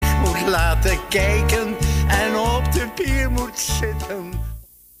laten kijken en op de pier moet zitten.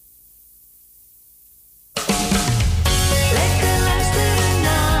 Lekker luisteren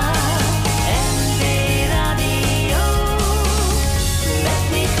naar NV Radio met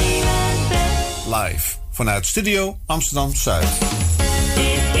Michiel en Ben. Live vanuit Studio Amsterdam Zuid.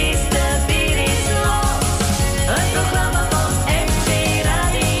 Dit is de Beer is Los, het programma van NV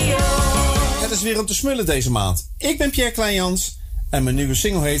Radio. Het is weer om te smullen deze maand. Ik ben Pierre Kleinjans en mijn nieuwe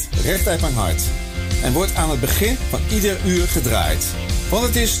single heet Recht uit mijn hart. En wordt aan het begin van ieder uur gedraaid. Want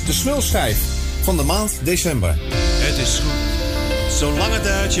het is de smulschijf van de maand december. Het is goed, zolang het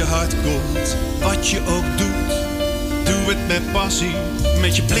uit je hart komt. Wat je ook doet, doe het met passie.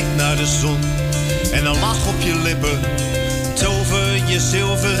 Met je blik naar de zon en een lach op je lippen. Tover je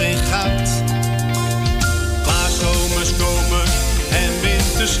zilver in goud. Waar zomers komen en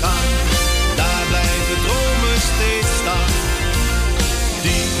winters gaan, daar blijven dromen steeds staan.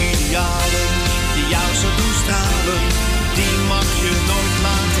 Die idealen die jou zo doen stralen, die mag je nooit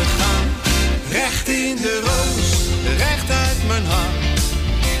laten gaan. Recht in de roos, recht uit mijn hart.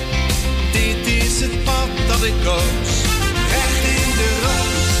 Dit is het pad dat ik koos. Recht in de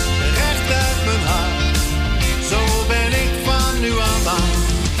roos, recht uit mijn hart. Zo ben ik van nu aan.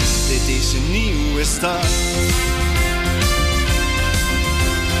 Dit is een nieuwe start.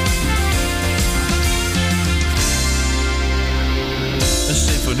 Een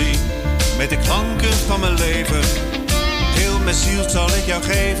symfonie met de klanken van mijn leven. Heel mijn ziel zal ik jou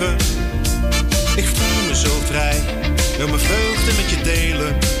geven. Ik voel me zo vrij, wil mijn vreugde met je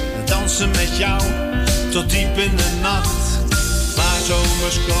delen. Dansen met jou tot diep in de nacht. Waar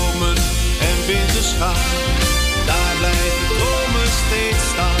zomers komen en winters gaan, daar blijven dromen steeds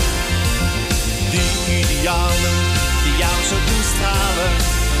staan. Die idealen die jou zo doen stralen,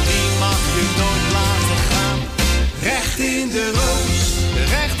 die mag je nooit laten gaan. Recht in de roos,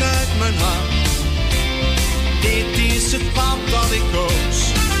 recht uit mijn hart. Dit is het pad dat ik koos.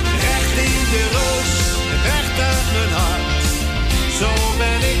 Recht in de roos, recht uit mijn hart. Zo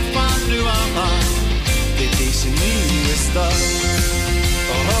ben ik van nu aan. Dit is een nieuwe start.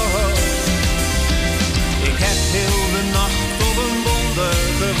 Oh, oh, oh. Ik heb heel de nacht op een wonder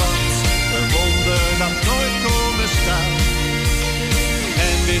gewacht. Een wonder dat nooit komen staat.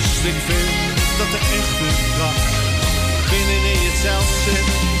 En wist ik veel dat de echte kracht binnenin jezelf zit.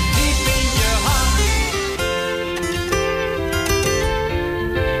 Diep in je hart.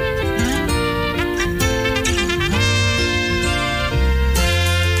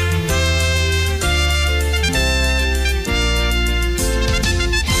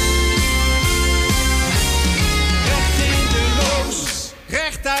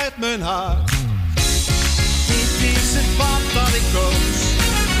 Uit mijn hart. Dit is het pad dat ik koos.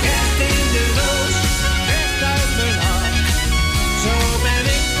 Recht in de roos, recht uit mijn hart. Zo ben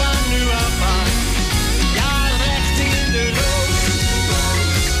ik van nu af aan. Ja, recht in de roos,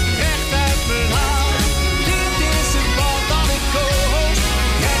 recht uit mijn hart. Dit is het pad dat ik koos.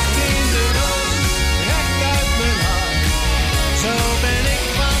 Recht in de roos, recht uit mijn hart. Zo ben ik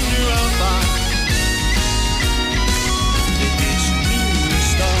van nu af aan. Dit is een nieuwe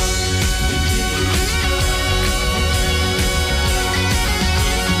start.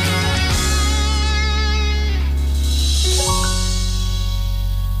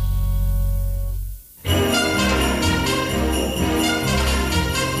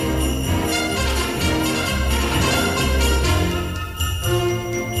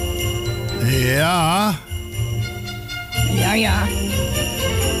 Ja. Ja, ja.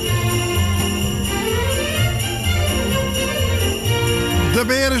 De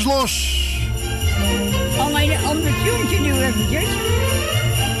beer is los. Alleen een ander tuentje nu eventjes.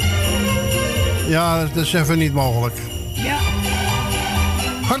 Ja, dat is even niet mogelijk. Ja.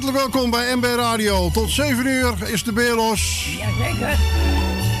 Hartelijk welkom bij MB Radio. Tot 7 uur is de beer los. Jazeker.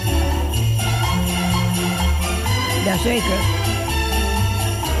 Jazeker.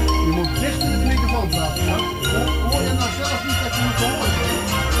 Je moet dicht in de microfoon praten. Ja? Hoor je nou zelf niet dat je moet horen?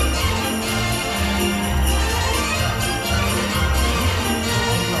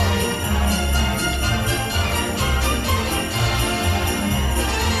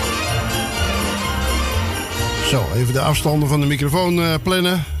 Zo, even de afstanden van de microfoon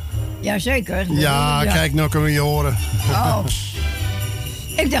plannen. Jazeker. Ja, kijk, nou kunnen we je horen. Oh.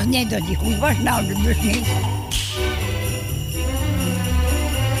 Ik dacht net dat die goed was. Nou, dat dus niet.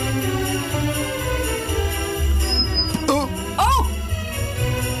 Oh. Oh!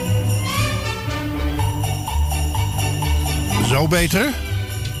 Zo beter?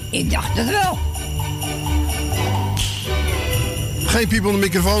 Ik dacht het wel. Geen piepelde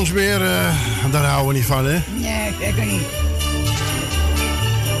microfoons meer, daar houden we niet van, hè? Nee, zeker niet.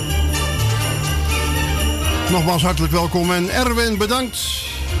 Nogmaals hartelijk welkom en Erwin bedankt.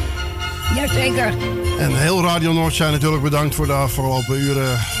 Jazeker. En heel Radio Noordzij natuurlijk bedankt voor de afgelopen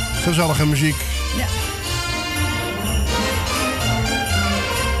uren. Gezellige muziek. Ja.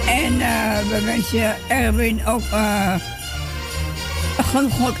 En we wensen Erwin ook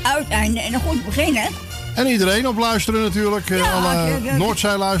een goed uiteinde en een goed begin, hè? En iedereen op luisteren natuurlijk. Ja, alle ja.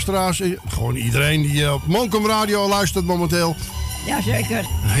 Noordzij-luisteraars. Gewoon iedereen die op Mokum Radio luistert momenteel. Jazeker.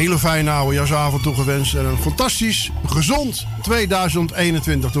 Een hele fijne oudejaarsavond toegewenst. En een fantastisch, gezond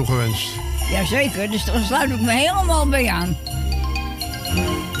 2021 toegewenst. Jazeker, dus daar sluit ik me helemaal bij aan.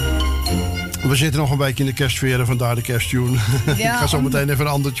 We zitten nog een beetje in de kerstsfeer en vandaar de kersttune. Ja, Ik ga zo meteen even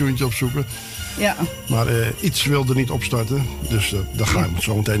een ander tuentje opzoeken. Ja. Maar iets wilde niet opstarten. Dus daar ga ik me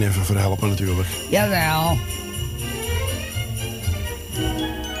zo meteen even voor helpen natuurlijk. Jawel.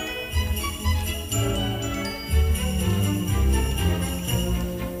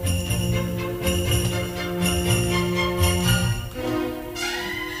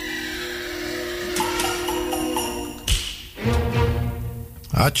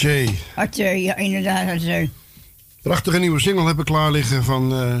 Hatje. Hatje, ja inderdaad, hatje. Prachtige nieuwe single heb ik klaar liggen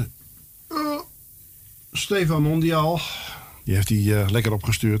van Stefan Mondial. Die heeft hij lekker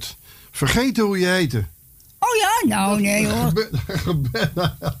opgestuurd. Vergeten hoe je heette. Oh ja, nou nee hoor. Gebeurt nou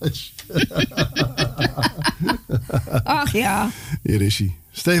alles. Ach ja. Hier is hij.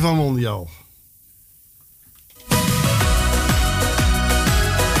 Stefan Mondial.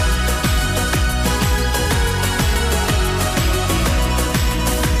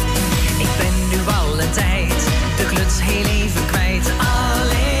 Tijd, de kluts heel even kwijt,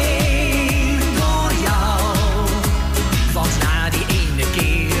 alleen door jou. Want na die ene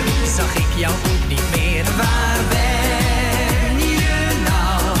keer zag ik jou ook niet meer. Waar ben je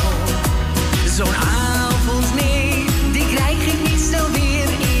nou? Zo'n avond, nee, die krijg ik niet snel weer.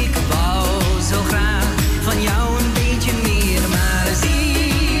 Ik wou zo graag van jou een beetje meer, maar zie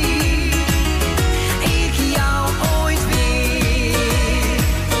ik jou ooit weer?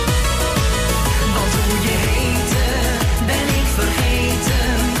 Want hoe je heette, ben ik vergeten.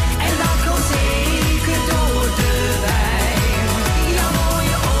 En dat komt zeker door de wijn. Jouw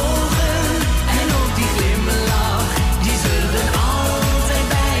mooie ogen en ook die glimlach, die zullen altijd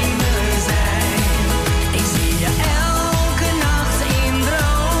bij me zijn. Ik zie je elke nacht in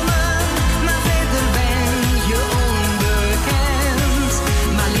dromen, maar verder ben je onbekend.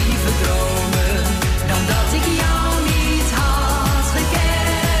 Maar lieve dromen, dan dat ik jou niet had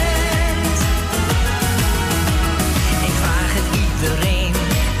gekend. Ik vraag het iedereen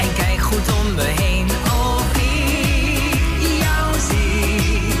en kijk goed om me heen of ik jou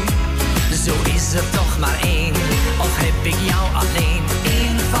zie. Zo is er toch maar één, of heb ik jou alleen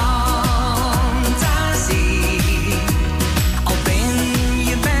in fantasie? Al ben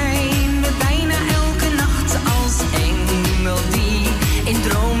je bij me bijna elke nacht als engel die in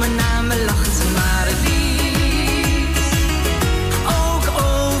dromen naar me lacht, maar liefst ook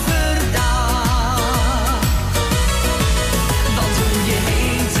overdag. Want hoe je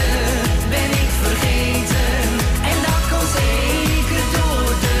heette, ben ik vergeten. En dat komt zeker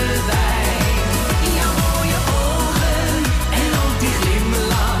door de wijn. Jouw mooie ogen en ook die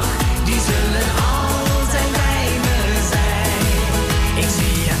glimlach, die zullen altijd bij me zijn. Ik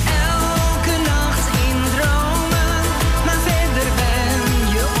zie je elke nacht in dromen, maar verder ben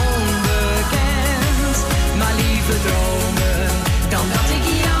je onbekend. Maar lieve dromen, dan dat ik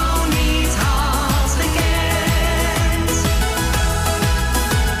jou niet had gekend.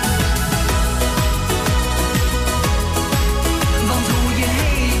 Want hoe je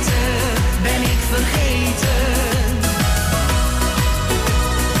heette, ben ik vergeten.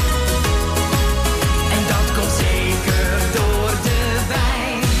 En dat komt zeker door de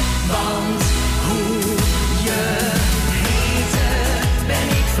wijn. Want hoe je heette, ben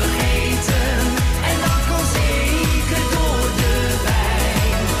ik vergeten. En dat komt zeker door de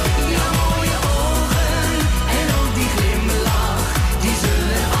wijn. Jouw mooie ogen en ook die glimlach, die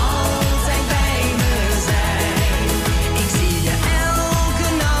zullen altijd bij me zijn. Ik zie je elke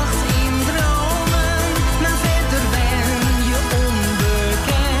nacht in dromen, maar verder ben je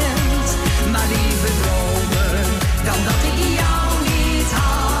onbekend. Maar lieve dromen, dan dat ik jou niet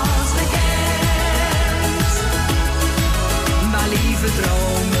had gekend. Maar lieve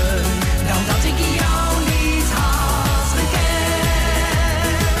dromen, dan dat ik jou niet had gekend.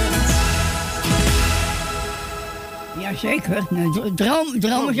 Jazeker. Nou,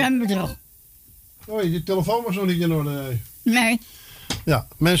 dromen zijn bedrog. Oh, die telefoon was nog niet in orde. Nee. Ja,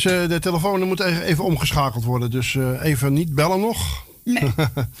 mensen, de telefoon moet even omgeschakeld worden. Dus even niet bellen nog. Nee.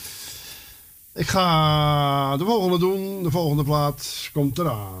 Ik ga de volgende doen. De volgende plaat komt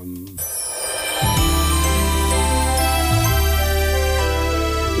eraan.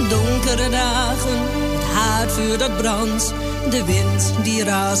 Donkere dagen, het haardvuur dat brandt, de wind die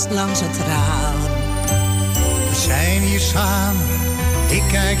raast langs het raam. We zijn hier samen, ik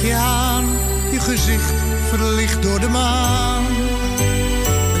kijk je aan, je gezicht verlicht door de maan.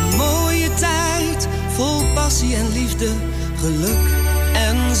 Een mooie tijd, vol passie en liefde, geluk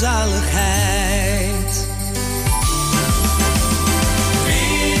en zaligheid.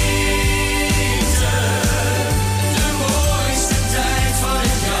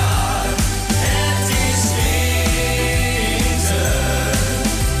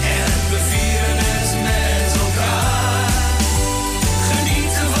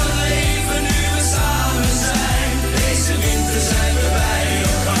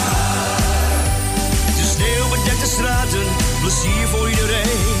 Plezier voor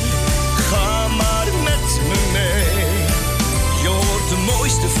iedereen, ga maar met me mee. Je hoort de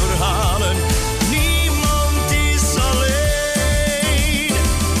mooiste verhalen, niemand is alleen.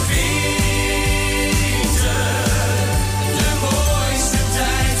 Winter, de mooiste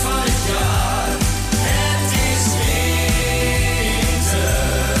tijd van het jaar. Het is winter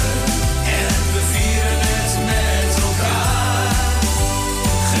en we vieren het met elkaar.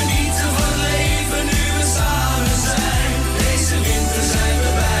 Genieten van het leven nu we samen zijn. Deze winter zijn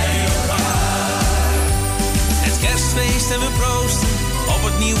we bij elkaar. Het kerstfeest en we proosten op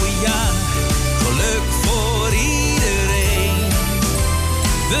het nieuwe jaar. Geluk voor iedereen.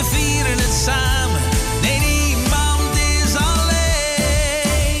 We vieren het samen. Nee, niemand is alleen.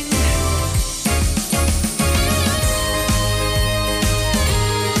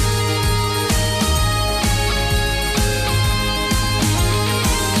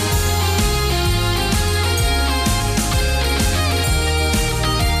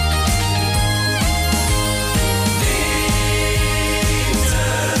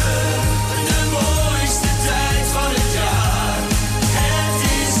 De mooiste tijd van het jaar. Het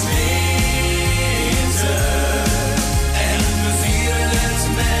is winter en we vieren het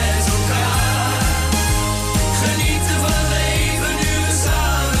met elkaar. Genieten van het leven nu we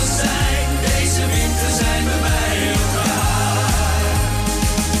samen zijn. Deze winter zijn we bij elkaar.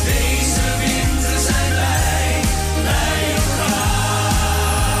 Deze winter zijn wij bij elkaar.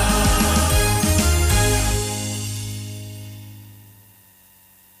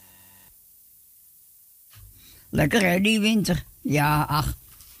 Lekker hè, die winter. Ja, ach.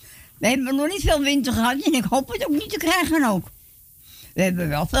 We hebben nog niet veel winter gehad en ik hoop het ook niet te krijgen ook. We hebben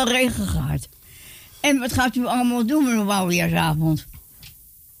wel veel regen gehad. En wat gaat u allemaal doen met een oudejaarsavond?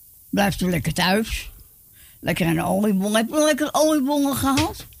 Blijft u lekker thuis? Lekker een oliebol. Heb je lekker oliebollen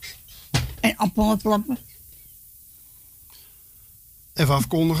gehad? En appelflappen? Even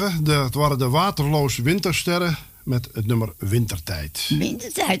afkondigen. Het waren de Waterloos Wintersterren met het nummer Wintertijd.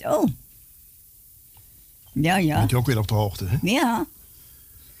 Wintertijd, oh. Ja, ja. Bent u ook weer op de hoogte, hè? Ja.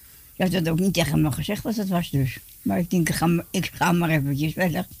 Je had dat ook niet tegen me gezegd wat het was dus. Maar ik denk, ik ga maar eventjes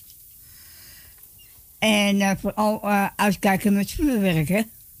verder. En vooral uitkijken met vuurwerk, hè.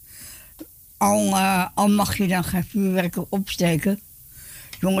 Al mag je dan geen vuurwerk opsteken.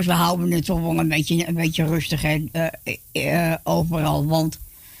 Jongens, we houden het toch wel een beetje rustig hè, overal, want...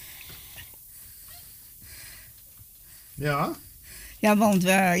 Ja? Ja, want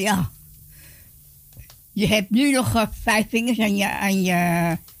ja... Je hebt nu nog 5 vingers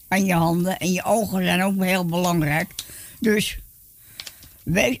aan je handen en je ogen zijn ook heel belangrijk. Dus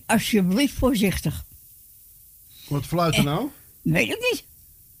wees alsjeblieft voorzichtig. Wat fluiten nou? Weet ik niet.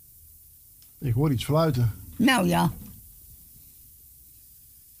 Ik hoor iets fluiten. Nou ja.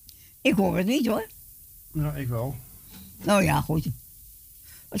 Ik hoor het niet hoor. Ja, ik wel. Nou ja, goed.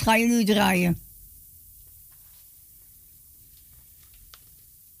 Wat ga je nu draaien?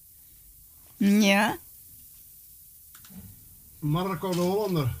 Ja? Marco de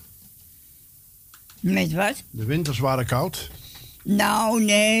Hollander. Met wat? De winters waren koud. Nou,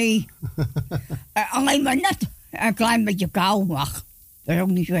 nee. Alleen maar net een klein beetje kou. Ach, dat is ook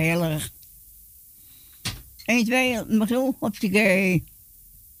niet zo heel erg. 1, 2, maar zo, hoppakee.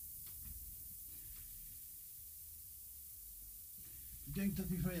 Ik denk dat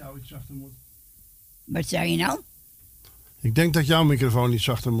die van jou iets zachter moet. Wat zei je nou? Ik denk dat jouw microfoon iets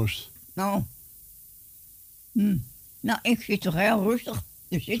zachter moest. Nou. Nou, ik zit toch heel rustig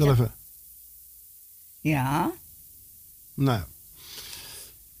te zitten. Stel even. Ja. Nou ja.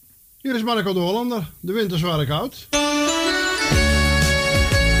 Hier is Marco de Hollander. De winters waren koud.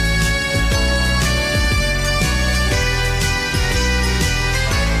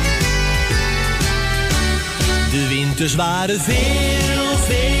 De winters waren veel,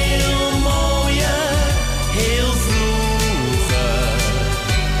 veel mooier, heel vroeger.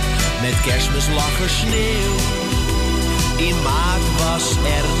 Met Kerstmis lag er sneeuw In maart was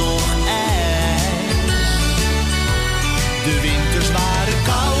er nog ijs. De winters waren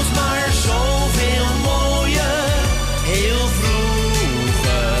koud, maar zoveel mooier. Heel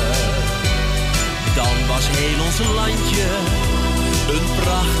vroeger. Dan was heel ons landje een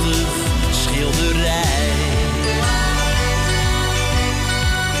prachtig schilderij.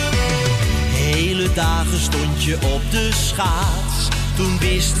 Hele dagen stond je op de schaats. Toen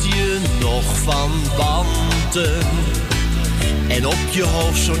wist je nog van wanten. En op je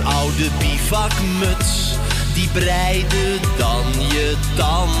hoofd zo'n oude bivakmuts. Die breide dan je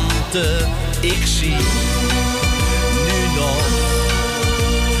tante. Ik zie nu nog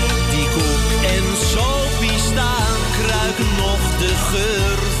die koek en sopie staan. Kruik nog de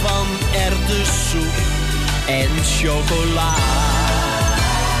geur van erwtensoep en chocola.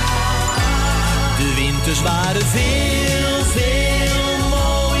 De winters waren veel, veel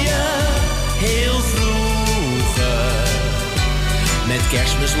mooier. Heel vroeger. Met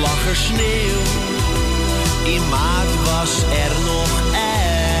Kerstmis lag er sneeuw. In maart was er nog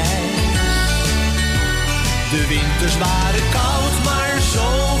ijs. De winters waren koud, maar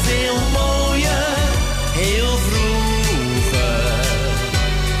zoveel mooier. Heel vroeger.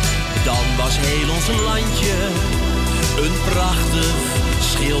 Dan was heel ons landje een prachtig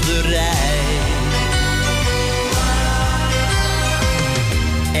schilderij.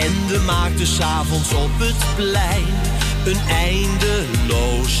 En we maakten 's avonds op het plein een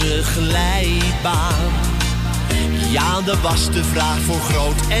eindeloze glijbaan. Ja, dat was de vraag voor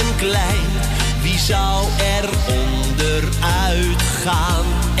groot en klein. Wie zou er onderuit gaan?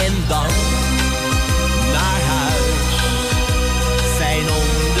 En dan naar huis. Fijn om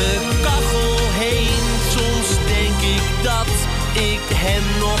de kachel heen. Soms denk ik dat ik hem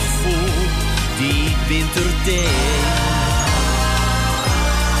nog voel. Die winterteen.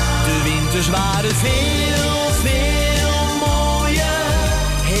 De winters waren veel, veel mooier.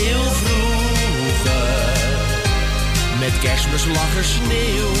 Heel vroeger. Met Kerstmis lag er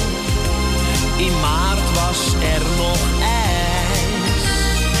sneeuw. In maart was er nog ijs.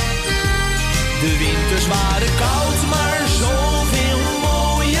 De winters waren koud, maar zoveel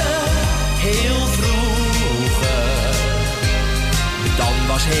mooier. Heel vroeger. Dan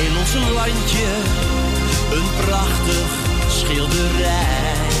was heel ons landje een prachtig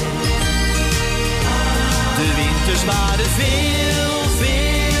schilderij. De winters waren veel,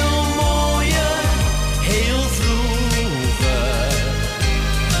 veel mooier. Heel vroeger.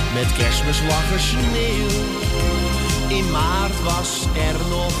 Met Kerstmis lag er sneeuw. In maart was er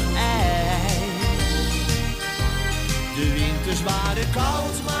nog ijs. De winters waren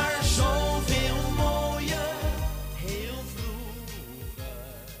koud, maar zoveel mooier. Heel vroeger.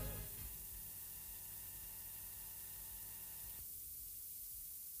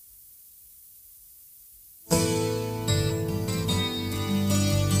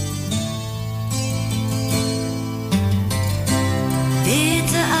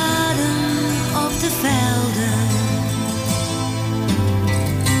 Witte adem op de velden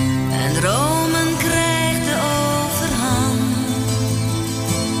en dromen krijgt de overhand.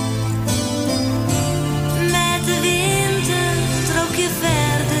 Met de winter trok je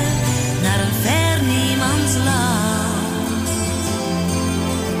verder naar een ver niemandsland.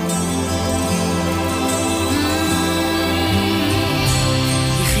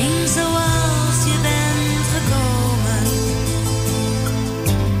 Je ging zoals je bent gekomen.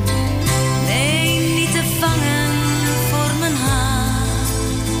 Nee, niet te vangen voor mijn haat.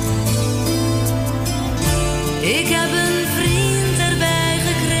 Ik heb een vriend erbij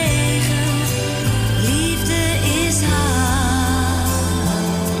gekregen. Liefde is haat.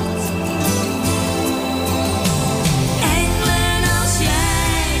 Engelen als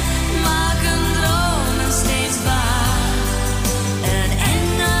jij maken dromen steeds waar. Een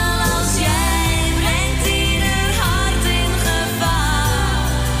engel als jij brengt ieder hart in gevaar.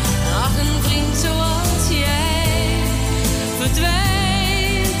 Ach, een vriend zoals jij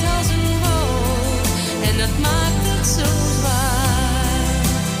verdwijnt als een wolk. En dat maakt het zo zwaar.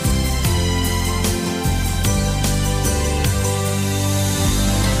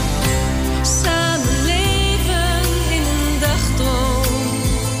 Samen leven in een dagdroom.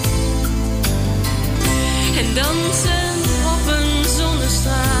 En dansen op een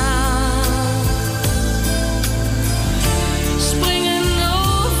zonnestraal. Springen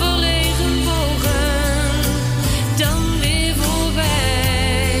over lege bogen. Dan weer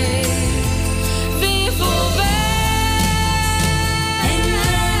voorbij. Weer voorbij.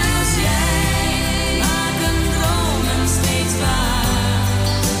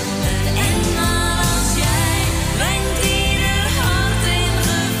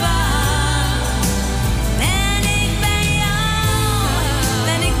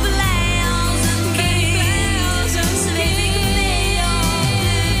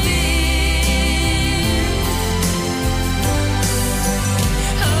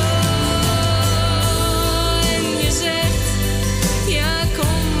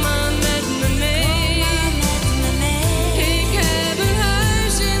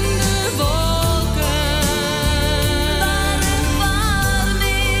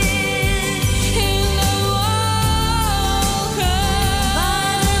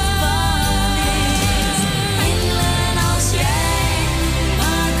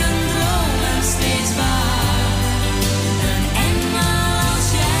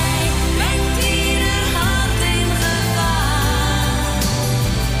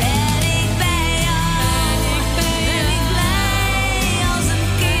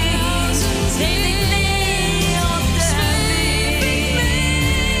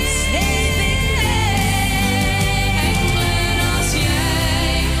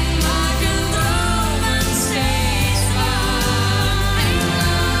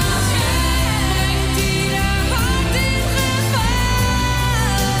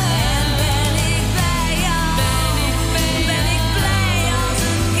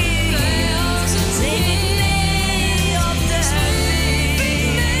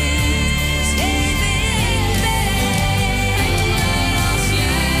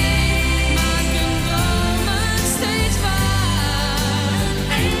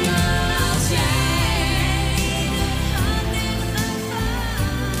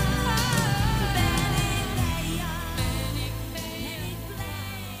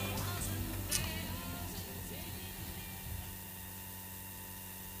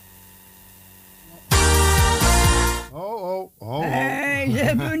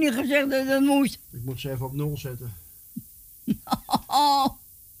 heb u niet gezegd dat het moest. Ik moet ze even op 0 zetten.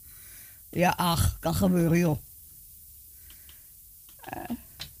 Ja, ach, kan gebeuren, joh.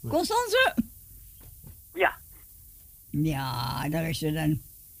 Constance? Ja. Ja, daar is ze dan.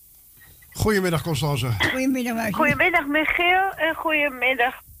 Goedemiddag, Constance. Goedemiddag, meisje. Goedemiddag, Michiel. En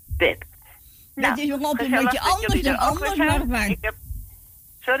goedemiddag, Pip. Het is nog altijd een beetje anders dan anders, maar fijn.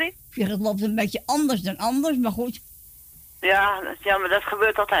 Sorry? Het loopt een beetje anders dan anders, maar goed. Ja, maar dat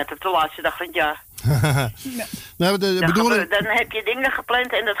gebeurt altijd op de laatste dag van het jaar. Nou, de bedoeling... Dan heb je dingen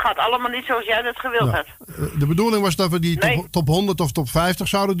gepland en dat gaat allemaal niet zoals jij dat gewild had. De bedoeling was dat we die top 100 of top 50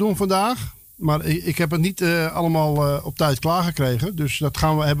 zouden doen vandaag. Maar ik heb het niet allemaal op tijd klaargekregen. Dus dat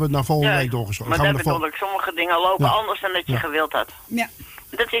hebben we naar volgende week doorgeschoven. Maar dat bedoel ik, sommige dingen lopen anders dan dat je gewild had. Ja.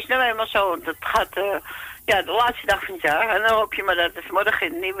 Dat is nou eenmaal zo. Dat gaat de laatste dag van het jaar. En dan hoop je maar dat het morgen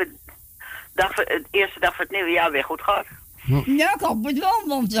de eerste dag van het nieuwe jaar weer goed gaat. Ja, ik hoop het wel,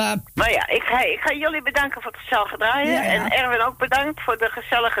 want... Maar ja, ik ga jullie bedanken voor het gezellige draaien. Ja. En Erwin ook bedankt voor de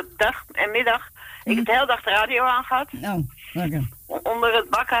gezellige dag en middag. Ik heb de hele dag de radio aangehad. Nou, lekker. Onder het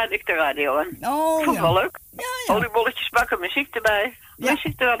bakken had ik de radio aan. Oh, vond ik wel leuk. Ja. Oliebolletjes bakken, muziek erbij. Ja.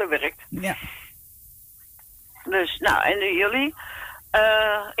 Muziek terwijl dat werkt. Ja. Dus, nou, en nu jullie.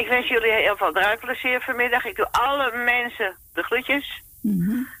 Ik wens jullie heel veel draaiplezier vanmiddag. Ik doe alle mensen de groetjes.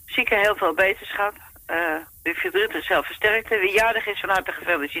 Zieken heel veel beterschap. Wie verdriet is zelf versterkte. Wie jarig is van harte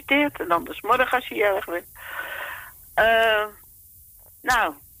gefeliciteerd. En dan dus morgen als je jarig bent.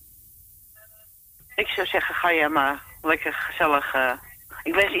 Nou, ik zou zeggen, ga je maar lekker gezellig...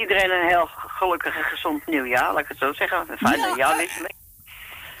 ik wens iedereen een heel gelukkig en gezond nieuwjaar, laat ik het zo zeggen. Een fijne jaarwisseling.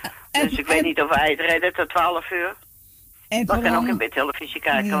 Dus ik weet niet of wij het redden tot 12 uur. Maar ik kan ook een beetje televisie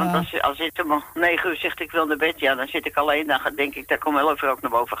kijken. Want als het om 9 uur zegt ik wil naar bed, ja, dan zit ik alleen. Dan denk ik, daar kom 11 uur ook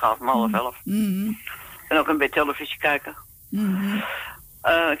naar boven gaan, om 11:30. En ook een beetje televisie kijken.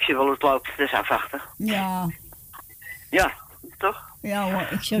 Ik zie wel hoe het loopt, dus afwachten. Ja. Ja, toch? Ja hoor,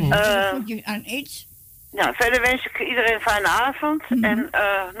 ik zou zeggen, groetjes aan iets. Ja, verder wens ik iedereen een fijne avond. En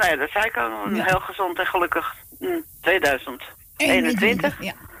nou ja, dat zei ik al, een heel gezond en gelukkig 2021.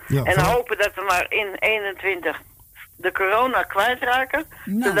 Ja. En hopen dat we maar in 21 de corona kwijtraken.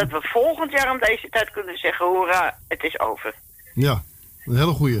 Zodat we volgend jaar om deze tijd kunnen zeggen, hoera, het is over. Ja, een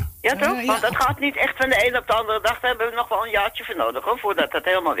hele goeie. Ja toch? Want dat gaat niet echt van de ene op de andere dag. Daar hebben we nog wel een jaartje voor nodig, hoor, voordat dat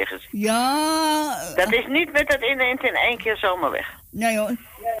helemaal weg is. Ja. Dat is niet met dat ineens in één keer zomaar weg. Nee hoor.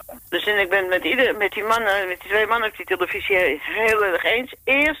 Dus en ik ben met die twee mannen op die televisie heel erg eens.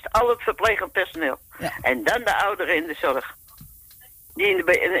 Eerst al het verplegend personeel. Ja. En dan de ouderen in de zorg. Die in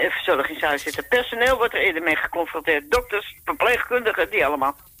de verzorgingshuis zitten. Personeel wordt er eerder mee geconfronteerd. Dokters, verpleegkundigen, die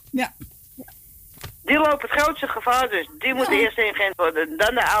allemaal. Ja. Die lopen het grootste gevaar, dus die moeten eerst ingeënt worden.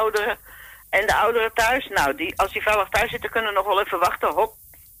 Dan de ouderen. En de ouderen thuis, nou, als die veilig thuis zitten, kunnen nog wel even wachten. Hop,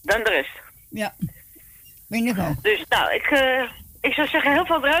 dan de rest. Ja. Ben ik ook. Dus nou, ik zou zeggen, heel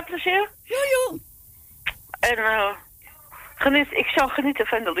veel draaiplezier. Jojo. En ik zal genieten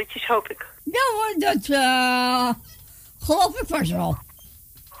van de liedjes, hoop ik. Ja hoor, dat geloof ik vast wel.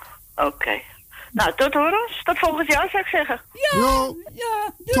 Oké. Nou, tot horens. Tot volgend jaar, zou ik zeggen. Ja.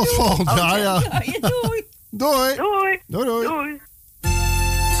 Ja. Doei, tot volgend jaar, ja. Doei. Doei. Doei. Doei, doei. Doei.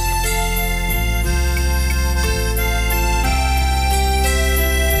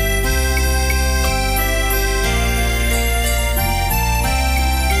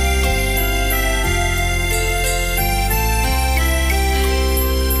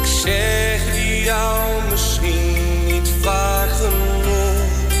 Zeg die jou misschien niet vaak genoeg,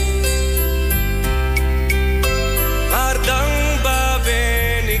 maar dankbaar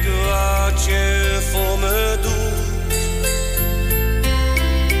ben ik wat je voor me doet.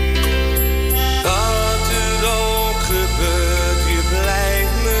 Wat er ook gebeurt, je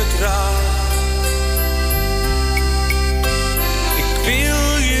blijft me trouw. Ik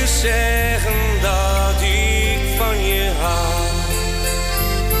wil je zeggen dat ik van je hou.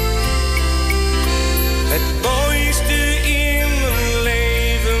 Het mooiste in mijn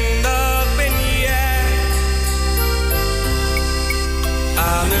leven, dat ben jij.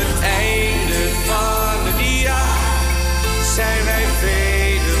 Aan het einde van het jaar zijn wij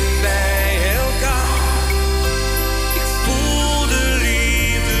vredig bij elkaar. Ik voel de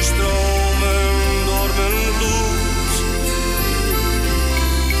liefde stromen door mijn bloed.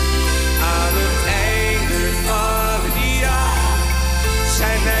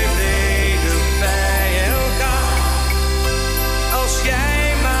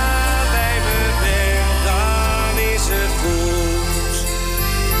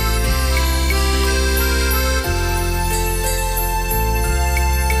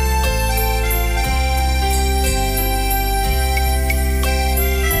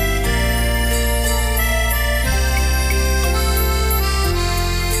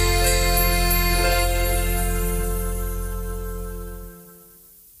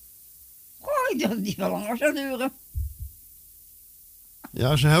 iets wel langer zou duren. Ja,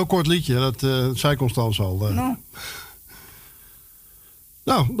 dat is een heel kort liedje. Dat zei Constance al. Nou.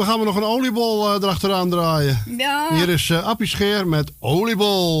 Nou, dan gaan we nog een oliebol erachteraan draaien. Ja. Hier is Appie Scheer met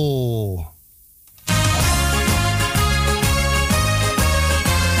Oliebol.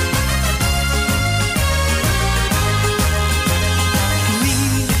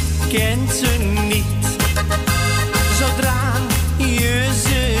 Wie kent ze niet? Zodra je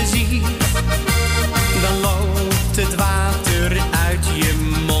ze ziet, dan loopt het water uit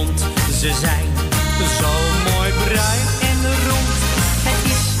je mond. Ze zijn zo mooi bruin en rond. Het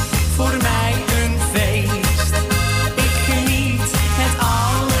is voor mij een feest. Ik geniet het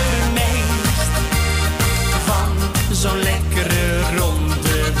allermeest van zo'n lekkere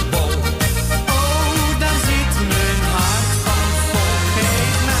ronde bol. Oh, daar zit mijn hart van vol.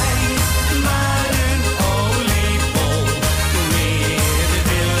 Geef mij maar een oliebol. Meer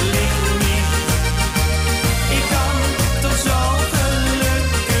wil ik niet. Ik kan toch zo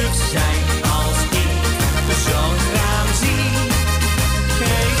gelukkig zijn als ik zo'n raam zie.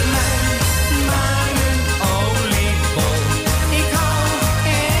 Geef mij maar een oliebol. Ik hou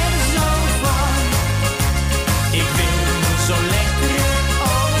er zo van. Ik wil zo'n lekkere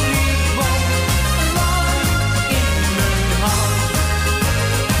oliebol warm in mijn hand.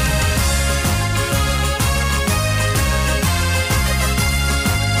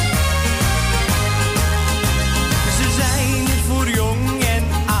 Ze zijn voor jong en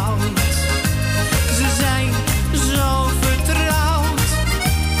oud. Ze zijn zo vertrouwd.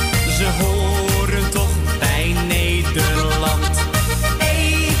 Ze horen toch bij Nederland.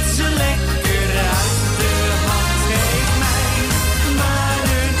 Eet ze lekker uit de hand. Geef mij maar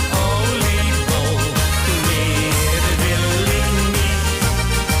een oliebol. Meer wil ik niet.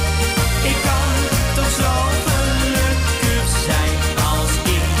 Ik kan toch zo gelukkig zijn als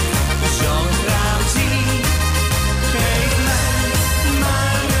ik zo'n raam zie. Geef mij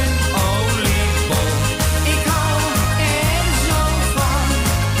maar een oliebol. Ik hou er zo van.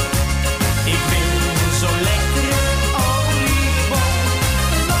 Ik wil zo'n lekkere oliebol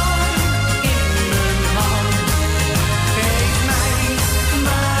warm in mijn hand. Geef mij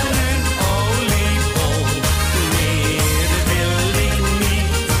maar een oliebol. Meer wil ik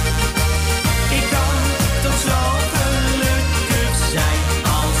niet. Ik kan toch zo gelukkig zijn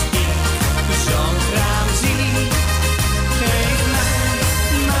als ik zo'n raam zie. Geef mij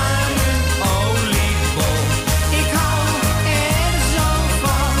maar een oliebol. Ik hou er zo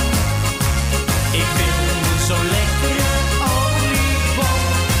van. Ik wil zo'n lekkere oliebol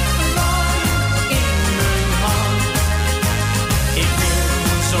warm in mijn hand. Ik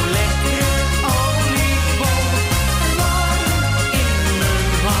wil zo'n lekkere oliebol warm in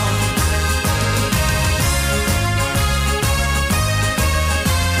mijn hand.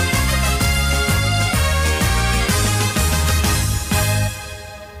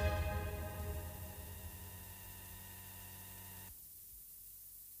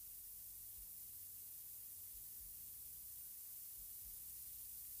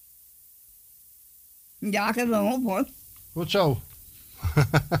 Ja, ik heb hem op hoor. Goed zo.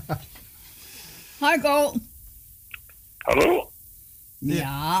 Hi Ko. Hallo?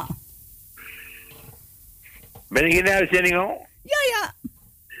 Ja. Ben ik in de uitzending al? Ja.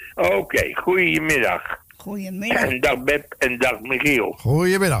 Oké, goedemiddag. Goedemiddag. En dag Beb en dag Michiel.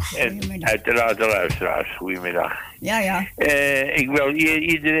 Goedemiddag. En uiteraard de luisteraars, goedemiddag. Ja. Ik wil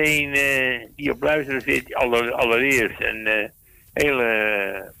iedereen die op luisteren zit allereerst een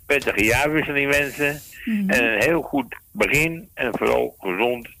hele prettige jaarwisseling wensen. En een heel goed begin en vooral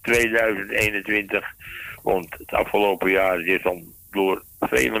gezond 2021. Want het afgelopen jaar is al door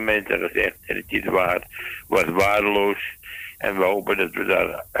vele mensen gezegd, en het is waar, was waardeloos. En we hopen dat we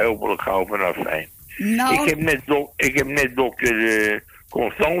daar hopelijk gauw vanaf zijn. Nou. Ik heb net dokter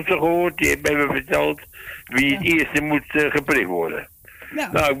Constance gehoord, die heeft me verteld wie het eerste moet geprikt worden. Ja.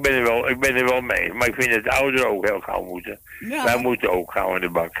 Nou, ik ben er wel mee. Maar ik vind dat de ouderen ook heel gauw moeten. Ja. Wij moeten ook gauw in de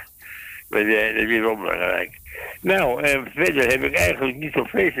bak. Dat is wel belangrijk. Nou, verder heb ik eigenlijk niet zo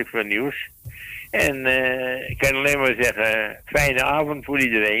vreselijk veel nieuws. En ik kan alleen maar zeggen, fijne avond voor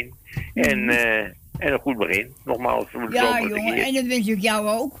iedereen. En een goed begin. Nogmaals. Ja, jongen, en dat wens ik jou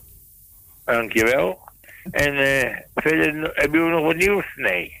ook. Dankjewel. En verder, hebben jullie nog wat nieuws?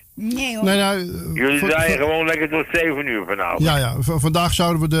 Nee. Nee hoor. Jullie draaien gewoon lekker tot 7 uur vanavond. Ja. Vandaag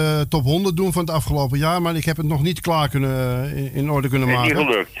zouden we de top 100 doen van het afgelopen jaar, maar ik heb het nog niet klaar in orde kunnen maken. Niet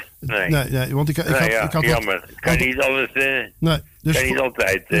gelukt. Nee, want ik had jammer. Het kan niet alles. Dus kan niet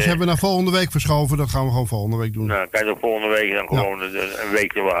altijd. Dus hebben we naar volgende week verschoven. Dat gaan we gewoon volgende week doen. Nou, kan je volgende week dan gewoon een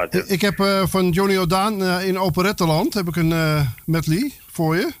weekje later. Ik heb van Johnny O'Daan in Operetteland heb ik een medley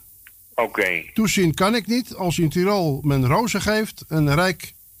voor je. Oké. Toezien kan ik niet als in Tirol men rozen geeft en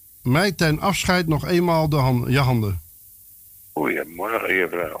reik mij ten afscheid nog eenmaal je handen. Goedemorgen,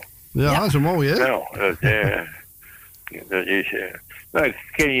 juffrouw. Ja, dat is een mooie, hè? Nou, dat is... nou, ik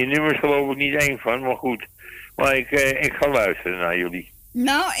ken je nummers geloof ik niet één van, maar goed. Maar ik ga luisteren naar jullie.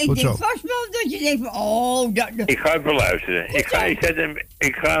 Nou, ik Goed denk zo. vast wel dat je denkt van, oh, dat... Ik ga even luisteren.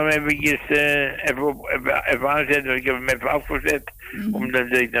 Ik ga hem eventjes even aanzetten, want ik heb hem even afgezet.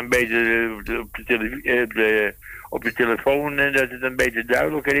 Omdat ik dan beter op de telefoon dat het een beetje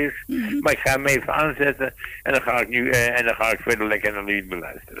duidelijker is. Maar ik ga hem even aanzetten en dan ga ik verder lekker naar jullie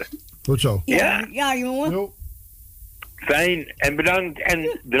beluisteren. Goed zo. Ja? Ja, jongen. Jo. Fijn en bedankt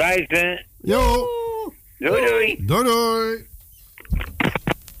en draai ze. Jo. Doei doei. Doei doei.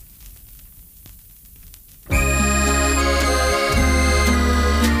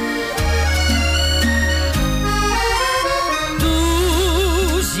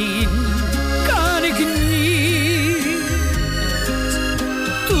 Toezien kan ik niet.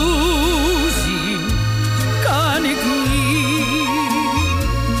 Toezien kan ik niet.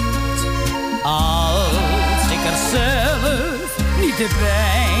 Als ik er zelf niet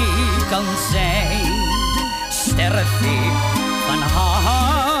bij kan zijn, sterf ik van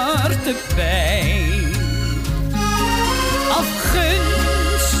hartepijn.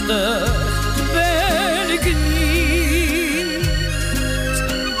 Afgunstig ben ik niet.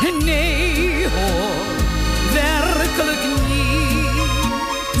 Nee hoor, werkelijk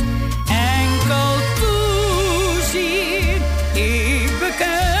niet. Enkel toezien, ik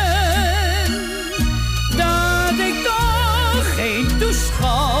beken dat ik toch geen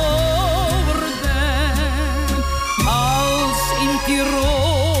toeschouwer ben. Als in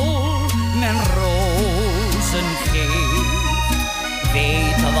Tirol men rozen geeft,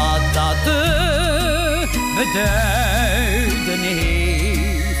 weet wat dat beduiden heeft.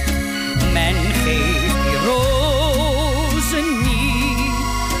 Men geeft die rozen niet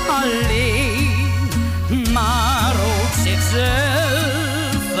alleen, maar ook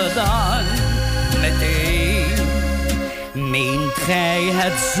zichzelf dan meteen. Meent gij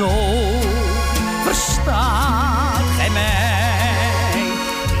het zo, verstaat gij mij?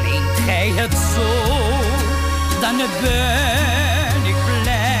 Meent gij het zo, dan ben ik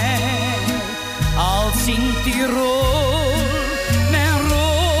blij. Als in Tirol men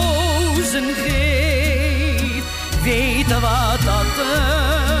rozen geeft, weet wat dat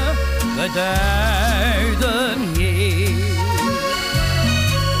beduiden heeft.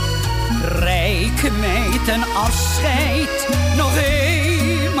 Reik mij ten afscheid nog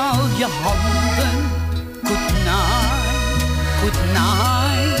eenmaal je handen. Good night, good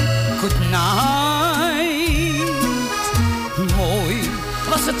night, good night. Mooi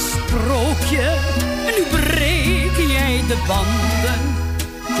was het sprookje, en nu breek jij de banden.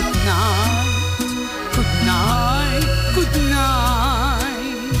 Good night, good night, good night.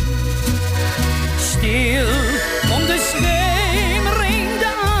 Stil om de schemering,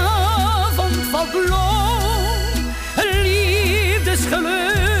 de avond valt blauw.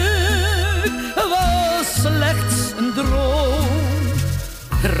 Liefdesgeluk was slechts een droom.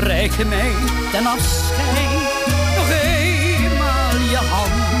 Reik mij ten afscheid nog eenmaal je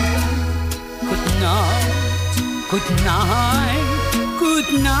handen. Good night, good night,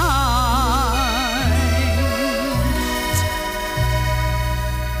 good night.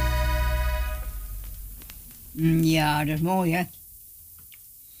 Ja, dat is mooi, hè?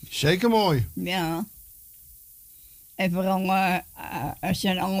 Zeker mooi. Ja. En vooral, het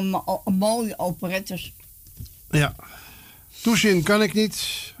zijn allemaal mooie operettes. Ja. Toezien kan ik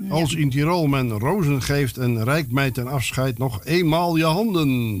niet als in Tirol men rozen geeft en reikt mij ten afscheid nog eenmaal je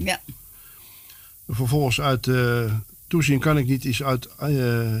handen. Ja. Vervolgens uit Toezien kan ik niet is uit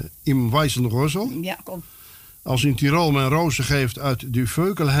Im Weißen Rösel. Ja, klopt. Als in Tirol men rozen geeft uit Du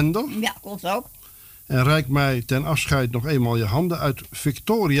Vögelhänder. Ja, klopt ook. En reikt mij ten afscheid nog eenmaal je handen uit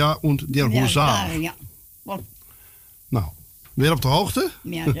Victoria und der Husar. Ja, klopt. Nou, weer op de hoogte?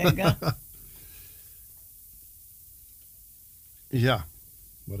 Ja, zeker. Ja,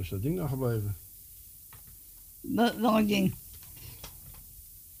 waar is dat ding nou gebleven? Welk ding?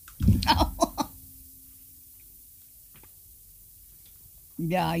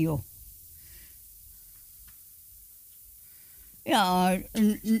 Ja, joh. Ja,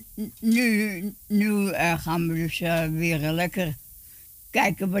 nu gaan we dus weer lekker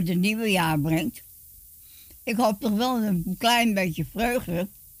kijken wat het nieuwe jaar brengt. Ik hoop toch wel een klein beetje vreugde,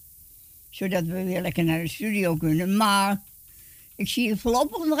 zodat we weer lekker naar de studio kunnen. Maar ik zie het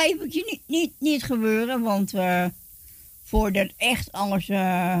voorlopig nog eventjes niet gebeuren, want voordat echt alles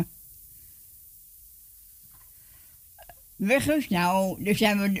Weg is? Nou, dan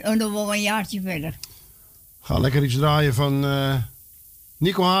zijn we nog wel een jaartje verder. Ga lekker iets draaien van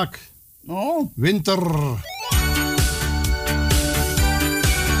Nico Haak. Oh. Winter.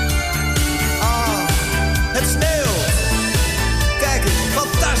 Het sneeuwt. Kijk eens,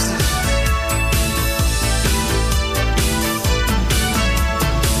 fantastisch.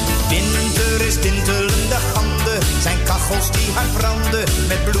 Winter is tintelende handen, zijn kachels die hard branden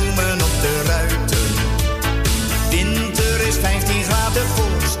met bloemen op de ruiten. Winter is 15 graden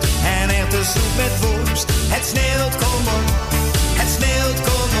vorst en erwtensoep met worst. Het sneeuwt, kom op, het sneeuwt,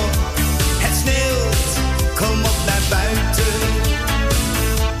 kom op, het sneeuwt, kom op naar buiten.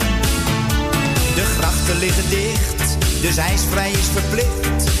 De grachten liggen dicht, dus ijsvrij is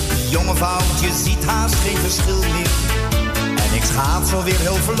verplicht. Jonge vrouw, je ziet haast geen verschil meer. En ik schaats alweer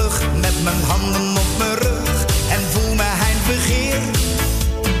heel vlug met mijn handen op mijn rug en voel me heinbegeer.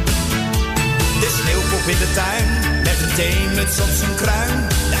 De sneeuwpop in de tuin met een theemuts op zijn kruin.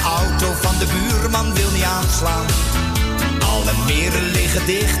 De auto van de buurman wil niet aanslaan. Alle meren liggen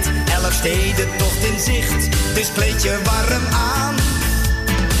dicht, 11 stedentocht in zicht. Dus kleed je warm aan.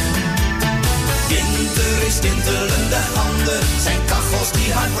 Winter is tintelende handen, zijn kachels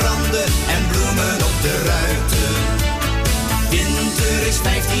die hard branden en bloemen op de ruiten. Winter is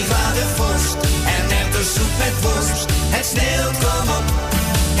 15 graden vorst en erwtensoep met worst. Het sneeuwt, kom op,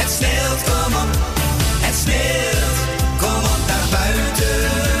 het sneeuwt, kom op, het sneeuwt, kom op naar buiten.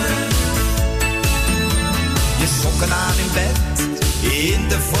 Je sokken aan in bed, in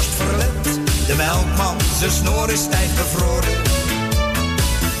de vorst verlet. De melkman, zijn snor is stijf bevroren.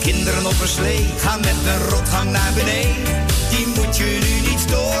 Kinderen op een slee gaan met een rotgang naar beneden. Die moet je nu niet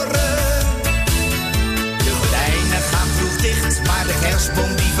storen. De gordijnen gaan vroeg dicht, maar de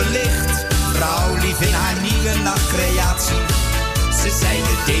kerstboom die verlicht. Vrouw lief in haar nieuwe nachtcreatie. Ze zei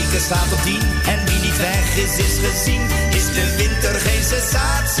de deken staat op 10 en wie niet weg is gezien. Is de winter geen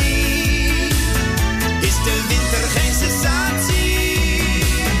sensatie? Is de winter geen sensatie?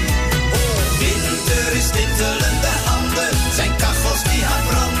 Oh, winter is tintelende handen, zijn kachels die hard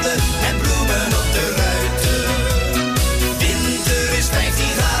branden en bloemen op de ruiten. Winter is 15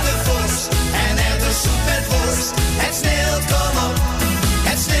 graden vorst en erwtensoep met worst. Het sneeuwt, kom op,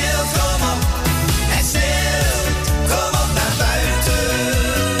 het sneeuwt, kom op, het sneeuwt, kom op naar buiten.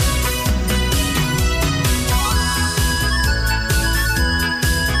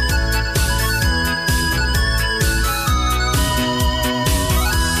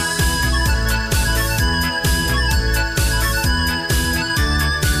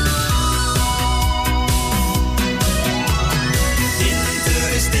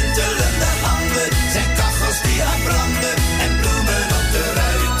 Winter is tintelende handen, zijn kachels die aan branden en bloemen op de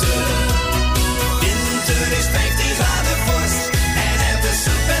ruiten. Winter is 15 graden vorst en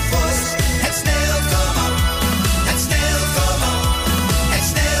erwtensoep met worst. Het sneeuwt, kom op, het sneeuwt, kom op, het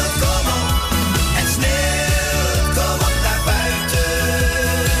sneeuwt, kom op, het sneeuwt, kom op naar buiten.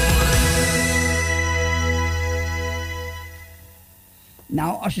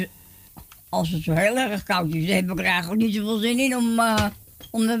 Nou, als het zo heel erg koud is, dan heb ik er eigenlijk niet zoveel zin in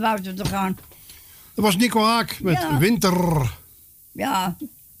om naar buiten te gaan. Dat was Nico Haak met Ja. Winter. Ja,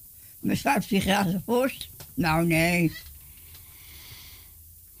 met 15 graden vorst. Nou, nee.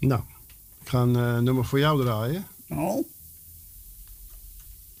 Nou, ik ga een nummer voor jou draaien. Oh.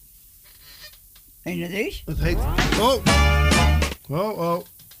 En dat is? Het heet... Oh! Oh.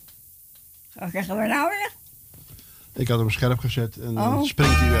 Krijgen we nou weer? Ik had hem scherp gezet en Oh. dan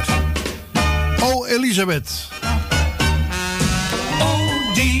springt hij weg. Oh, Elisabeth.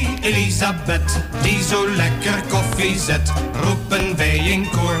 Oh, die Elisabeth, die zo lekker koffie zet, roepen wij in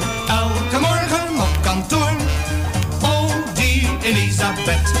koor, elke morgen op kantoor. Oh, die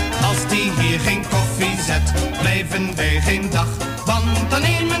Elisabeth, als die hier geen koffie zet, blijven wij geen dag, want dan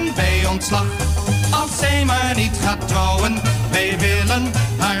nemen wij ontslag. Als zij maar niet gaat trouwen, wij willen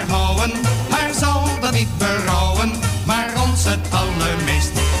haar houden, haar zal dat niet berouwen, maar ons het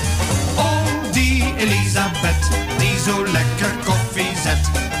allermeest. Oh, die Elisabeth, die zo lekker koffie zet.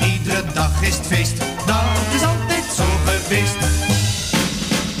 Iedere dag is het feest, dat is altijd zo geweest.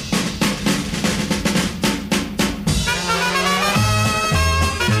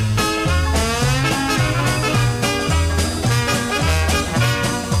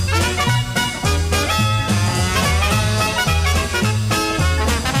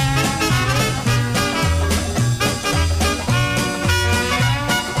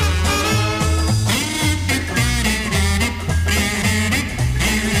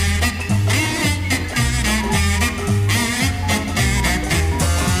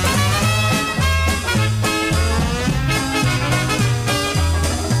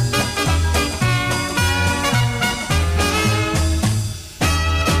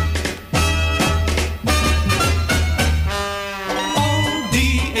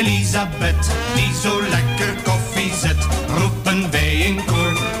 Elisabeth, die zo lekker koffie zet, roepen wij in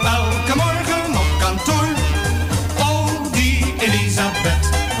koor, elke morgen op kantoor. Oh, die Elisabeth,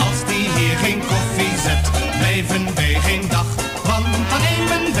 als die hier geen koffie zet, blijven wij geen dag, want dan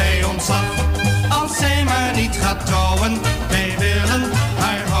nemen wij ontslag. Als zij maar niet gaat trouwen, wij willen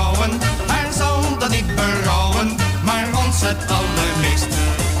haar houden, haar zal dat niet berouwen, maar ons het allermeest.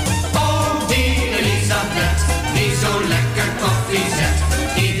 Oh, die Elisabeth, die zo lekker koffie zet,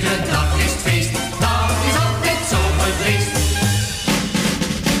 iedere dag is het feest, dat is altijd zo bevreesd.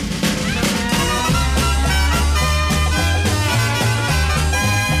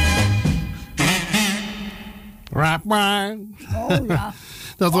 Oh ja.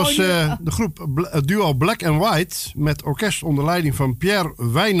 Dat was de groep, het duo Black and White met orkest onder leiding van Pierre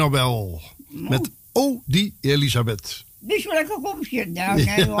Wijnobel. Met Oh, die Elisabeth. Die is wel lekker koffie. Nou,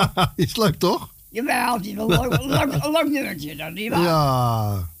 nee hoor. Ja, is leuk toch? Jawel, het is wel een leuk nummertje. Dat is waar. Ja.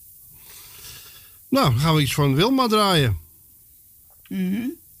 Nou, dan gaan we iets van Wilma draaien.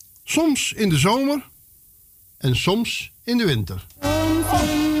 Soms in de zomer en soms in de winter. Soms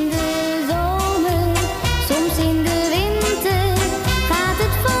in de zomer, soms in de winter, gaat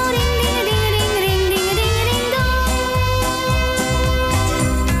het voor in ding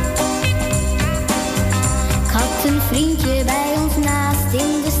Ik had een vriendje bij ons naast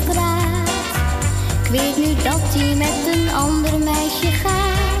in de straat. Ik weet nu dat hij met een ander meisje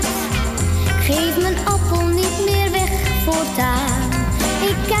gaat. Geef mijn appel niet meer weg voortaan.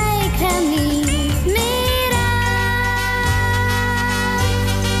 Ik kijk hem niet meer aan.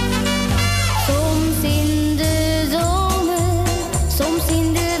 Soms in de zomer, soms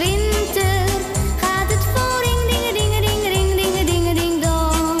in de winter, gaat het voor in ding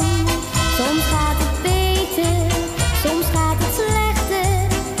dong. Soms gaat het beter, soms gaat het slechter,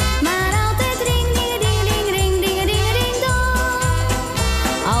 maar altijd ding dong.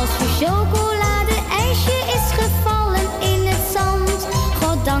 Als je chocolade-ijsje is gevallen in het zand,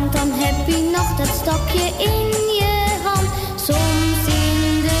 goddank dan heb je nog dat stokje in je hand. Soms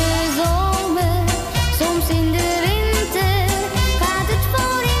in de zomer, soms in de winter, gaat het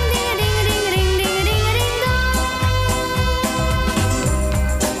voor in ding.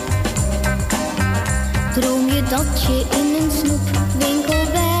 Droom je dat je in een snoepwinkel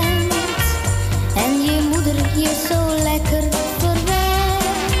bent en je moeder je zo lekker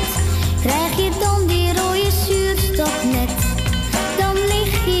verwent? Krijg je dan die rode zuurstof net, dan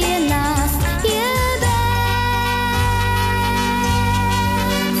lig je naast je bed.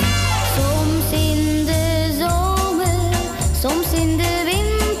 Soms in de zomer, soms in de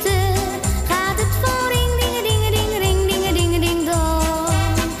winter, gaat het voor in ding dong.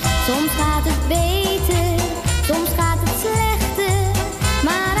 Soms gaat het beter, soms gaat het slechter,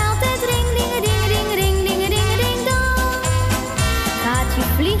 maar altijd ding dong. Gaat je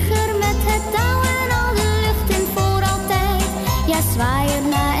vlieger met het touw en al de lucht in voor altijd? Ja, zwaai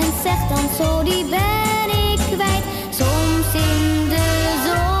ernaar en zeg dan zo, die ben ik kwijt. Soms in de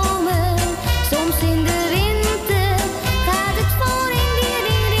zomer, soms in de winter, gaat het voor in ding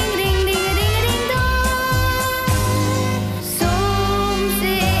dong. Soms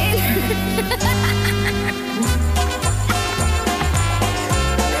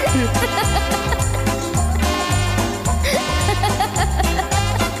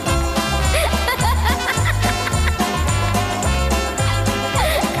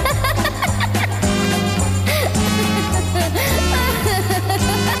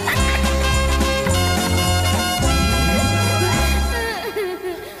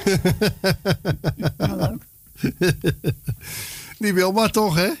Die wil maar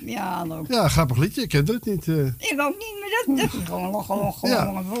toch, hè? Ja, leuk. Ja, grappig liedje. Ik kende het niet. Ik ook niet, maar dat is gewoon Ja.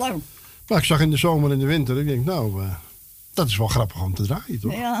 even leuk. Maar ik zag in de zomer en in de winter. Ik denk, nou, dat is wel grappig om te draaien,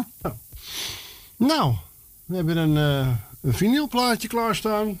 toch? Ja. Nou, we hebben een vinylplaatje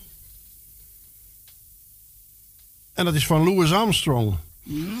klaarstaan. En dat is van Louis Armstrong.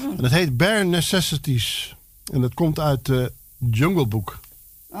 En dat heet Bare Necessities. En dat komt uit Jungle Book.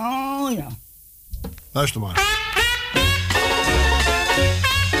 Oh ja. Luister maar.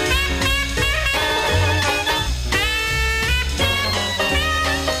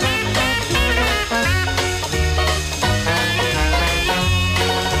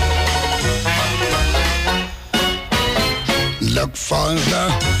 Look for the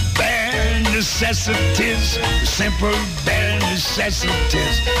bare necessities, the simple bare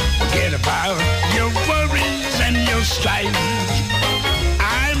necessities. Forget about your worries and your strife.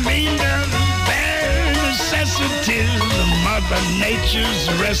 I mean the bare necessities of Mother Nature's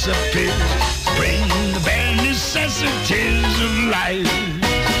recipes. Bring the bare necessities of life.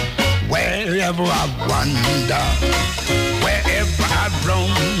 Where ever I wonder, wherever I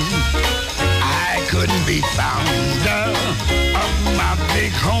roam, I couldn't be founder of my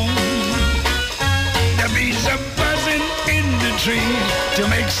big home. The bees are buzzing in the tree to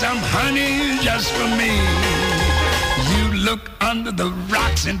make some honey just for me. You look under the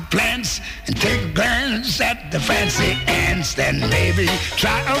rocks and plants and take a glance at the fancy ants, then maybe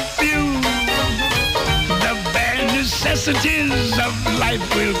try a few. The bare necessities of life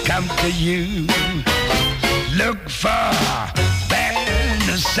will come to you. Look for bare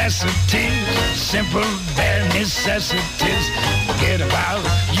necessities, simple bare necessities. Forget about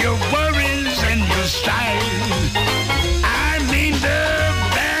your worries and your strife. I mean the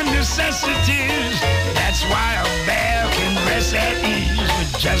bare necessities. That's why a bear can rest at ease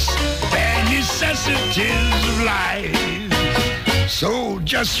with just bare necessities of life. So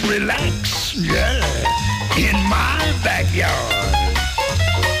just relax, yeah, in my backyard.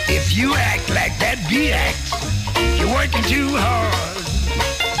 If you act like that bee acts, you're working too hard.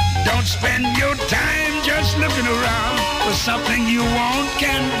 Don't spend your time just looking around for something you want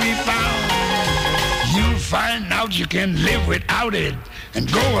can be found. You'll find out you can live without it and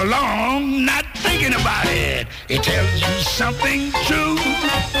go along not thinking about it. It tells you something true.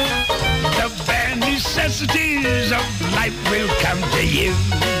 The bare necessities of life will come to you.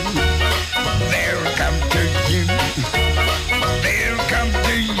 They'll come to you. They'll come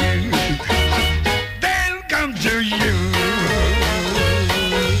to you. They'll come to you.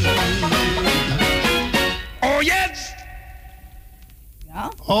 Oh yes.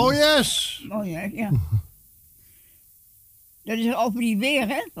 Ja? Oh yes. Oh ja, ja. Dat is over die beer,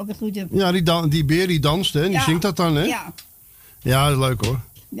 hè? Wat ik het goed heb. Ja, die beer die danst, hè? Die Ja. zingt dat dan, hè? Ja. Ja, dat is leuk hoor.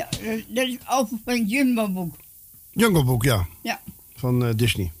 Ja, dat is over van het Jumbo-boek. Jungle Book, ja. Ja. Van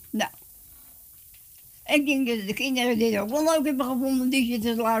Disney. Nou. Ik denk dat de kinderen dit ook wel leuk hebben gevonden, die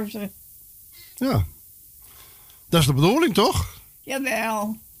zitten te luisteren. Ja. Dat is de bedoeling, toch?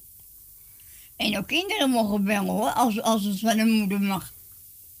 Jawel. En ook kinderen mogen bellen, hoor, als het van hun moeder mag.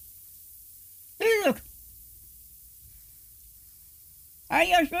 Tuurlijk. Ah,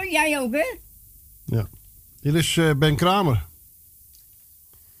 Jasper, jij ook, hè? Ja. Hier is Ben Kramer.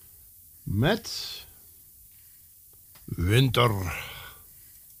 Met Winter.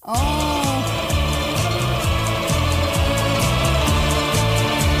 Oh.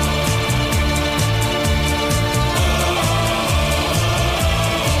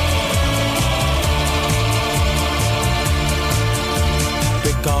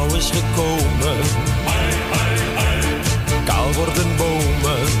 De kou is gekomen. Kaal worden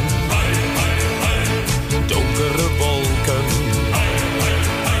bomen. Donkere wolken.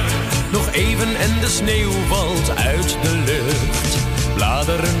 Nog even en de sneeuw valt uit de lucht.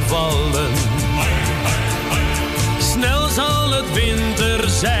 Bladeren vallen. Snel zal het winter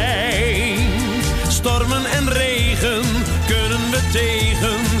zijn. Stormen en regen kunnen we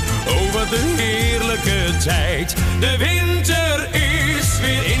tegen. Oh, wat een heerlijke tijd. De winter is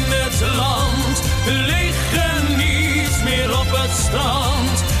weer in het land. We liggen niet meer op het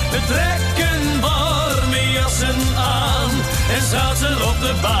strand. We trekken warme jassen aan en schaatsen op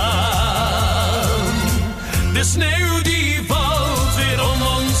de baan. De sneeuw die valt weer om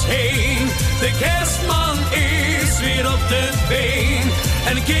ons heen. De kerstman is weer op de been.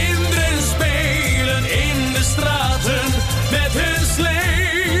 En kinderen spelen in de straten met hun slee.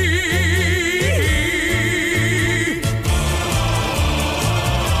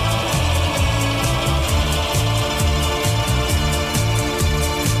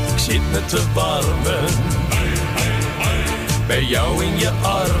 Ik zit me te warmen, bij jou in je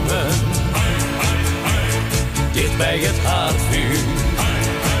armen, dicht bij het haardvuur.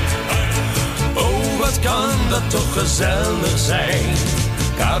 Oh, wat kan dat toch gezellig zijn,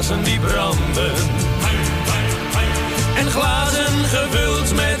 kaarsen die branden en glazen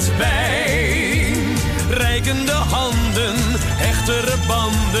gevuld met wijn. Reikende handen, hechtere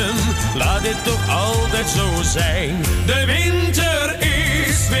banden, laat dit toch altijd zo zijn. De winter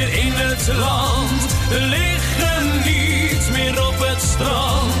is weer in het land, we liggen niet meer op het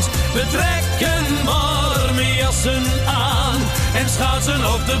strand. We trekken warme jassen aan en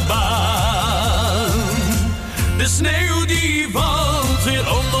schaatsen op de baan. De sneeuw die valt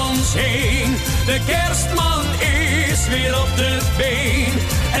weer om ons heen. De kerstman is weer op de been.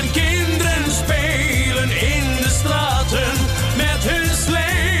 En kinderen spelen in de straten met hun slee.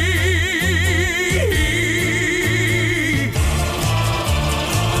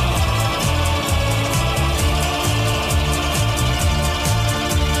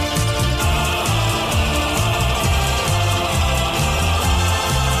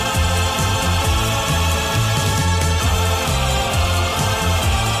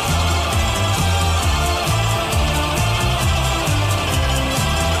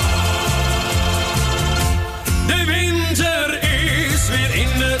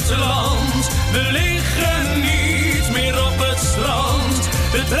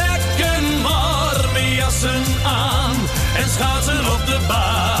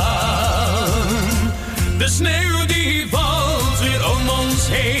 ons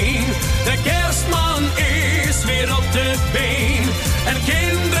heen. De kerstman is weer op de been. En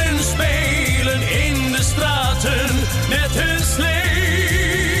kinderen spelen in de straten met hun slee.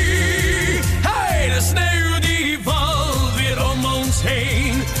 Hey, de sneeuw die valt weer om ons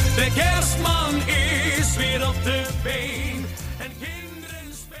heen. De kerstman is weer op de been. En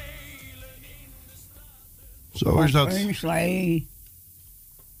kinderen spelen in de straten. Zo is dat. Een slee.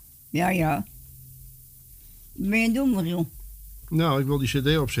 Ja. Wat ben je aan het doen, Mariel? Nou, ik wil die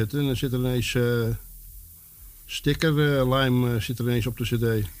cd opzetten en dan zit er ineens stickerlijm zit er ineens op de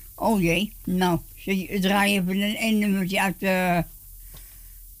cd. Oh jee, nou, draai even een nummertje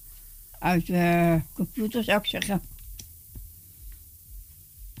uit de computer, zou ik zeggen.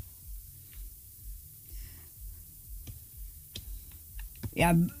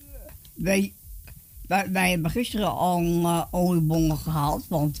 Ja, wij hebben gisteren al oliebongen gehaald,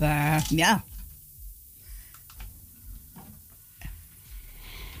 want ja.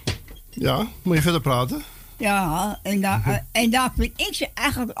 Ja, moet je verder praten? Ja, en daar vind ik ze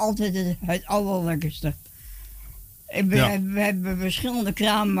eigenlijk altijd het allerlekkerste. We hebben verschillende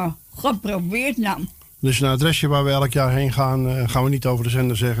kramen geprobeerd. Nou. Dus naar het adresje waar we elk jaar heen gaan, gaan we niet over de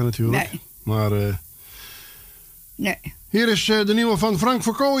zender zeggen natuurlijk. Nee. Maar nee. Hier is de nieuwe van Frank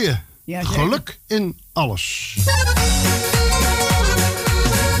Verkooyen. Ja, Geluk in alles.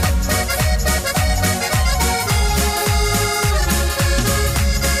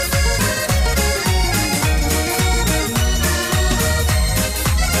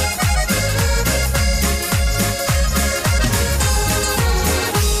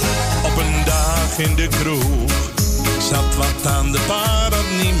 In de kroeg zat wat aan de bar,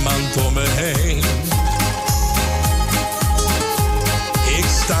 had niemand om me heen. Ik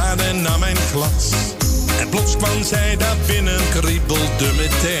staarde naar mijn glas en plots kwam zij daar binnen, kriebelde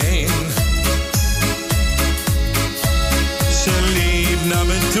meteen. Ze liep naar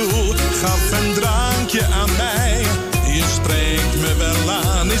me toe, gaf een drankje aan mij. Je spreekt me wel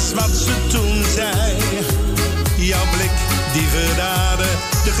aan, is wat ze toen zei. Jouw blik die verraadde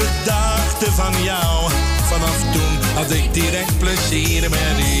de gedachte van jou. Vanaf toen had ik direct plezier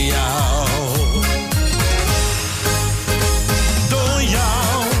met jou. Door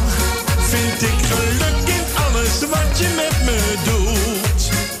jou vind ik geluk in alles wat je met me doet.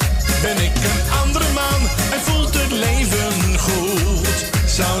 Ben ik een andere man en voelt het leven goed.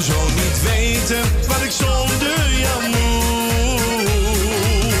 Zou zo niet weten wat ik zonder jou moet.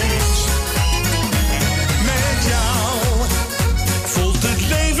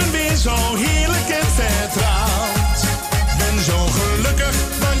 Zo heerlijk en vertrouwd. Ben zo gelukkig,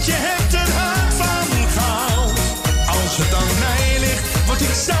 want je hebt een hart van goud. Als het aan mij ligt, word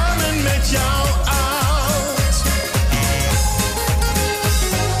ik samen met jou oud.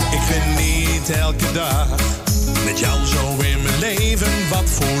 Ik geniet elke dag met jou zo in mijn leven. Wat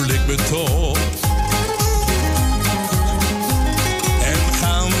voel ik me toch? En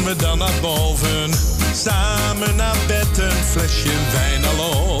gaan we dan naar boven, samen naar bed, een flesje wijn al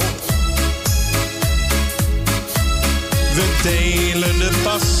op. We delen de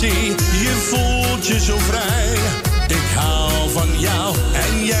passie, je voelt je zo vrij. Ik hou van jou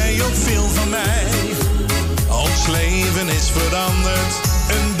en jij ook veel van mij. Ons leven is veranderd,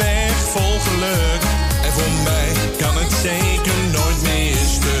 een berg vol geluk. En voor mij kan het zeker nooit meer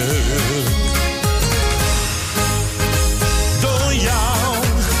stuk. Door jou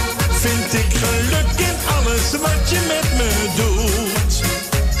vind ik geluk in alles wat je met me doet.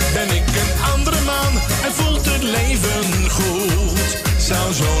 Ben ik een andere man en voelt het leven goed.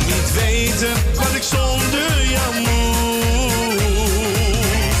 Zou zo niet weten wat ik zonder jou moet.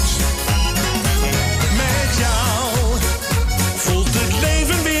 Met jou voelt het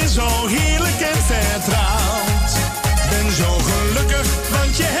leven weer zo heerlijk en vertrouwd. Ben zo gelukkig,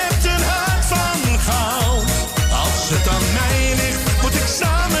 want je hebt een hart van goud. Als het aan mij ligt, word ik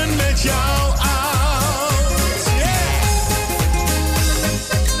samen met jou oud.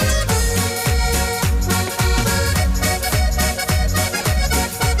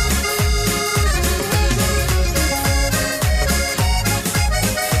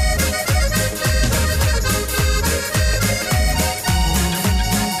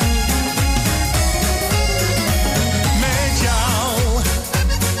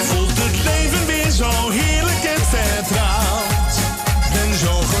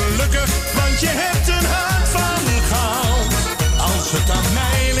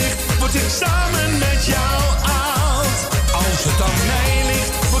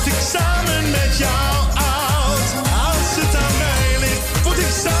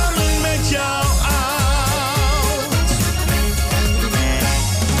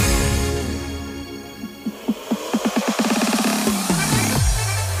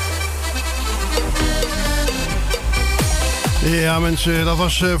 Ja mensen, dat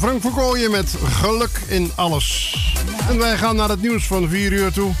was Frank Verkooyen met Geluk in Alles. En wij gaan naar het nieuws van 4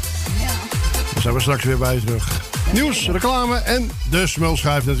 uur toe. Daar zijn we straks weer bij terug. Nieuws, reclame en de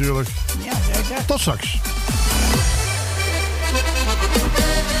smulschijf natuurlijk. Ja, zeker. Tot straks.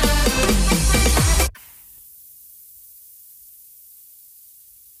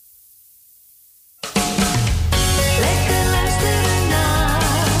 Lekker luisteren naar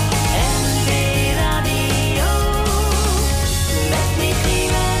NV Radio. Met Michiel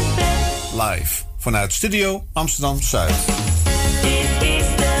en Ben. Live vanuit Studio Amsterdam Zuid. Dit is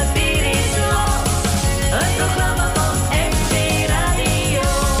de Bier is Los. Een programma van NV Radio.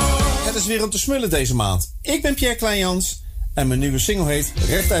 Het is weer om te smullen deze maand. Ik ben Pierre Kleinjans en mijn nieuwe single heet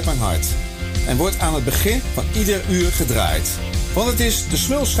Recht uit mijn hart. En wordt aan het begin van ieder uur gedraaid. Want het is de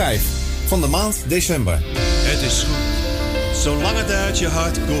smulschijf van de maand december. Het is goed, zolang het uit je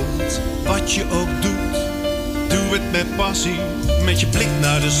hart komt. Wat je ook doet, doe het met passie. Met je blik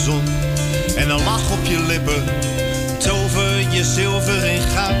naar de zon en een lach op je lippen. Tover je zilver in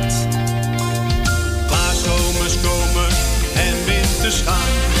goud. Waar zomers komen en winters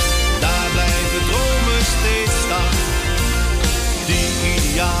gaan, daar blijven dromen steeds staan. Die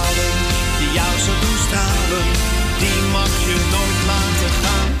idealen die jou zo doen stralen, die mag je nooit laten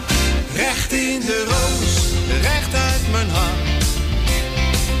gaan. Recht in de roos, recht uit mijn hart.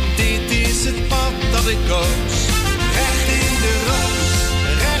 Dit is het pad dat ik koos. Recht in de roos,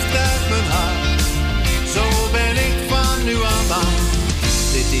 recht uit mijn hart. Zo ben ik van nu aan.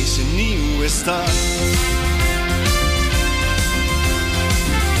 Dit is een nieuwe start.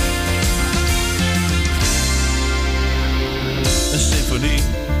 Een symfonie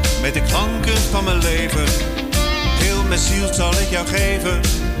met de klanken van mijn leven. Heel mijn ziel zal ik jou geven.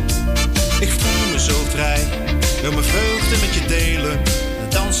 Ik voel me zo vrij, wil mijn vreugde met je delen.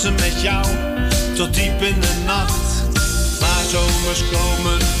 Dansen met jou tot diep in de nacht. Waar zomers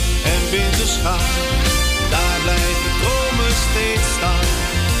komen en winters gaan, daar blijven dromen steeds staan.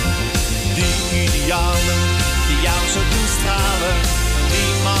 Die idealen die jou zo doen stralen,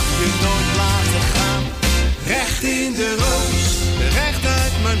 die mag je nooit laten gaan. Recht in de roos, recht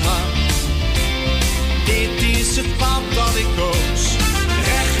uit mijn hart. Dit is het pad dat ik koos.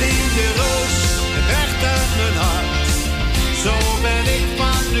 Recht in de roos, recht uit mijn hart. Zo ben ik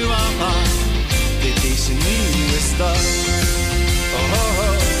van nu aan. Dit is een nieuwe start. Oh, oh,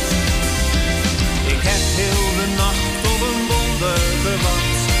 oh. Ik heb heel de nacht op een wonder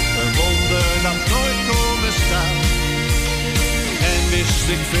gewacht. Een wonder dat nooit kon bestaan. En wist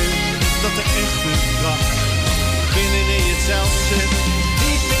ik veel dat de echte kracht binnenin jezelf zit,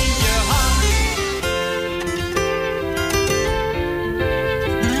 diep in je hart.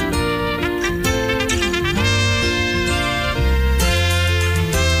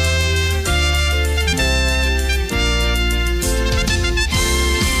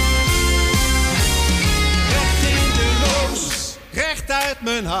 Uit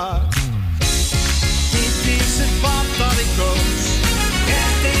mijn hart. Dit is het pad dat ik koos.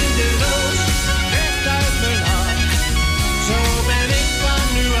 Recht in de roos, recht uit mijn hart. Zo ben ik van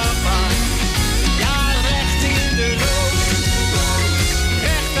nu af aan. Ja, recht in de roos,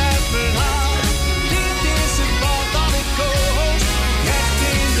 recht uit mijn hart. Dit is het pad dat ik koos. Recht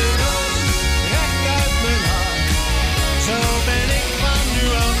in de roos, recht uit mijn hart. Zo ben ik van nu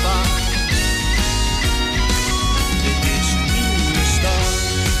af aan.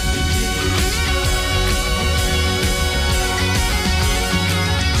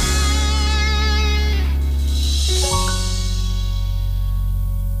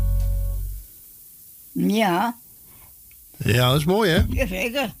 Ja. Ja, dat is mooi, hè?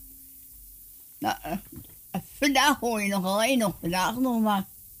 Jazeker. Nou, vandaag hoor je nog alleen nog. Vandaag nog maar.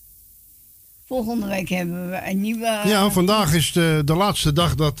 Volgende week hebben we een nieuwe... Ja, vandaag is de laatste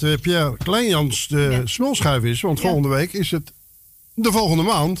dag dat Pierre Kleinjans de smulschijf is. Want volgende week is het de volgende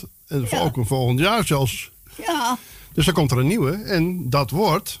maand. En ook een volgend jaar zelfs. Ja. Dus dan komt er een nieuwe. En dat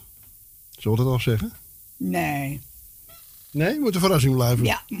wordt... Zullen we dat al zeggen? Nee. Nee? Moet een verrassing blijven?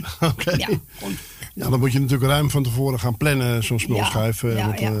 Ja. Oké. Ja, goed. Ja, dan moet je natuurlijk ruim van tevoren gaan plannen, zo'n smulschijf.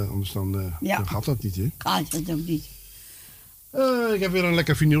 Ja, anders dan gaat dat niet, hè? Gaat het ook niet. Ik heb weer een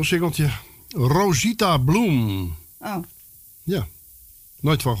lekker vinylsingeltje. Rosita Bloem. Oh. Ja.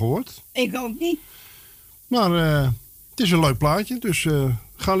 Nooit van gehoord. Ik ook niet. Maar het is een leuk plaatje, dus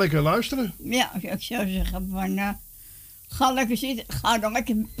ga lekker luisteren. Ja, ik zou zeggen van... ga lekker zitten. Ga er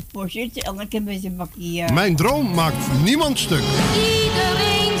lekker voor zitten en lekker met een bakje... Mijn droom maakt niemand stuk.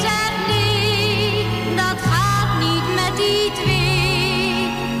 Iedereen zegt nee, dat gaat niet met die twee.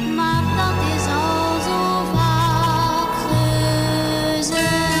 Maar dat is al zo vaak gezegd.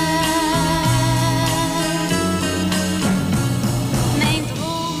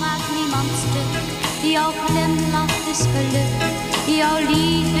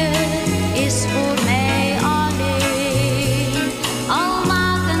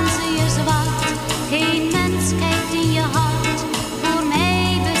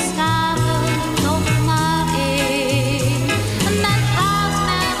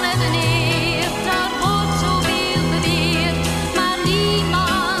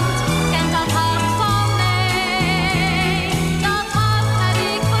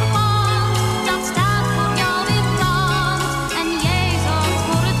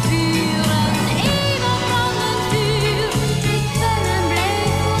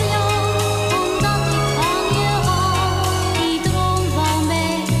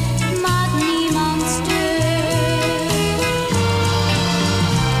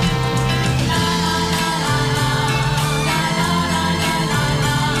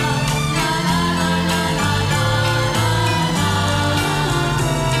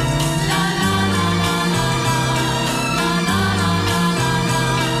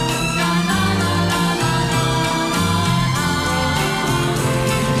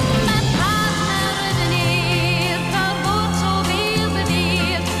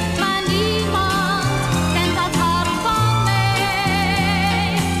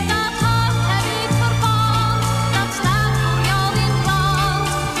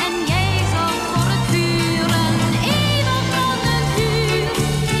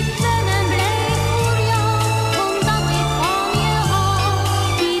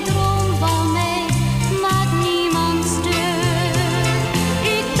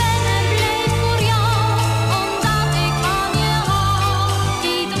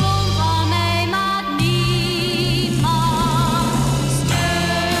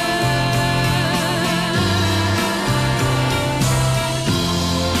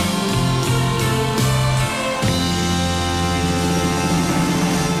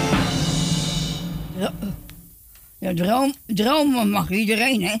 Ja, dromen mag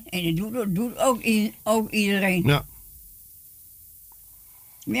iedereen, hè. En dat doet ook iedereen. Ja.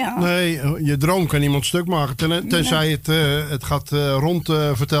 Ja. Nee, je droom kan iemand stuk maken. Tenzij het gaat rond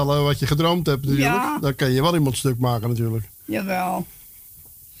vertellen wat je gedroomd hebt natuurlijk. Ja. Dan kan je wel iemand stuk maken natuurlijk. Jawel.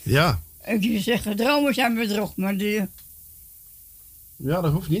 Ja. Ik zou zeggen, dromen zijn bedrog, maar Ja,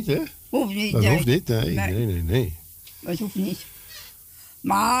 dat hoeft niet, hè? Hoeft niet, Dat nee. hoeft niet, nee. Dat hoeft niet.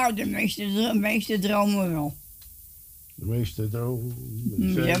 Maar de meeste dromen wel. De meeste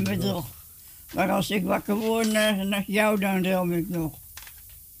dromen zijn bedrog. Maar als ik wakker word naar jou, dan droom ik nog.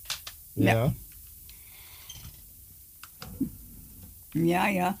 Ja.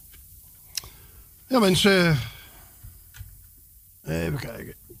 Ja. Ja, mensen. Even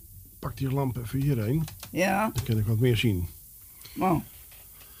kijken. Pak die lamp even hierheen. Ja. Dan kan ik wat meer zien. Wow.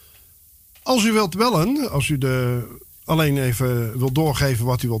 Als u wilt bellen, als u alleen even wilt doorgeven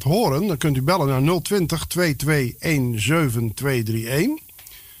wat u wilt horen, dan kunt u bellen naar 020 2217 231.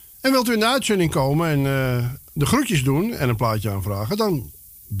 En wilt u in de uitzending komen en de groetjes doen en een plaatje aanvragen, dan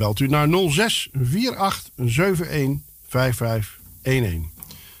belt u naar 06 48 71 5511.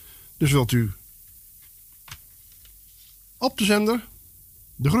 Dus wilt u op de zender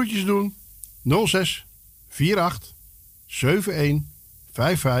de groetjes doen, 06 48 71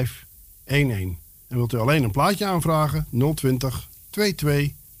 5511. En wilt u alleen een plaatje aanvragen, 020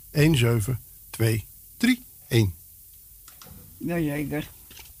 22 17 231. Jazeker.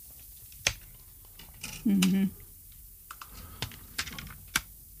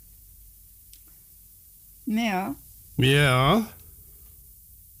 Ja. Ja.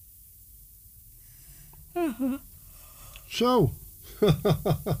 Zo.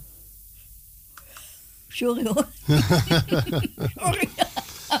 Sorry hoor. Sorry.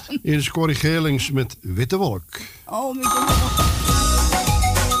 Hier is Corrie Geerlings met Witte Wolk. Oh, Witte Wolk.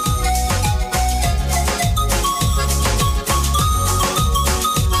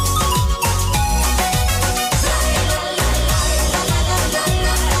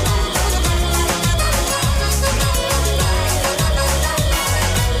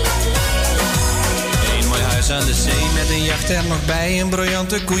 Aan de zee met een jacht er nog bij, een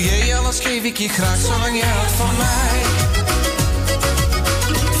briljante koeie, alles geef ik je graag zolang je houdt van mij.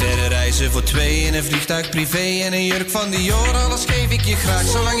 Verre reizen voor twee in een vliegtuig privé en een jurk van Dior, alles geef ik je graag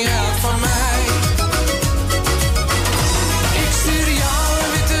zolang je houdt van mij. Ik stuur jou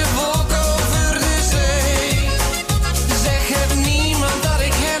een witte wolk over de zee. Zeg het niemand dat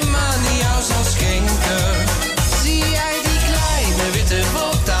ik hem aan jou zal schenken. Zie jij die kleine witte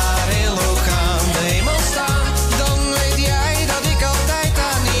wolk daar heel hoog aan de hemel staan?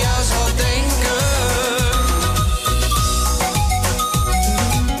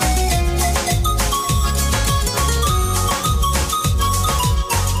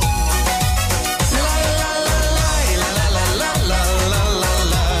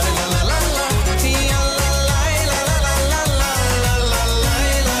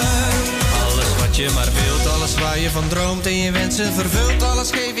 Waar je van droomt en je wensen vervult, alles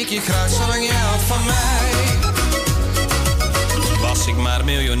geef ik je graag zolang je houdt van mij. Was ik maar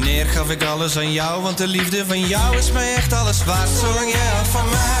miljonair, gaf ik alles aan jou, want de liefde van jou is mij echt alles waard, zolang je houdt van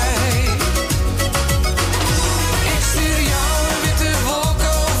mij. Ik stuur jou een witte wolk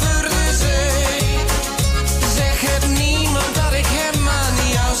over de zee. Zeg het niemand dat ik hem aan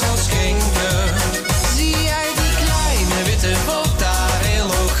jou zal schenken. Zie jij die kleine witte wolk daar heel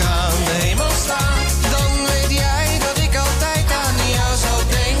hoog aan de hemel staan?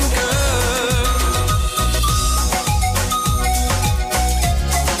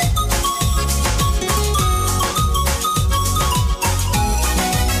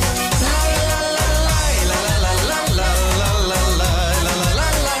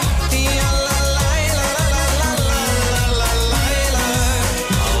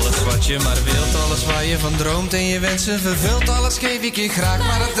 Je maar wilt, alles waar je van droomt en je wensen vervult, alles geef ik je graag,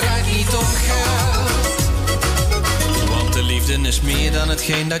 maar het draait niet om geld. Want de liefde is meer dan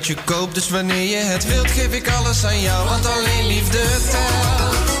hetgeen dat je koopt, dus wanneer je het wilt, geef ik alles aan jou, want alleen liefde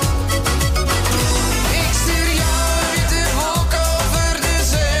telt. Ik stuur jou een witte wolk over de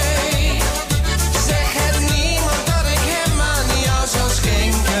zee. Zeg het niemand dat ik hem aan jou zal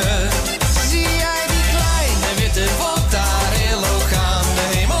schenken. Zie jij die kleine witte wolk daar heel hoog aan de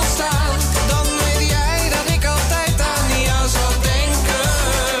hemel staan? Dan weet jij dat ik altijd aan jou zal denken.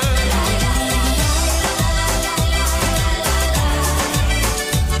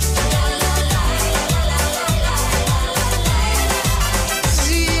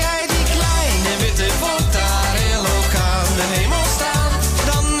 Zie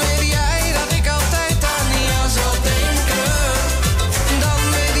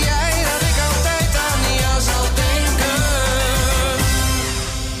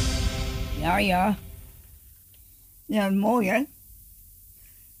Ja, mooi hè.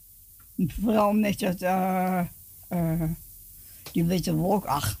 Vooral met dat, die witte wolk,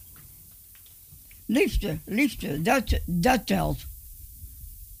 ach. Liefde, dat telt.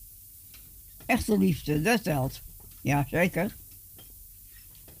 Echte liefde, dat telt. Ja, zeker.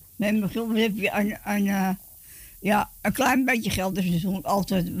 Nee, maar soms heb je een klein beetje geld is natuurlijk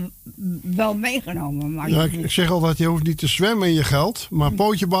altijd wel meegenomen. Maar Ja, ik zeg altijd, je hoeft niet te zwemmen in je geld, maar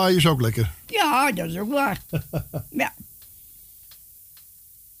pootje baaien is ook lekker. Ja, dat is ook waar. Ja.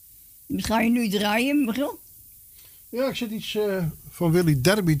 Wat ga je nu draaien, Michiel? Ja, ik zit iets van Willy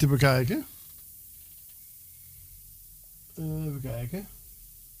Derby te bekijken. Even kijken.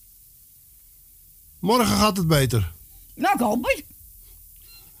 Morgen gaat het beter. Nou, ik hoop het.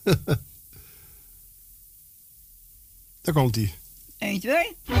 Daar komt hij. 1,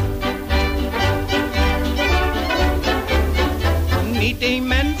 2. Niet een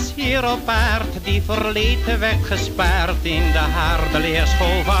mens hier op aard die verleden werd gespaard in de harde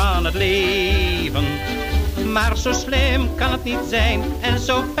leerschool van het leven. Maar zo slim kan het niet zijn en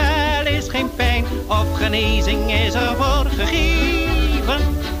zo fel is geen pijn of genezing is ervoor gegeven.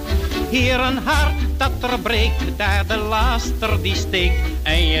 Hier een hart dat er breekt, daar de laster die steekt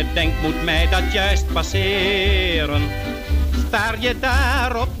en je denkt moet mij dat juist passeren. Staar je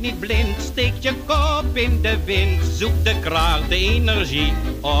daarop niet blind, steek je kop in de wind. Zoek de kracht, de energie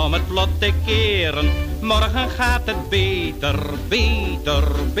om het lot te keren. Morgen gaat het beter, beter,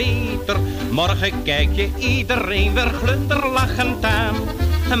 beter. Morgen kijk je iedereen weer glunderlachend aan.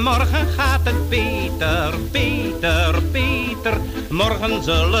 Morgen gaat het beter, beter, beter. Morgen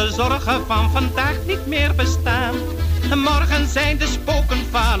zullen zorgen van vandaag niet meer bestaan. Morgen zijn de spoken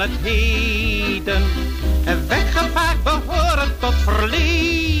van het heden weggevaagd, behoren tot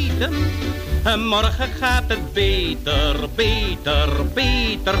verleden. Morgen gaat het beter, beter,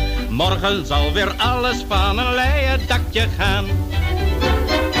 beter. Morgen zal weer alles van een leien dakje gaan.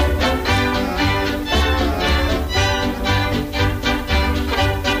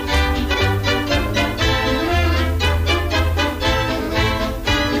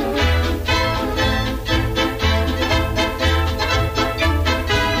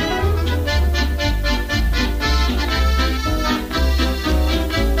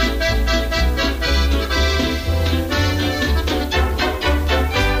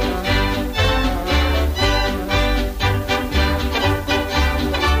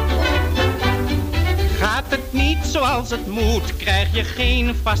 Zoals het moet, krijg je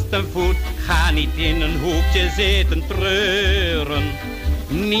geen vaste voet. Ga niet in een hoekje zitten treuren.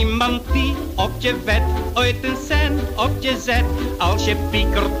 Niemand die op je wet ooit een cent op je zet. Als je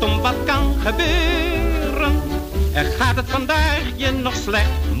piekert om wat kan gebeuren. Gaat het vandaag je nog slecht,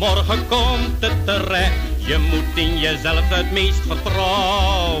 morgen komt het terecht. Je moet in jezelf het meest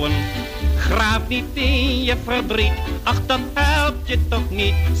vertrouwen. Graaf niet in je verdriet, ach dat helpt je toch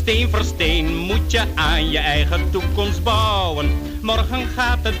niet. Steen voor steen moet je aan je eigen toekomst bouwen. Morgen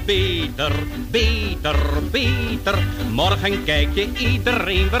gaat het beter, beter, beter. Morgen kijk je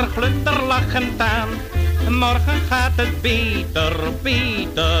iedereen weer glunderlachend aan. Morgen gaat het beter,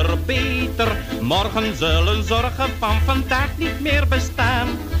 beter, beter. Morgen zullen zorgen van vandaag niet meer bestaan.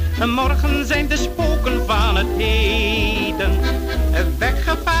 Morgen zijn de spoken van het heden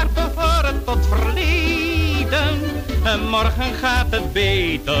weggevaagd, behoren tot verleden. Morgen gaat het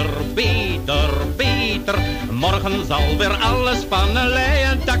beter, beter, beter. Morgen zal weer alles van een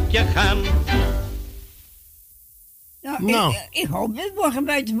leien dakje gaan. Nou. Ik hoop dat het morgen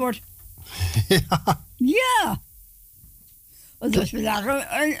beter wordt. Ja. Want dat is vandaag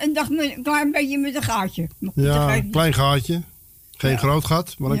een dag met een klein beetje met een gaatje. Ja, een klein gaatje. Geen groot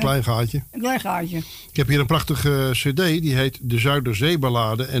gat, maar een klein gaatje. Een klein gaatje. Ik heb hier een prachtige cd, die heet De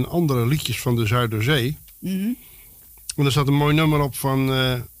Zuiderzeeballade en andere liedjes van de Zuiderzee. En er staat een mooi nummer op van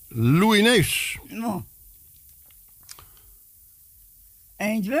Louis Neefs. Oh.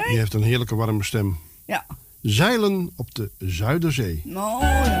 1, 2. Die heeft een heerlijke warme stem. Ja. Zeilen op de Zuiderzee.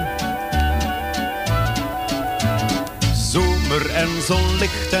 Mooi. Zomer en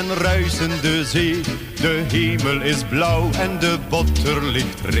zonlicht en ruisende zee. De hemel is blauw en de botter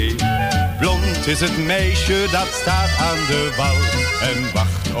ligt ree. Blond is het meisje dat staat aan de wal en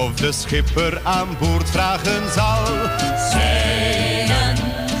wacht of de schipper aan boord vragen zal. Zeilen,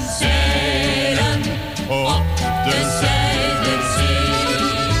 zeilen op de Zuiderzee.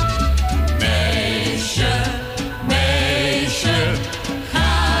 Meisje, meisje,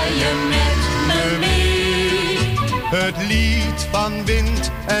 ga je met me mee? Het lied van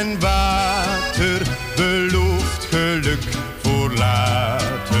wind en water belooft geluk voor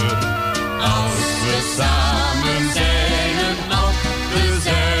later. Als we samen zeilen op de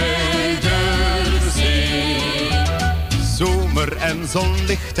Zuiderzee. zon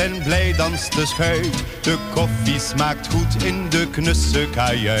ligt en blij danst de schuit. De koffie smaakt goed in de knusse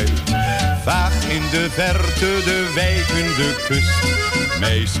kajuit. Vaag in de verte de wijkende kust.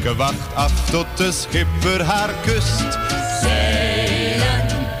 Meisje wacht af tot de schipper haar kust. Zeilen,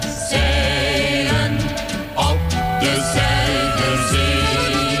 zeilen op de Zuiderzee.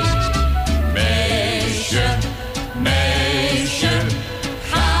 Meisje, meisje,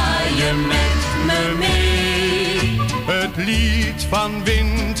 ga je met me mee? Het lied van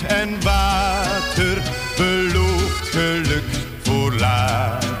wind en water belooft geluk voor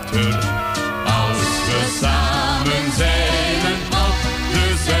later. Als we samen zeilen op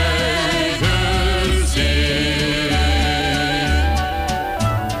de Zuiderzee.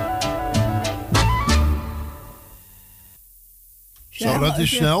 Zo, dat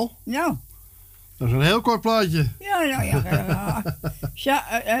is snel. Nou. Dat is een heel kort plaatje. Ja, nou ja.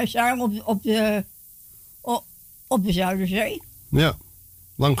 Samen op de Zuiderzee. Ja,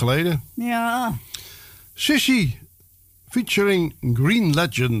 lang geleden. Ja. Sissy, featuring Green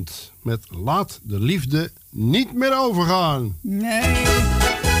Legend met Laat de liefde niet meer overgaan. Nee.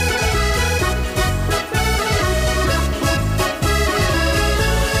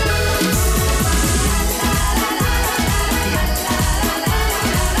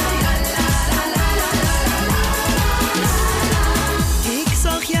 Ik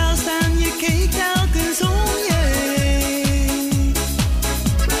zag jou staan, je keek telkens om je heen.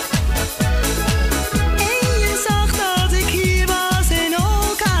 En je zag dat ik hier was en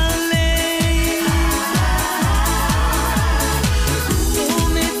ook alleen. Vol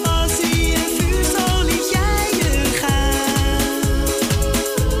met passie en vuur, zo liet jij je gaan.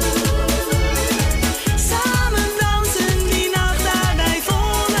 Samen dansen die nacht daar bij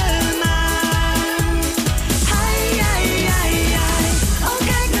volle maan. Ai, ai, ai, ai. Oh,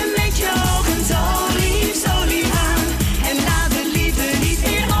 kijk me met je ogen zo lief aan. En laat de liefde niet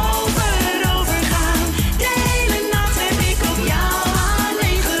meer overgaan. De hele nacht heb ik op jou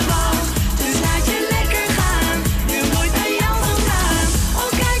alleen gewacht. Dus laat je lekker gaan, wil nooit bij jou vandaan. Oh,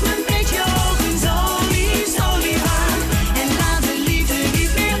 kijk me met je ogen zo lief aan. En laat de liefde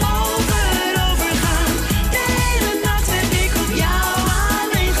niet meer overgaan. De hele nacht heb ik op jou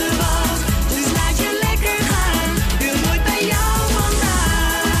alleen gewacht. Dus laat je lekker gaan, wil nooit bij jou vandaan.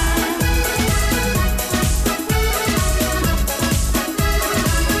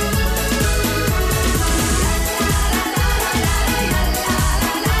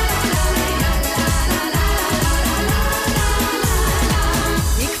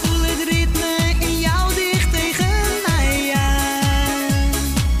 Ik voel het ritme in jou dicht tegen mij aan.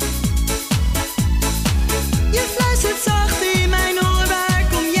 Je fluistert zacht in mijn oor, waar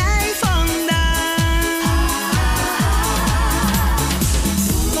kom jij vandaan?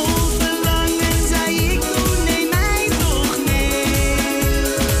 Vol verlangen zei ik toen, neem mij toch mee.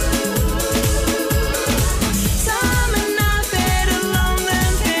 Samen naar verre landen,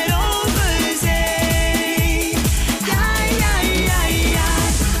 ver over zee. Ja, ja, ja, ja.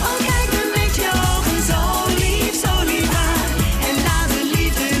 Oh, kijk me met je ogen zo lief aan. En laat de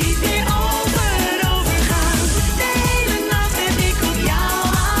liefde niet meer overgaan. De hele nacht heb ik op jou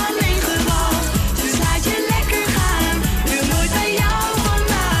alleen gewacht. Dus laat je lekker gaan, wil nooit bij jou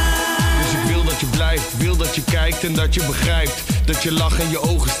vandaan. Dus ik wil dat je blijft, wil dat je kijkt en dat je begrijpt. Dat je lacht en je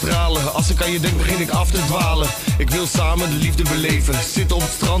ogen stralen. Als ik aan je denk begin ik af te dwalen. Ik wil samen de liefde beleven. Zitten op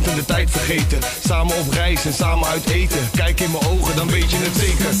het strand en de tijd vergeten. Samen op reis en samen uit eten. Kijk in mijn ogen, dan weet je het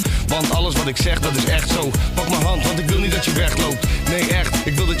zeker. Want alles wat ik zeg, dat is echt zo. Pak mijn hand, want ik wil niet dat je wegloopt. Nee echt,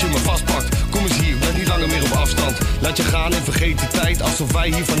 ik wil dat je me vastpakt. Kom eens hier, blijf niet langer meer op afstand. Laat je gaan en vergeet de tijd. Alsof wij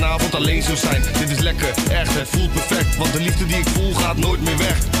hier vanavond alleen zo zijn. Dit is lekker, echt, het voelt perfect. Want de liefde die ik voel gaat nooit meer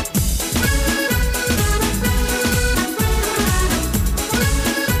weg.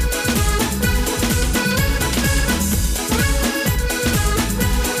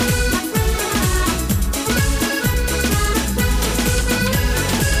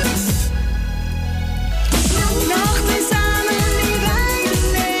 Nachten samen die wij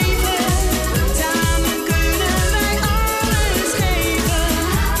beleven. Samen kunnen wij alles geven.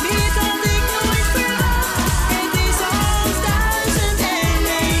 Dit had ik nooit verwacht. Het is als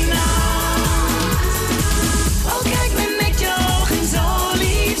 1001 nacht. Oh, kijk me met je ogen zo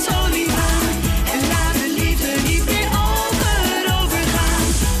lief aan. En laat de liefde niet meer overgaan.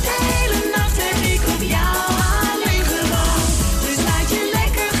 De hele nacht heb ik op jou alleen gewacht. Dus laat je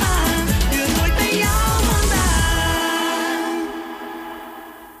lekker gaan, wil nooit bij jou vandaan.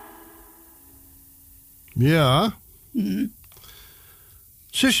 Ja.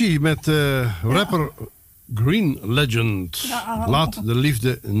 Sissy met rapper Green Legend. Ja. Laat de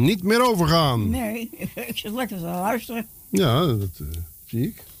liefde niet meer overgaan. Nee, ik zit lekker te luisteren. Ja, dat zie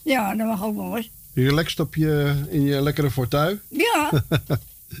ik. Ja, dat mag ook wel eens. Je relaxt in je lekkere fauteuil. Ja.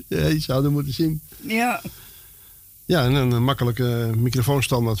 Ja, je zou dat moeten zien. Ja. Ja, en een makkelijke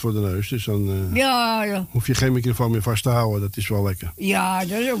microfoonstandaard voor de neus. Dus dan Ja. hoef je geen microfoon meer vast te houden. Dat is wel lekker. Ja,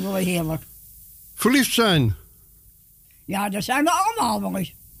 dat is ook wel heerlijk. Verliefd zijn. Ja, dat zijn we allemaal wel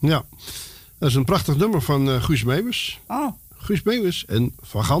eens. Ja. Dat is een prachtig nummer van Guus Meeuwis. Oh. Guus Meeuwis en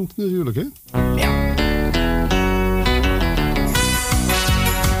Van Gant natuurlijk, hè? Ja.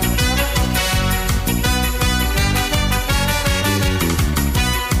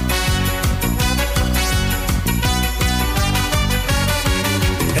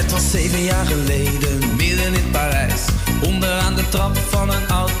 Het was 7 jaar geleden, midden in Parijs, onderaan de trap van een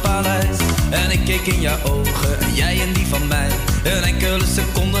oud paleis. En ik keek in jouw ogen en jij in die van mij. Een enkele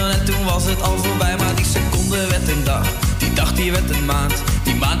seconde en toen was het al voorbij. Maar die seconde werd een dag, die dag die werd een maand,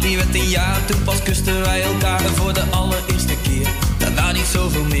 die maand die werd een jaar. Toen pas kusten wij elkaar voor de allereerste keer. Daarna niet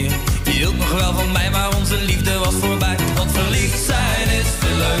zoveel meer. Je hield nog wel van mij, maar onze liefde was voorbij. Want verliefd zijn is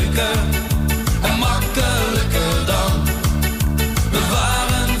veel leuker en makkelijker dan. We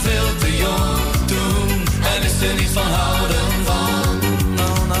waren veel te jong toen en wisten niet van houden van.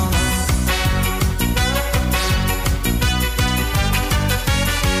 No, no, no.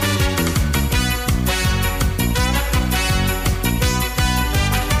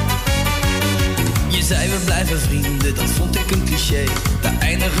 Je zei we blijven vrienden, dat vond ik een cliché. Daar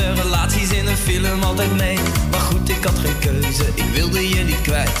eindigen relaties in een film altijd mee. Maar goed, ik had geen keuze, ik wilde je niet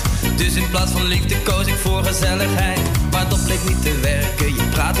kwijt. Dus in plaats van liefde koos ik voor gezelligheid. Maar dat bleek niet te werken, je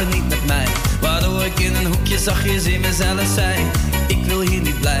praatte niet met mij. Waardoor ik in een hoekje zachtjes in mezelf zei: ik wil hier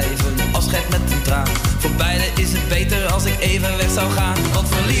niet blijven, afscheid met een traan. Voor beiden is het beter als ik even weg zou gaan. Want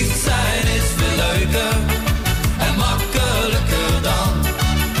verliefd zijn is veel leuker en makkelijker dan.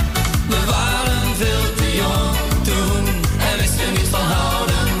 We waren veel te jong toen en wisten niet van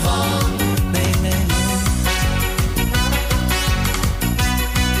houden van. Nee, nee, nee.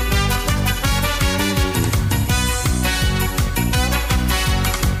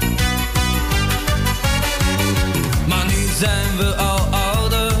 Maar nu zijn we al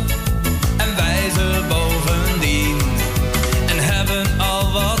ouder en wijzer bovendien. En hebben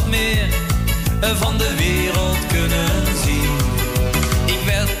al wat meer van de wereld kunnen zien. Ik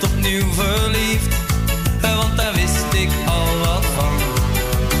werd opnieuw verliefd, want daar wist ik al wat van.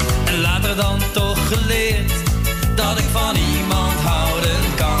 En later dan toch geleerd dat ik van iemand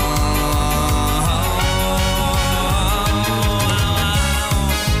houden kan.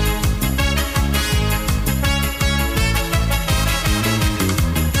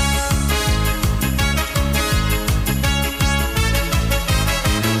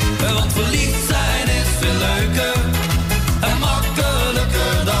 Want verliefd zijn is veel leuker en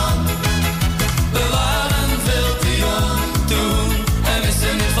makkelijker dan. We waren veel te jong toen en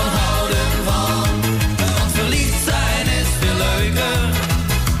wisten niet van houden van. Want verliefd zijn is veel leuker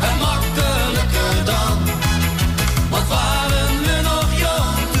en makkelijker dan. Want waren we nog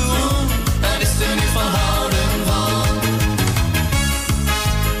jong toen en wisten niet van houden van.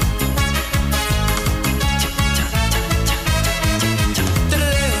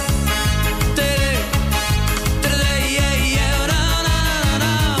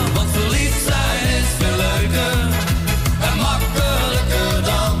 Want verliefd zijn is veel leuker en makkelijker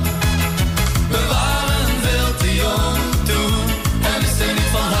dan. We waren veel te jong toen en wisten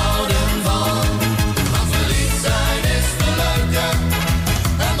niet van houden van. Want verliefd zijn is veel leuker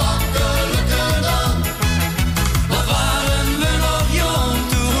en makkelijker dan. Wat waren we nog jong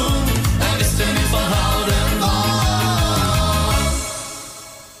toen en wisten niet van houden van.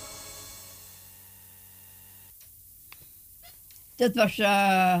 Dat was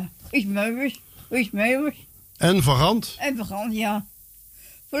Guus Meeuwis. En Van Gant. En Van Gant, ja.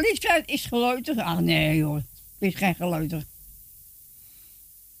 Verliefdheid is geleuter. Ach nee hoor, het is geen geleuter.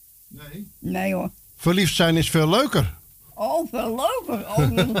 Nee? Nee hoor. Verliefd zijn is veel leuker. Oh, veel leuker.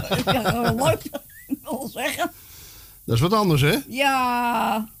 Oh, ik zeg leuk. Ik wil zeggen. Dat is wat anders, hè?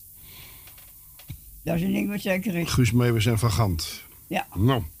 Ja. Dat is een ding wat zeker is. Guus Meeuwis en Van Gant. Ja.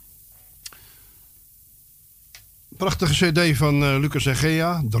 Nou. Prachtige cd van Lucas en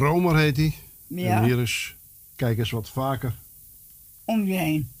Gea. Dromer heet hij. Ja. En hier is, kijk eens wat vaker. Om je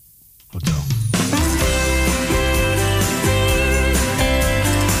heen. Vertel.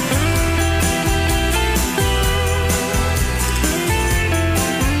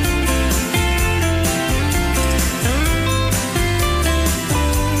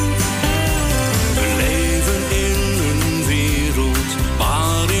 We leven in een wereld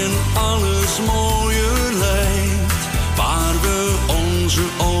waarin alles mooier lijkt. Waar we onze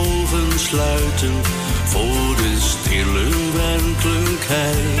ogen sluiten voor de stille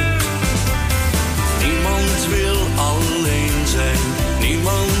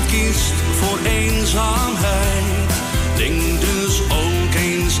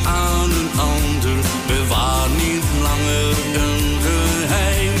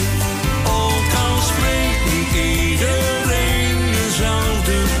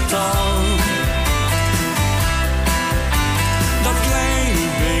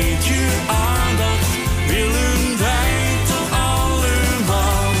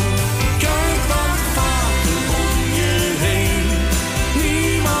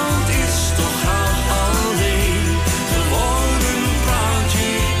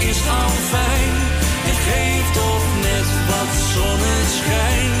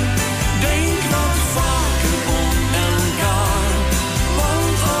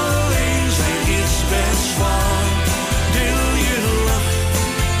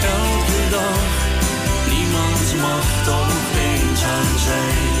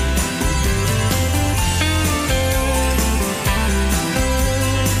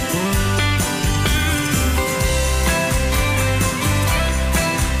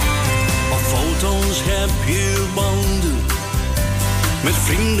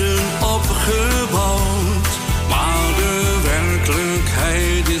stenen opgebouwd. Maar de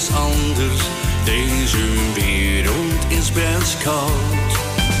werkelijkheid is anders. Deze wereld is best koud.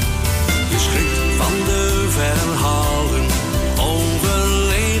 Je schrikt van de verhalen over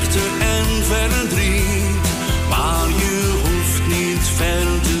leegte en verdriet. Maar je hoeft niet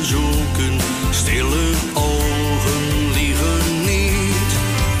ver te zoeken, stille ogen liegen niet.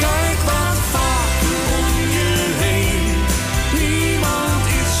 Kijk wat vaker om je heen, niemand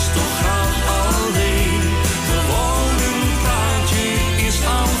is toch graag alleen. Gewoon een praatje is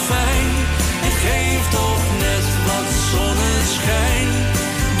al fijn, het geeft toch net wat zonneschijn.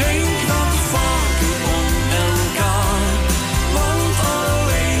 Denk wat vaker om elkaar, want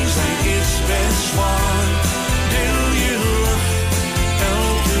alleen zijn is best zwaar. Deel je lach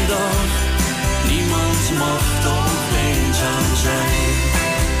elke dag, niemand mag toch eenzaam zijn.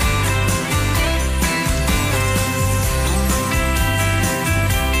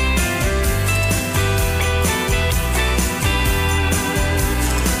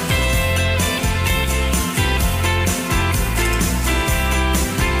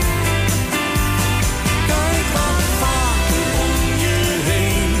 Kijk wat vaker om je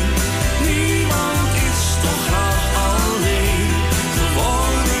heen, niemand is toch graag alleen.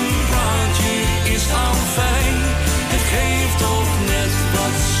 Gewoon een praatje is al fijn, het geeft toch net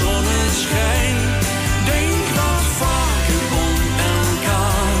wat zonneschijn. Denk wat vaker om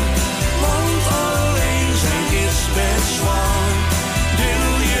elkaar, want alleen zijn is best zwaar.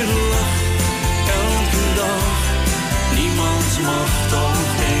 Deel je lach elke dag, niemand mag toch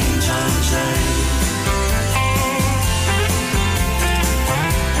eenzaam zijn.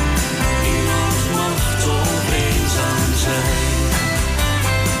 Niemand mag toch eenzaam zijn.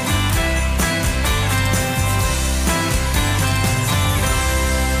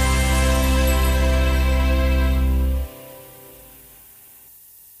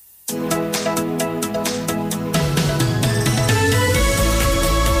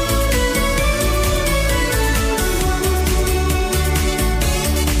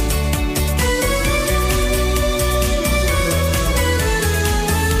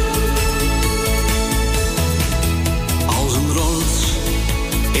 Als een rots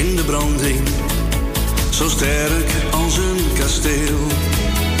in de branding, zo sterk als een kasteel.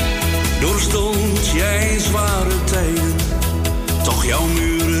 Doorstond jij zware tijden, toch jouw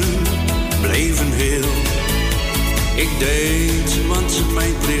muren bleven heel. Ik deed wat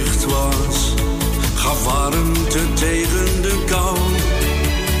mijn plicht was, gaf warmte tegen de kou.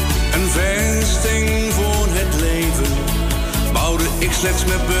 Een vesting voor het leven, bouwde ik slechts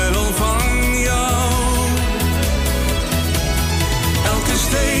met behulp van jou. Elke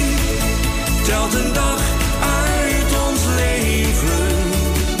steen telt een dag uit ons leven.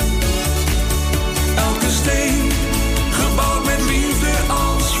 Elke steen gebouwd met liefde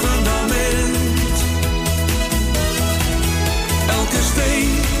als fundament. Elke steen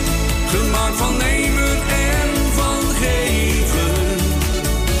gemaakt van nemen en van geven.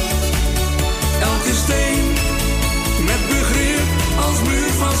 Elke steen met begrip als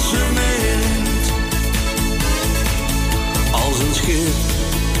muur van cement. Als een schip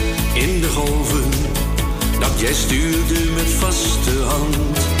in de golven, dat jij stuurde met vaste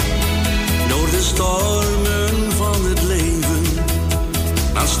hand. Door de stormen van het leven,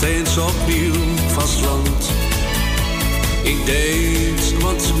 naar steeds opnieuw vastland. Ik deed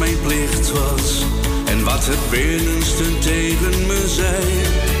wat mijn plicht was, en wat het binnenste tegen me zei.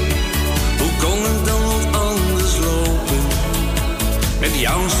 Hoe kon het dan wat anders lopen, met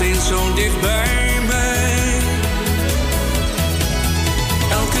jou steeds zo dicht bij mij.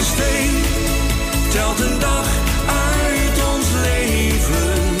 Elke steen telt een dag uit ons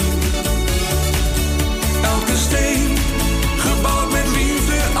leven. Elke steen gebouwd met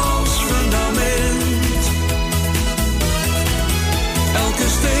liefde als fundament. Elke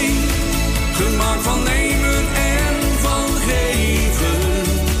steen gemaakt van nemen en van geven.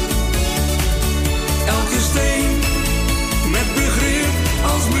 Elke steen met begrip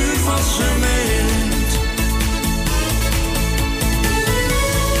als muur van cement.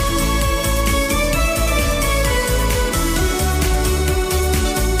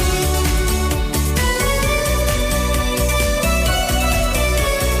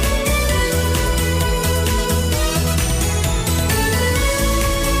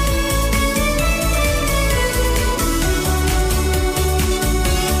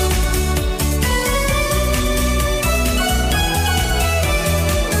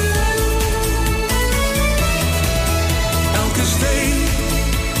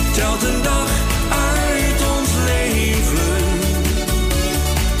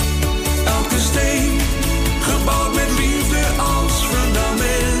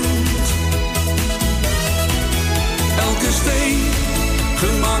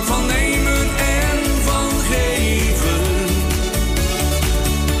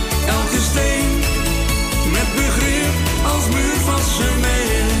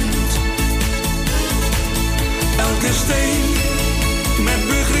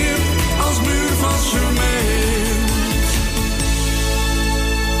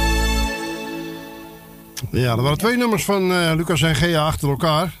 Ja, er waren 2 nummers van Lucas en Gea achter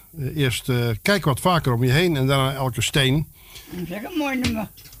elkaar. Eerst Kijk wat vaker om je heen en daarna Elke Steen. Dat is ook een mooi nummer.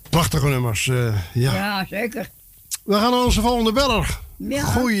 Prachtige nummers, ja. Ja, zeker. We gaan naar onze volgende beller. Ja.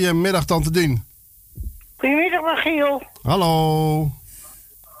 Goedemiddag, Tante Dien. Goedemiddag, Magiel. Hallo.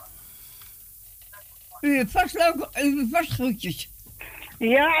 U hebt vast groetjes.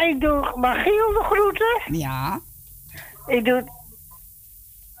 Ja, ik doe Magiel de groeten. Ja. Ik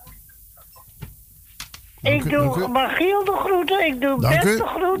doe Magiel de groeten. Ik doe Bert de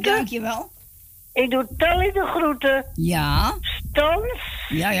groeten. Dankjewel. Ik doe Tally de groeten. Ja. Stans.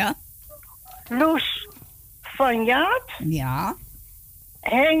 Ja. Loes van Jaap. Ja.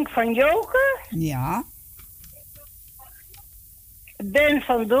 Henk van Joken. Ja. Ben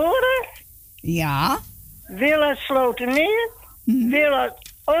van Doren. Ja. Wil uit Slotermeer. Wil uit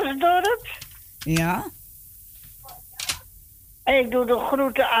Osdorp. Ja. Ik doe de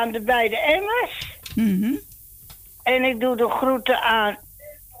groeten aan de beide Emmers. En ik doe de groeten aan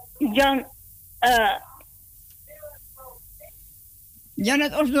Jan... Jan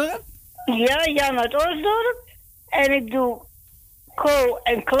uit Osdorp? Ja, Jan uit Osdorp. En ik doe Co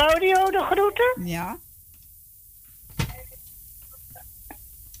en Claudio de groeten. Ja.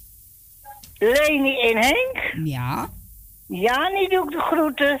 Leni en Henk. Ja. Jani doe ik de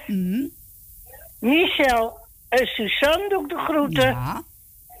groeten. Michel en Suzanne doe ik de groeten. Ja.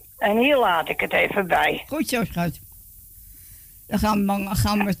 En hier laat ik het even bij. Goed zo, schat. Dan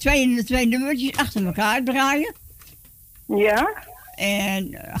gaan we 2 nummertjes achter elkaar draaien. Ja.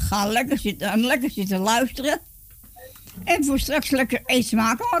 En gaan lekker zitten luisteren. En voor straks lekker eet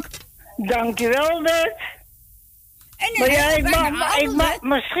smakelijk. Dankjewel, Bert. En maar ja, ik mag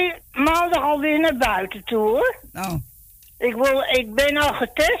misschien maandag alweer naar buiten toe, hoor. Oh. Ik ben al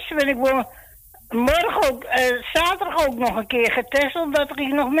getest, en ik wil morgen ook, zaterdag ook nog een keer getest, omdat er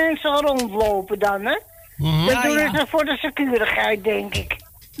hier nog mensen rondlopen dan, hè. Dat doen ze voor de securiteit, denk ik.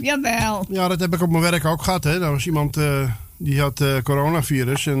 Jawel. Ja, dat heb ik op mijn werk ook gehad, hè. Daar was iemand die had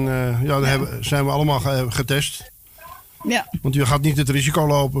coronavirus en zijn we allemaal getest. Ja. Want je gaat niet het risico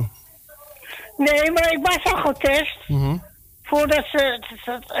lopen. Nee, maar ik was al getest. Voordat ze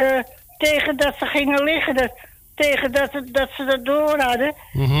tegen dat ze gingen liggen, tegen dat ze dat door hadden.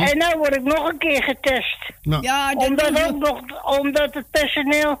 En nou word ik nog een keer getest. Nou. Ja, omdat het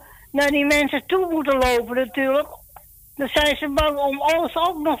personeel naar die mensen toe moeten lopen natuurlijk. Dan zijn ze bang om alles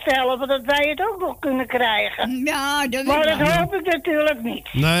ook nog te helpen, dat wij het ook nog kunnen krijgen. Ja, maar dat hoop ik natuurlijk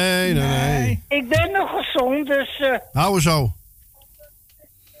niet. Nee. Ik ben nog gezond, dus... Hou we zo.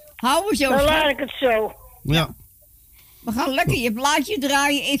 Dan laat ik het zo. Ja. We gaan lekker je plaatje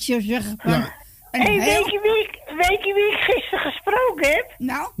draaien, ik zou zeggen. Ja. Hey, weet je wie ik gisteren gesproken heb?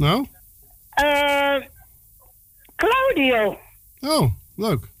 Nou? Claudio. Oh,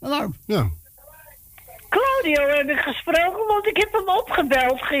 leuk. Leuk. Ja. Claudio heb ik gesproken, want ik heb hem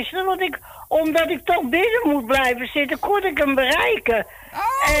opgebeld gisteren. Omdat ik toch binnen moet blijven zitten, kon ik hem bereiken.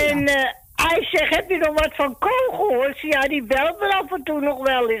 En hij zegt, heb je nog wat van Co gehoord? Ja, die belt me af en toe nog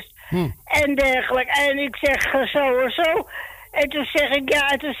wel eens. En dergelijke. En ik zeg, zo en zo. En toen zeg ik,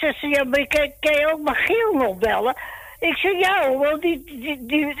 en toen zegt ze, ja, maar kan je ook Magiel nog bellen? Ik zeg, ja, want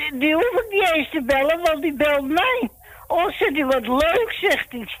die hoef ik niet eens te bellen, want die belt mij. Oh, zegt hij, wat leuk,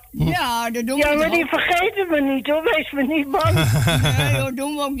 zegt hij. Ja, dat doen we Ja, maar toch. die vergeten me niet, hoor. Wees me niet bang. Nee, dat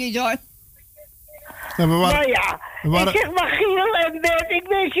doen we ook niet, hoor. Ja, Nou ja, ik zeg Magiel en Bert, ik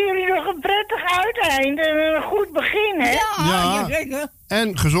wens jullie nog een prettig uiteinde en een goed begin, hè? Ja, zeker.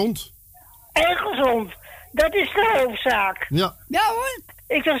 En gezond. En gezond. Dat is de hoofdzaak. Ja. Ja, hoor.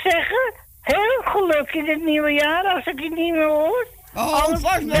 Ik zou zeggen, heel geluk in het nieuwe jaar, als ik je niet meer hoor. Vast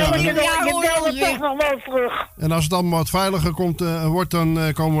wel. Je belt toch nog wel terug. En als het allemaal wat veiliger wordt,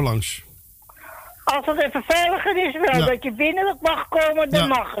 dan komen we langs. Als het even veiliger is, wel dat je binnen mag komen, dan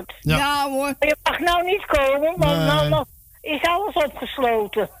mag het. Ja. Hoor. Maar je mag nou niet komen, want nou is alles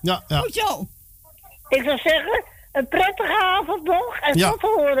opgesloten. Ja. Goed zo. Ik zou zeggen, een prettige avond nog en tot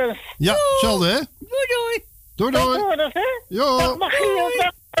horens. Ja, hetzelfde, hè? Doei. Doei. Tot horens, hè? Jo. Dag Magiel,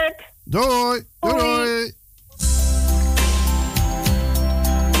 dag Bert. Doei. Doei.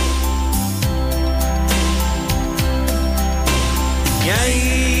 Jij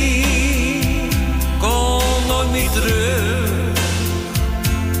komt nooit meer terug.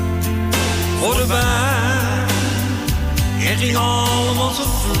 Voorbij, het ging allemaal zo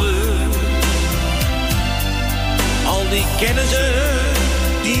vlug. Al die kennissen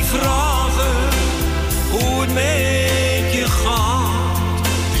die vragen hoe het met je gaat.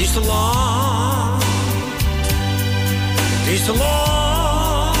 Het is te laat, het is te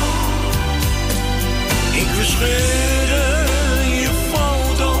laat. Ik verscheurde je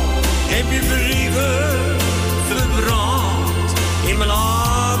foto, heb je brieven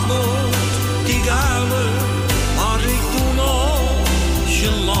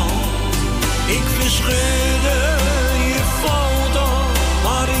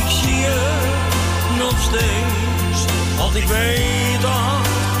ik weet dat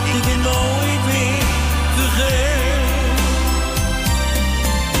ik je nooit meer vergeet.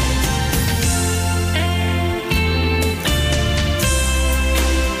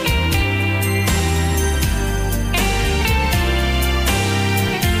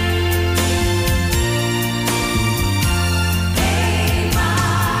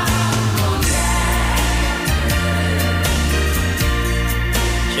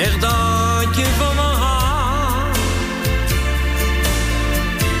 Zeg dat je van me houdt,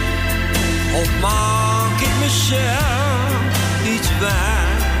 of maak ik mezelf iets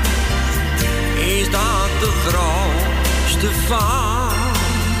wijs? Is dat de grootste fout?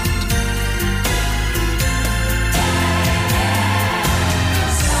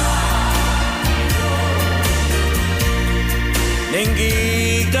 Denk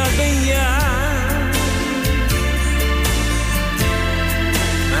ik dat ben jij?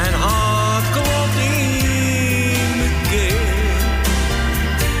 Mijn hart klopt in mijn keel.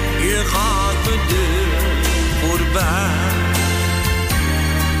 Je gaat me deur voorbij.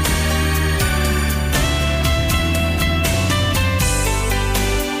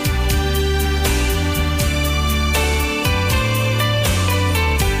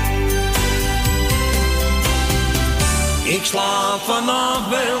 Ik slaap vannacht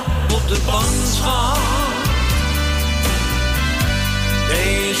wel op de bank, schat.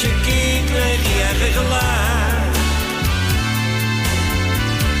 Deze keer kreeg jij geen gelijk.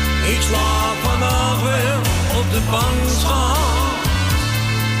 Ik slaap vannacht wel op de bank, schat.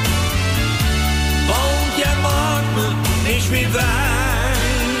 Want jij maakt me niks meer wijs.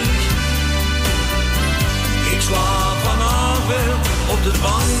 Ik slaap vannacht wel op de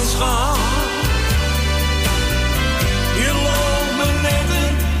bank, schat. Je loopt me net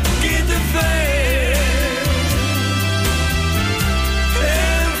een keer te veel.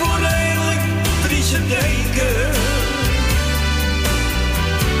 En voor redelijk trieste denken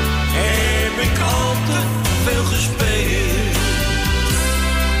heb ik al te veel gespeeld.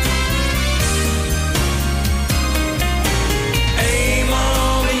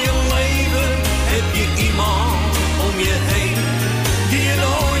 Eenmaal in je leven heb je iemand om je heen die je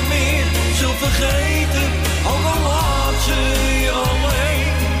nooit meer zult vergeten. Ook al laat ze je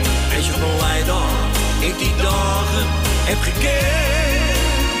alleen. Wees je blij dat ik die dagen heb gekend.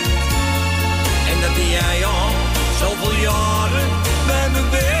 En dat jij al zoveel jaren bij me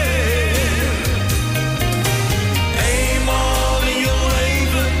bent. Eenmaal in je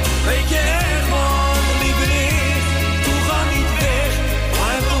leven weet je echt wat liefde is. Toe ga niet weg,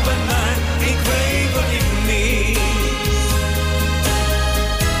 blijf toch bij mij. Ik weet wat ik mis.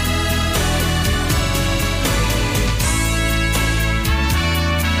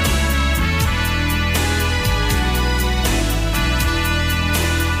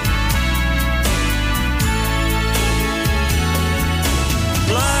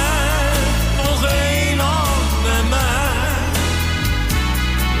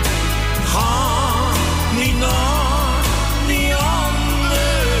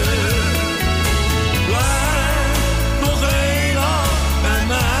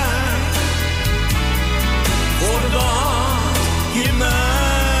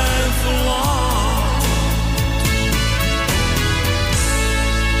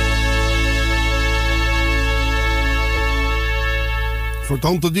 Voor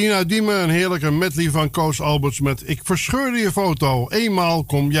tante Dien uit Diemen een heerlijke medley van Koos Alberts met Ik verscheurde je foto. Eenmaal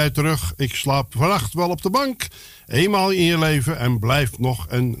kom jij terug, ik slaap vannacht wel op de bank. Eenmaal in je leven en blijf nog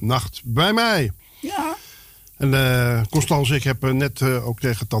een nacht bij mij. Ja. En Constance, ik heb net ook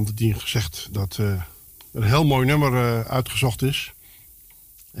tegen tante Dien gezegd dat een heel mooi nummer uitgezocht is.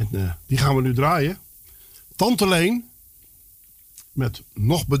 En die gaan we nu draaien. Tante Leen met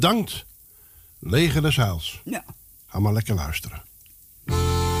Nog bedankt, Leger des Heils. Ja. Ga maar lekker luisteren.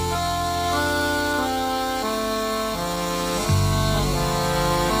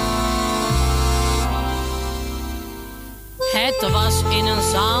 Het was in een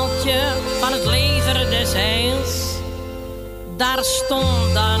zaaltje van het leger des Heils. Daar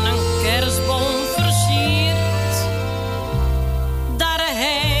stond dan een kerstboom versierd. Daar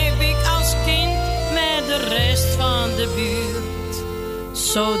heb ik als kind met de rest van de buurt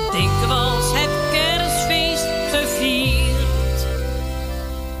zo dikwijls het kerstfeest gevierd.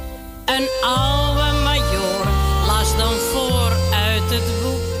 Een oude majoor las dan voor uit het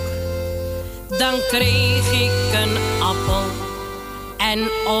boek. Dan kreeg ik een appel en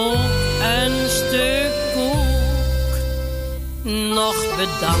ook een stuk koek. Nog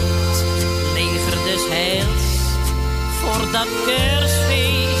bedankt, leger des Heils, voor dat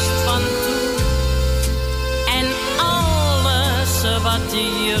kerstfeest van toen. En alles wat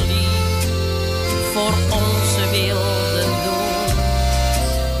jullie voor ons wilden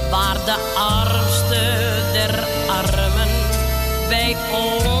de armste der armen bij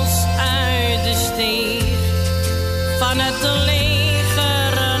ons uit de steeg van het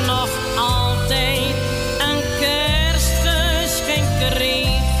leger nog altijd een kerstgeschenk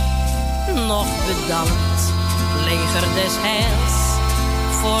kreeg. Nog bedankt, leger des heils,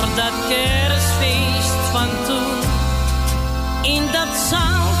 voor dat kerstfeest van toen. In dat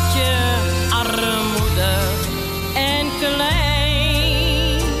zaaltje armoedig en klein.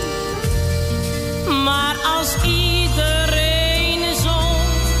 Maar als iedereen zong,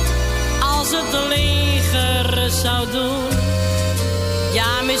 als het leger zou doen,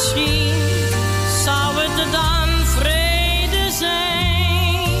 ja, misschien zou het dan vrede zijn.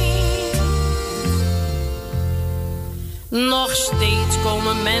 Nog steeds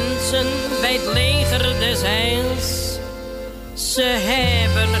komen mensen bij het leger des heils. Ze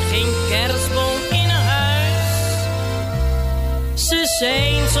hebben geen kerstboom in huis. Ze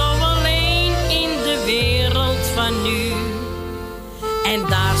zijn zo alleen in de wereld van nu. En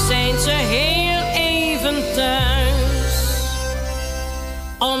daar zijn ze heel even thuis.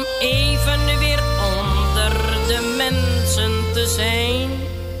 Om even weer onder de mensen te zijn.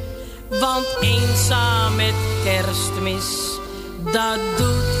 Want eenzaam met kerstmis, dat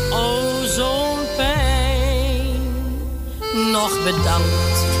doet o zo'n pijn. Nog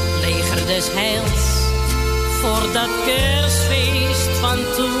bedankt, leger des heils, voor dat kerstfeest van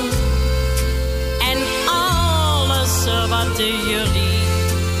toen. En alles wat jullie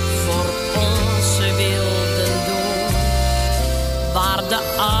voor ons wilden doen. Waar de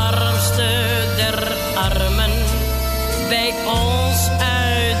armste der armen bij ons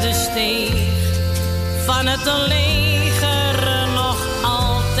uit de steeg van het leger nog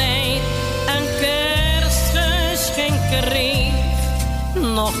altijd een kerstgeschenk kreeg.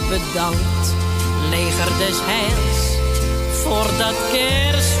 Nog bedankt, leger des heils, voor dat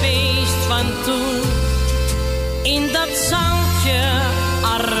kerstfeest van toen. In dat zaaltje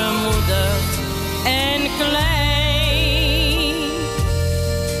armoedig en klein.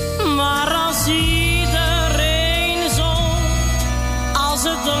 Maar als iedereen zong, als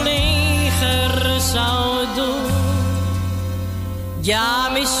het leger zou doen, ja,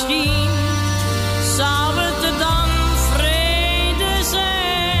 misschien zou het dan vrede zijn.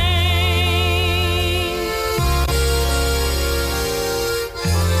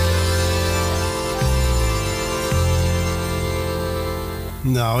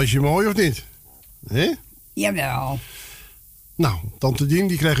 Nou, is je mooi of niet? Hé? Jawel. Nou, tante Dien,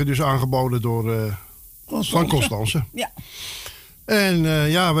 die kreeg je dus aangeboden door van Constance. Ja. En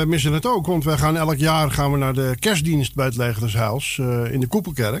ja, wij missen het ook, want wij gaan elk jaar naar de kerstdienst bij het Leger des Heils in de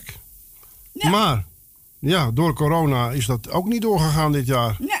Koepelkerk. Ja. Maar ja, door corona is dat ook niet doorgegaan dit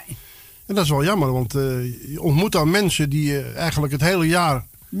jaar. Nee. En dat is wel jammer, want je ontmoet dan mensen die je eigenlijk het hele jaar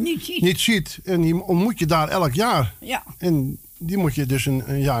niet ziet. En die ontmoet je daar elk jaar. Ja. En die moet je dus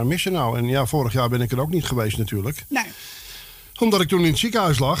een jaar missen nou. En ja, vorig jaar ben ik er ook niet geweest natuurlijk. Nee. Omdat ik toen in het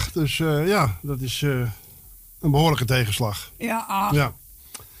ziekenhuis lag. Dus ja, dat is een behoorlijke tegenslag. Ja, ach. Ja.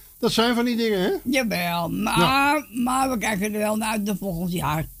 Dat zijn van die dingen, hè? Jawel, maar we kijken er wel naar uit de volgend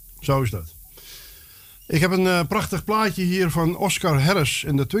jaar. Zo is dat. Ik heb een prachtig plaatje hier van Oscar Harris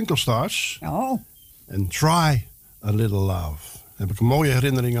en de Twinkle Stars. Oh. En Try a Little Love. Daar heb ik een mooie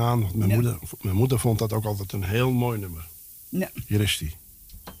herinnering aan. Want mijn moeder vond dat ook altijd een heel mooi nummer. Ja. Hier is die.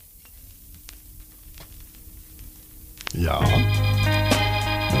 Ja.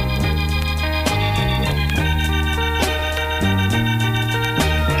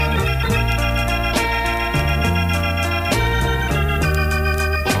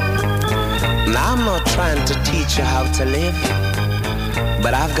 Now I'm not trying to teach you how to live,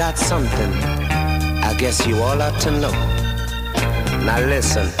 but I've got something I guess you all ought to know. Now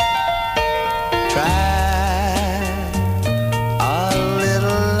listen. Try a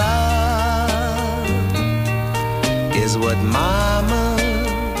little love is what Mama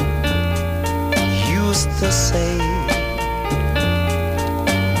used to say.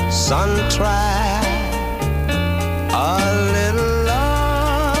 Son, try a little love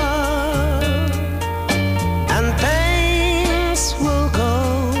and things will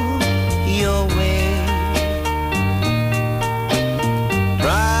go your way.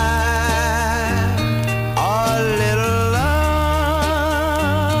 Try a little love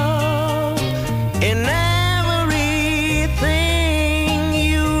in everything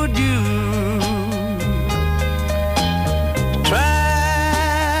you do. Try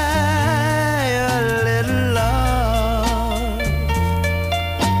a little love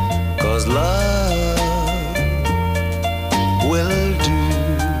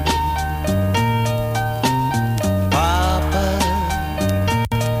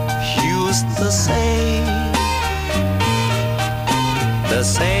just the same. The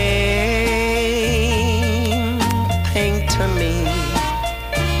same thing to me.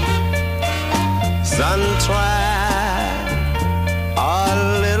 Son, try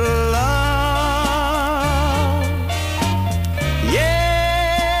a little love.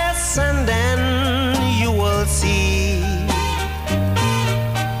 Yes, and then you will see.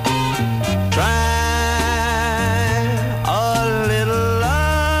 Try a little love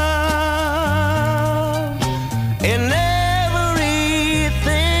in everything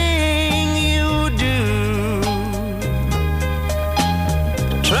you do.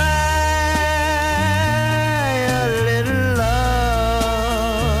 Try a little love,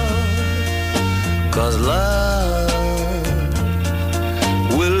 'cause love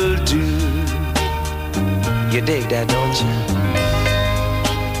will do. You dig that, don't you?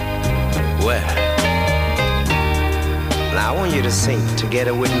 Well, now I want you to sing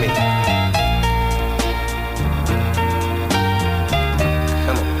together with me.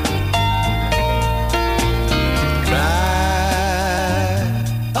 Come on. Try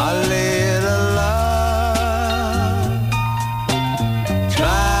a little love. Try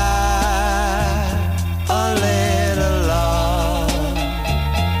a little love.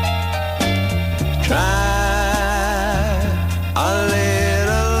 Try a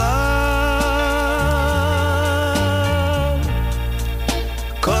little love,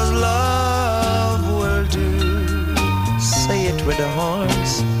 'cause love will do. Say it with the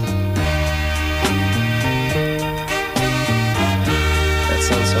horns. That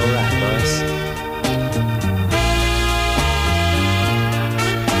sounds so right, boys.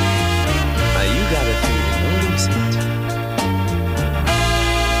 Now you got a feeling, don't lose it.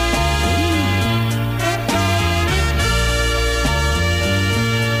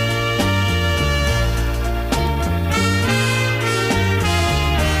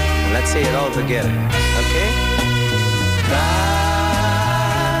 Let's say it all together, okay? Try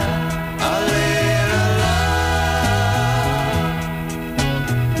a little love.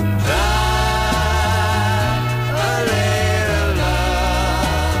 Try a little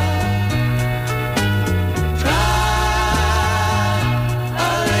love. Try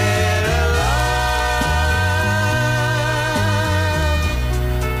a little love,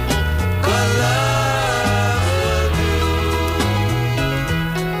 'cause love will do.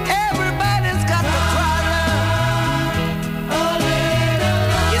 Everybody's got to try love a little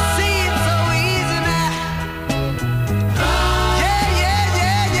love. You see it's so easy now. Yeah, yeah,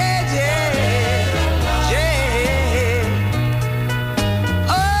 yeah, yeah, yeah, yeah.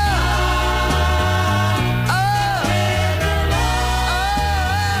 Oh,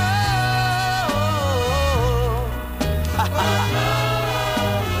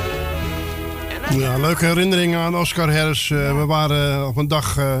 Ja, leuke herinneringen aan Oscar Harris. We waren op een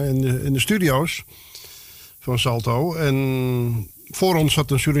dag in de studio's van Salto. En voor ons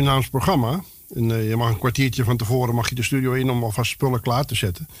zat een Surinaams programma. En je mag een kwartiertje van tevoren mag je de studio in om alvast spullen klaar te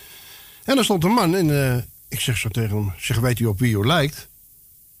zetten. En er stond een man en ik zeg zo tegen hem, zeg, weet u op wie u lijkt?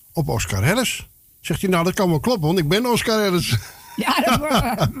 Op Oscar Harris. Zegt hij, nou dat kan wel kloppen, want ik ben Oscar Harris. Ja,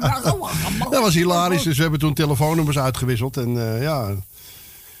 Dat was hilarisch, dus we hebben toen telefoonnummers uitgewisseld. En ja,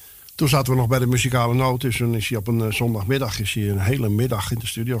 toen zaten we nog bij de muzikale noot. Dus toen is hij op een zondagmiddag een hele middag in de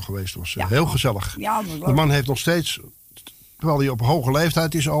studio geweest. Dat was heel gezellig. Ja, de man heeft nog steeds, terwijl hij op hoge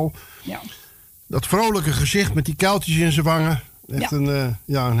leeftijd is al, dat vrolijke gezicht met die kuiltjes in zijn wangen. Echt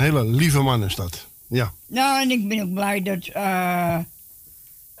een hele lieve man is dat. Ja. Nou, en ik ben ook blij dat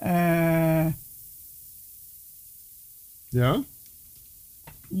ja?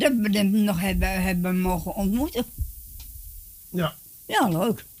 dat we hem nog hebben mogen ontmoeten. Ja. Ja,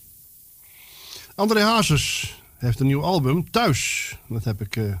 leuk. André Hazes heeft een nieuw album, Thuis. Dat heb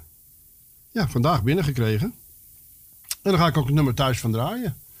ik vandaag binnengekregen. En daar ga ik ook een nummer Thuis van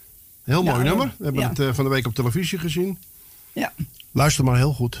draaien. Heel mooi nummer. We hebben het van de week op televisie gezien. Ja. Luister maar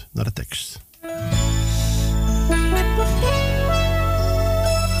heel goed naar de tekst.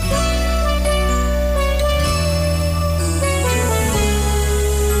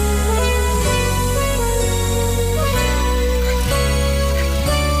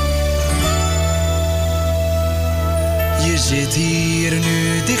 Je zit hier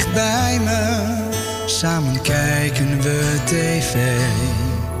nu dicht bij me, samen kijken we tv.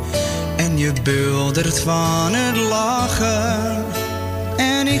 En je buldert van het lachen,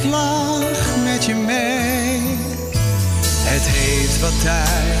 en ik lach met je mee. Het heeft wat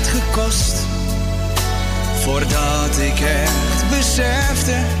tijd gekost, voordat ik echt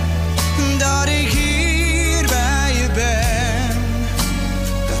besefte dat ik hier bij je ben.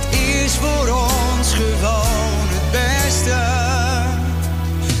 Dat is voor ons gewoon het beste.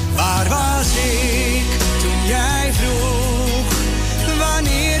 Waar was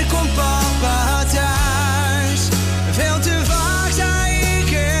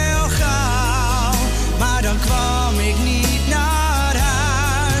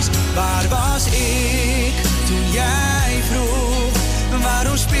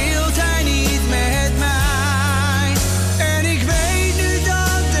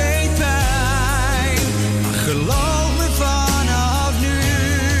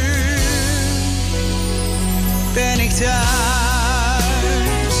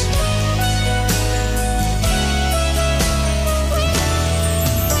thuis.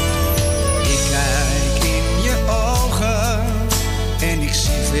 Ik kijk in je ogen en ik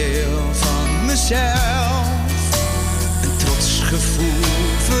zie veel van mezelf. Een trots gevoel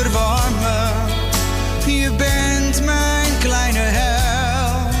verwarmen. Je bent mijn kleine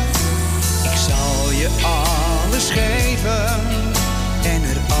held. Ik zal je alles geven en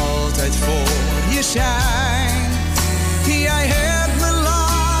er altijd voor je zijn. Jij hebt me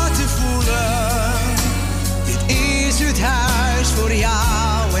laten voelen. Dit is het huis voor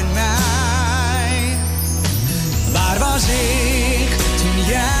jou en mij. Waar was ik toen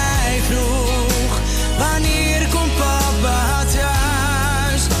jij vroeg? Wanneer komt papa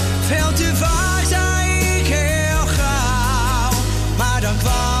thuis? Veel te vaak zei ik heel gauw, maar dan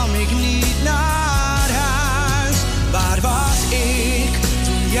kwam ik niet naar huis. Waar was ik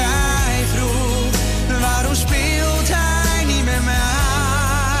toen jij vroeg? Waarom speelt hij niet met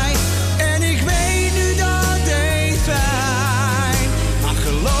mij? En ik weet nu dat deed pijn, maar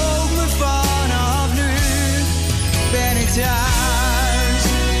geloof me, vanaf nu ben ik thuis.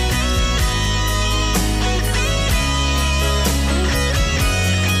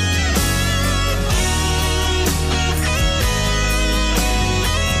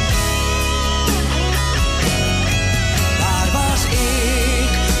 Waar was ik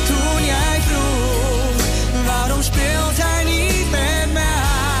toen jij vroeg? Waarom speelt hij niet met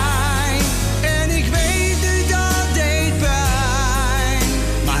mij? En ik weet nu dat deed pijn,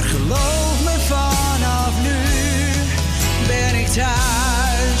 maar geloof me, vanaf nu ben ik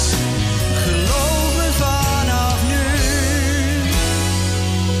thuis. Geloof me, vanaf nu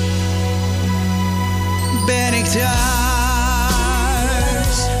ben ik thuis.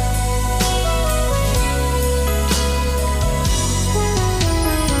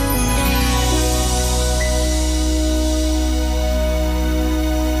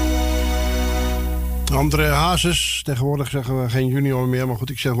 André Hazes, tegenwoordig zeggen we geen junior meer, maar goed,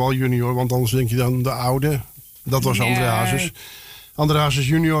 ik zeg wel junior, want anders denk je dan de oude. Dat was André Hazes. André Hazes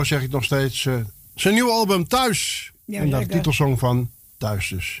junior zeg ik nog steeds. Zijn nieuwe album Thuis. Ja, en daar zeker. titelsong van Thuis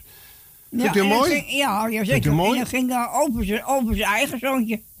dus. Vindt u hem en mooi? dat ging- ja, Vindt u zeker. hem mooi? En dat ging over zijn eigen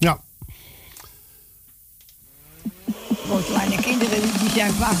zoontje. Ja. Voor kleine kinderen, die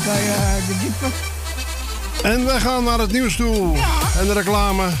zijn vaak de dupe. En wij gaan naar het nieuws toe. En de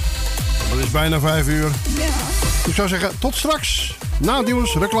reclame. Het is bijna 5 uur. Ja. Ik zou zeggen, tot straks. Na het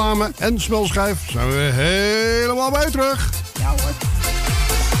nieuws, reclame en smulschijf zijn we weer helemaal bij u terug. Ja hoor.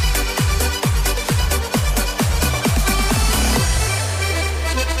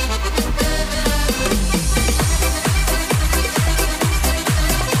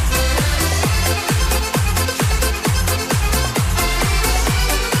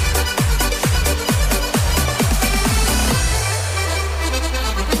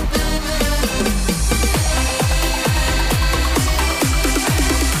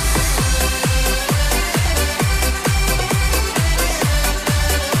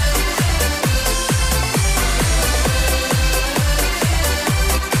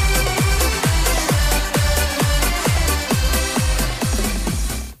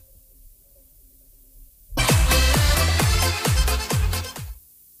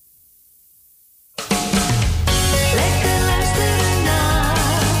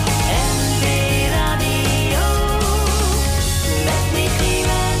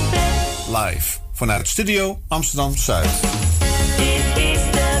 Live vanuit Studio Amsterdam Zuid. Dit is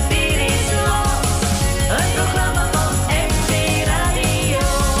de Bierisland, een programma van NV Radio.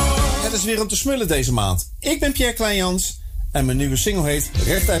 Het is weer om te smullen deze maand. Ik ben Pierre Kleinjans en mijn nieuwe single heet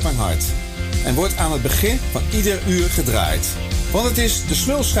Recht uit mijn hart. En wordt aan het begin van ieder uur gedraaid. Want het is de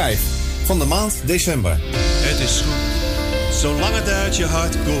smulschijf van de maand december. Het is goed, zolang het uit je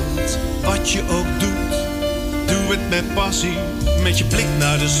hart komt. Wat je ook doet, doe het met passie. Met je blik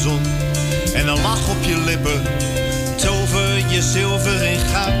naar de zon en een lach op je lippen. Tover je zilver in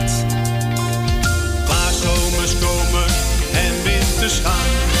goud. Waar zomers komen en winters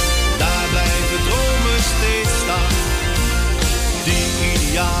gaan, daar blijven dromen steeds staan. Die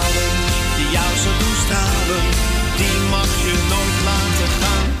idealen die jou zo doen stralen, die mag je nooit laten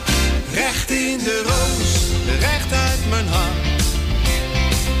gaan. Recht in de roos, recht uit mijn hart.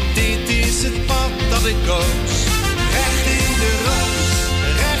 Dit is het pad dat ik koos. Recht in de roos,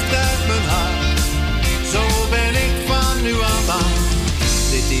 recht uit mijn hart. Zo ben ik van nu af aan.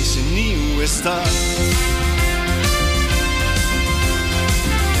 Dit is een nieuwe start.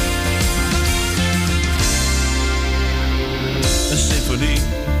 Een symfonie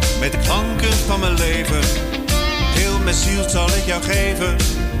met de klanken van mijn leven. Heel mijn ziel zal ik jou geven.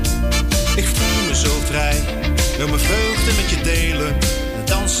 Ik voel me zo vrij wil mijn vreugde met je delen.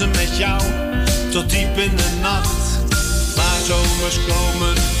 Dansen met jou tot diep in de nacht. Maar zomers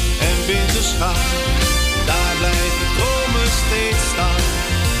komen en winters gaan. Daar blijven dromen steeds staan.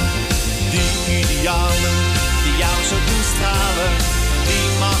 Die idealen die jou zo doen stralen, die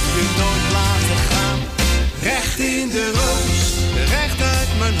mag je nooit laten gaan. Recht in de roos, recht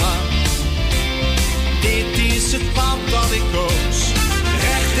uit mijn hart. Dit is het pad dat ik koos.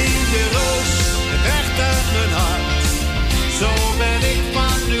 Recht in de roos, recht uit mijn hart. Zo ben ik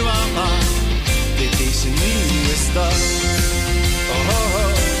van nu aan aan. Dit is een nieuwe start. Oh, oh,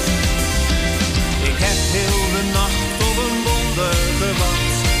 oh. Ik heb heel de nacht op een wonder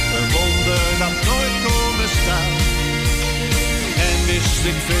gewacht. Een wonder dat nooit komen staat. En wist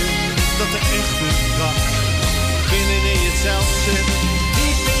ik veel dat de echte kracht binnenin jezelf zit.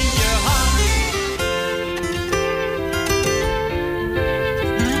 Diep in je hart.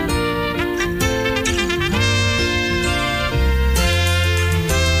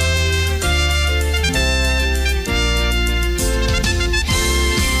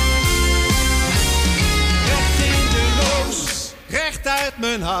 Recht uit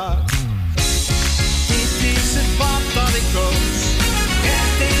mijn hart. Dit is het pad dat ik koos.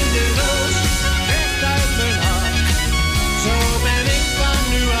 Recht in de roos, recht uit mijn hart. Zo ben ik van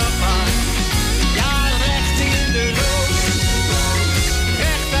nu af aan. Ja, recht in de roos,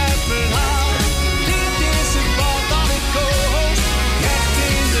 recht uit mijn hart. Dit is het pad dat ik koos. Recht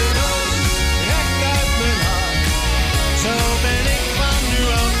in de roos, recht uit mijn hart. Zo ben ik van nu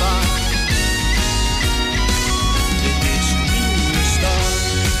af aan.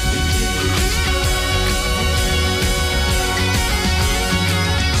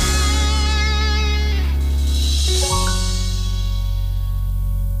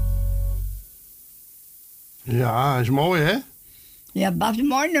 Ja, is mooi, hè? Ja, dat is een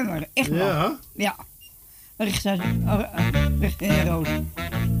mooi nummer. Echt wel. Ja. Ja. Richt in de roos.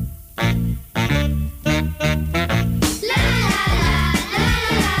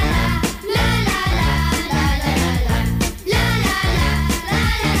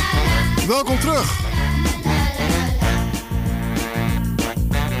 Welkom terug.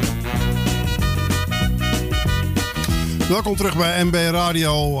 Welkom terug bij MB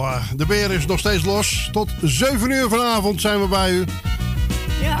Radio. De beer is nog steeds los. Tot 7 uur vanavond zijn we bij u.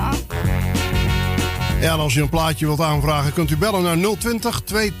 Ja. Ja, en als u een plaatje wilt aanvragen, kunt u bellen naar 020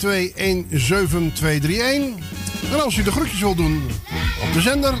 221 7231. En als u de groetjes wilt doen op de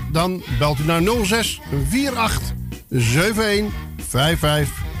zender, dan belt u naar 06 48 71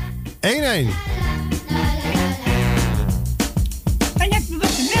 55 11. En heb je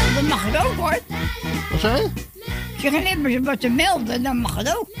wat te melden, mag het ook hoor. Wat zei je? Als je geen hebt wat te melden, dan mag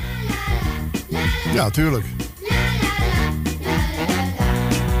het ook. Ja, tuurlijk.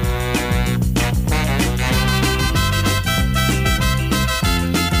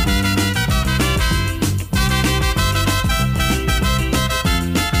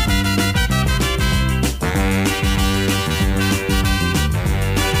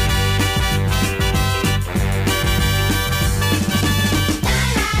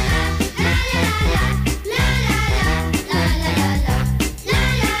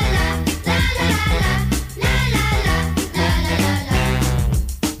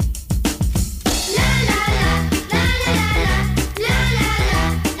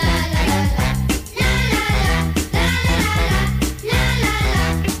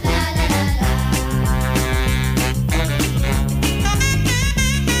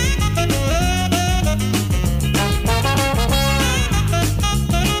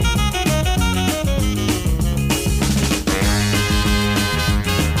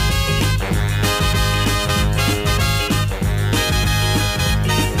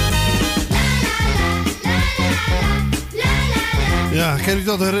 Kan je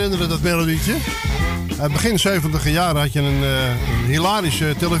dat herinneren, dat melodietje? Begin 70 jaren had je een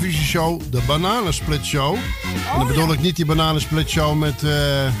hilarische televisieshow, de Bananensplit Show. En dan bedoel ik niet die Bananensplit Show met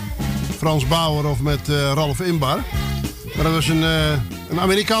Frans Bauer of met Ralf Inbar. Maar dat was een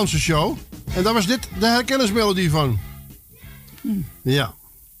Amerikaanse show. En daar was dit de herkenningsmelodie van. Ja.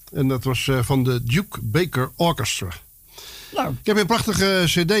 En dat was van de Duke Baker Orchestra. Nou. Ik heb een prachtige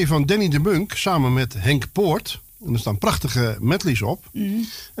cd van Danny de Munk samen met Henk Poort. En er staan prachtige medleys op.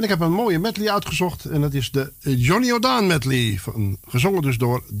 En ik heb een mooie medley uitgezocht. En dat is de Johnny Jordaan medley. Gezongen dus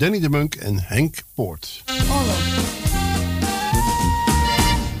door Danny de Munk en Henk Poort.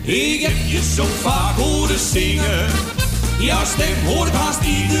 Ik heb je zo vaak horen zingen. Jouw stem hoor ik haast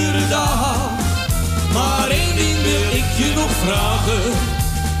iedere dag. Maar één ding wil ik je nog vragen.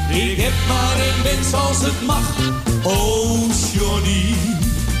 Ik heb maar één wens als het mag. Oh Johnny,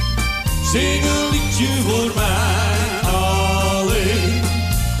 Zing een liedje voor mij alleen.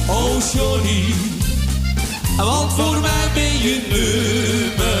 Oh Johnny, want voor mij ben je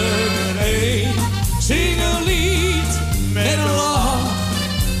nummer 1. Zing een lied met een lach,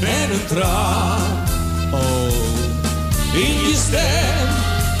 met een traan. Oh, in je stem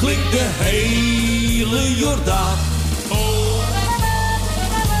klinkt de hele Jordaan. Oh,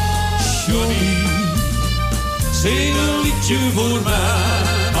 Johnny, zing een liedje voor mij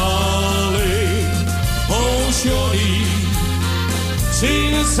alleen. Oh Johnny,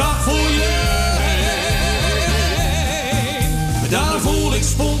 zing het zacht voor je heen. Daar voel ik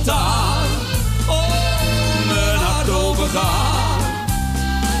spontaan mijn hart overgaan.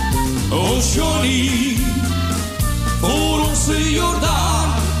 Oh Johnny, voor onze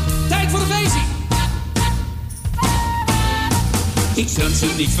Jordaan. Tijd voor de feestje. Ik zal ze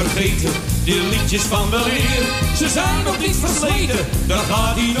niet vergeten, die liedjes van weleer. Ze zijn nog niet versleten, daar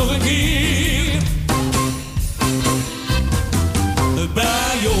gaat hij nog een keer.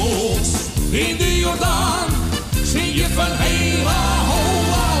 Bij ons in de Jordaan zing je van hela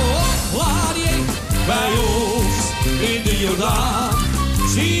hola la die. Bij ons in de Jordaan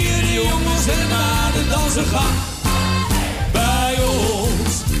zie je de jongens en meiden dansen gaan. Bij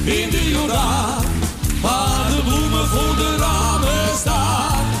ons in de Jordaan waar de bloemen voor de ramen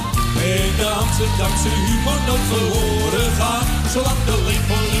staan. En de Amsterdamse humor nooit verloren gaat, zolang de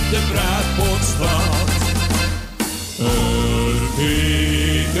lepel in de bruidpoort staat. Een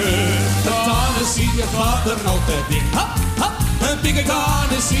dikke Tennessee, je gaat er altijd in. Hap, hap. Een dikke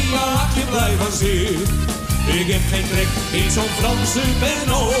Tennessee, ja, laat je blij van zien. Ik heb geen trek in zo'n Franse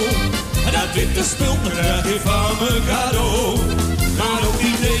Benno. En dat witte spul krijg je van me cadeau. Maar ook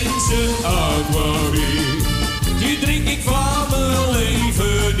die Deense aquavit, die drink ik van mijn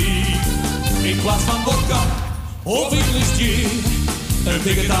leven niet. In plaats van vodka of English gin. Een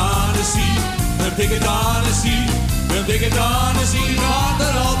dikke Tennessee, een dikke Tennessee. Een dikke Tennessee gaat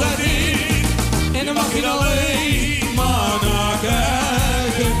er altijd in. En dan mag je alleen maar naar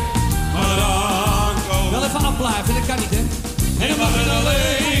kijken. Maar dan komen... Wel even afblijven, dat kan niet, hè? En dan mag je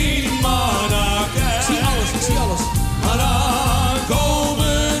alleen maar naar kijken. Ik zie alles, ik zie alles. Maar dan komen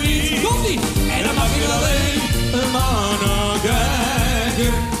we niet. Komt niet. En dan mag je alleen maar naar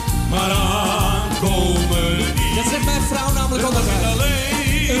kijken. Maar dan komen we niet. Dat zegt mijn vrouw namelijk ook altijd.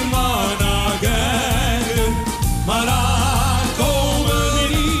 Alleen maar naar kijken. Maar dan komen we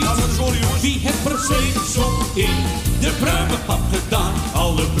niet. Wie heeft per se zo in de pruimenpap gedaan?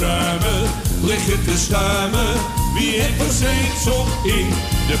 Alle pruimen liggen te schuimen. Wie heeft per se zo in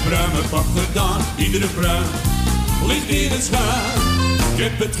de pruimenpap gedaan? Iedere pruim ligt in het schuim. Ik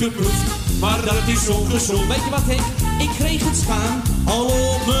heb het geproefd, maar dat is ongezond. Weet je wat, Henk? Ik kreeg het schuim al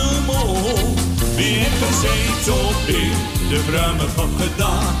op mijn mond. Wie heeft per se zo in de pruimenpap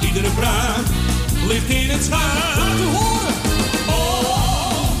gedaan? Iedere pruim ligt in het schuim. Laat u horen.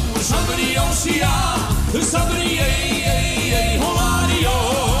 Oh, Sabri Oceaan, Sabri Holadio.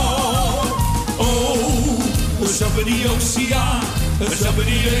 Oh, Sabri Oceaan,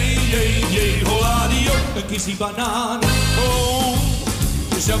 Sabri Holadio. Een kissie banaan. Oh,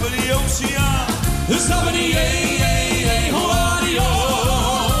 Sabri Oceaan, Sabri Holadio.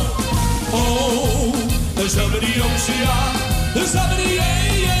 Oh, Sabri Oceaan, Sabri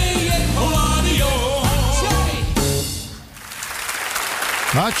Holadio.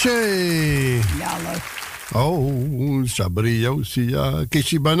 Hatsje. Ja, leuk. Oh, Sabriosia,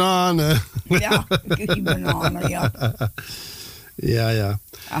 kissie bananen. Ja, kissie bananen, ja. Ja, ja.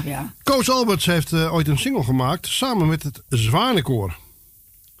 Ach ja. Koos Alberts heeft ooit een single gemaakt samen met het Zwanenkoor.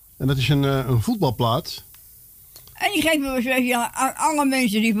 En dat is een voetbalplaat. En die geven we speciaal aan alle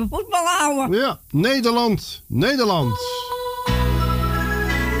mensen die van voetbal houden. Ja, Nederland, Nederland.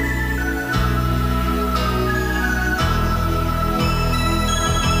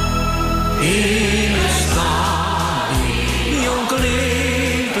 In het stadion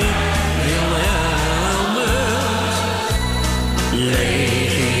klinken Wilhelmus.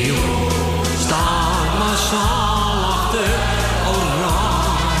 Legio staat massaal achter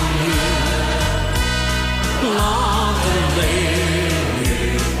Oranje. Laat de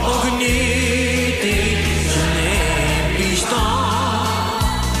leeuw ook niet in zijn empie staan.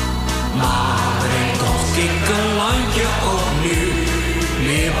 Maar breng toch Kinkerlandje opnieuw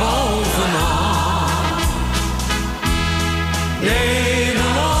weer bovenaan.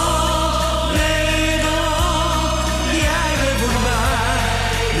 Nederland, Nederland, jij bent voor mij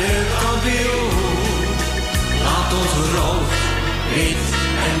de kampioen. Laat ons rood, wit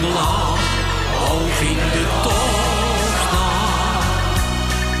en blauw hoog in de top staan.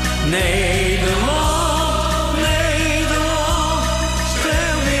 Nederland, Nederland,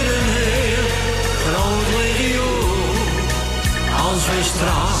 speel weer een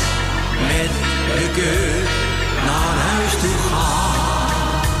de keur naar huis toe gaan.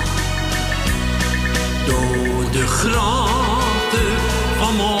 Door de grachten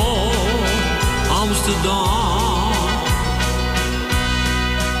van Amsterdam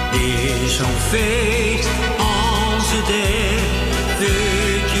is zo'n feest als het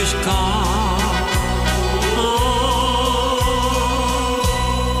eventjes kan.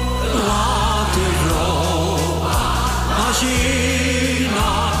 Laat de vrouw als je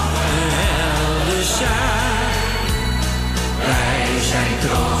naar de helden zijn. Wij zijn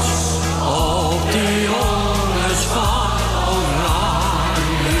trots op die jongens van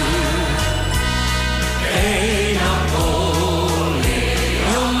Oranje. Een Napoleon,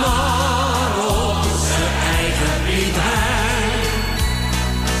 maar onze eigen Piet Hein.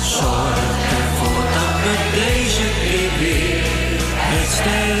 Zorg ervoor dat we deze keer weer het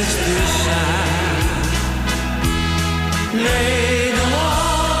sterkste zijn.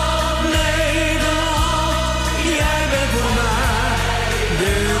 Nederland, Nederland, jij bent voor mij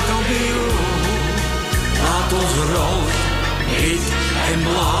de kampioen. Laat ons rood, wit en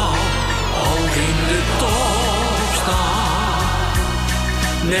blauw ook in de top staan.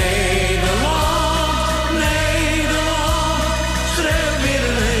 Nederland, Nederland, schreeuw weer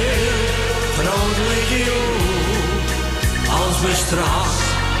een heel groot legioen. Als we straks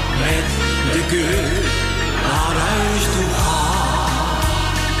met de keur naar huis toe gaan.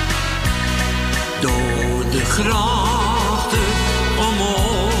 Door de grachten van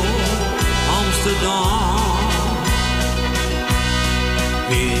Amsterdam.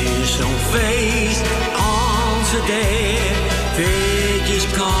 Weer zo'n feest als het eventjes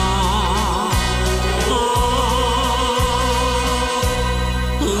kan.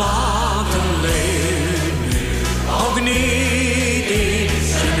 Laat een leeuw ook niet in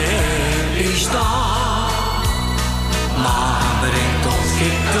zijn hemd staan. Maar brengt ons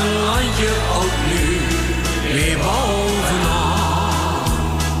kikkerlandje ook nu weer bovenaan.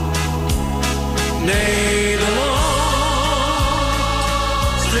 Nederland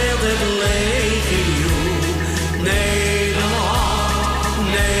speelt het legioen. Nederland,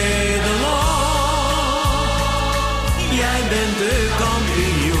 Nederland, jij bent de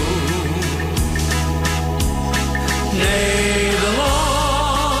kampioen. Nederland,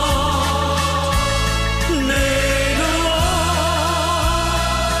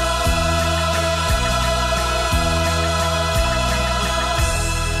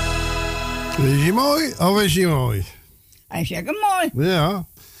 Is hij mooi? Of is hij mooi? Hij is zeker mooi. Ja.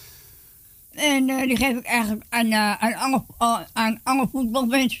 En die geef ik eigenlijk aan alle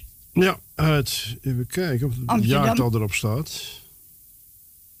voetbalfans. Ja, even kijken of het Amsterdam. jaartal erop staat.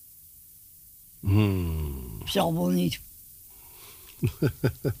 Zal wel niet.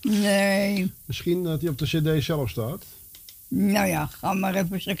 Nee. Misschien dat hij op de cd zelf staat. Nou ja, ga maar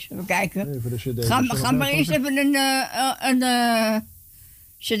even straks even kijken. Even de cd Ga maar eerst even een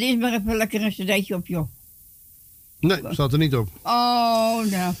cd, maar even lekker een cd'tje op, joh. Nee, staat er niet op. Oh,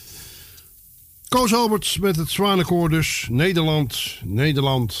 nou. Koos Alberts met het Zwanenkoor dus. Nederland,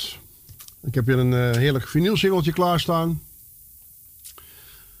 Nederland. Ik heb hier een heerlijk vinylsingeltje klaarstaan.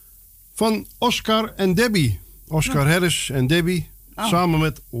 Van Oscar en Debbie. Oscar Harris en Debbie. Oh. Samen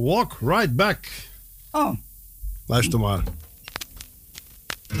met Walk Right Back. Oh. Luister maar.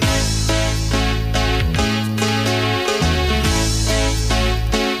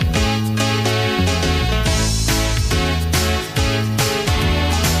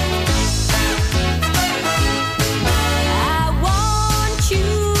 I want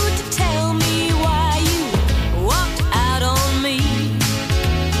you to tell me why you walked out on me.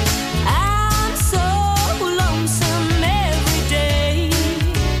 I'm so lonesome every day.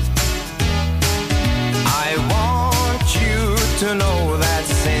 I want you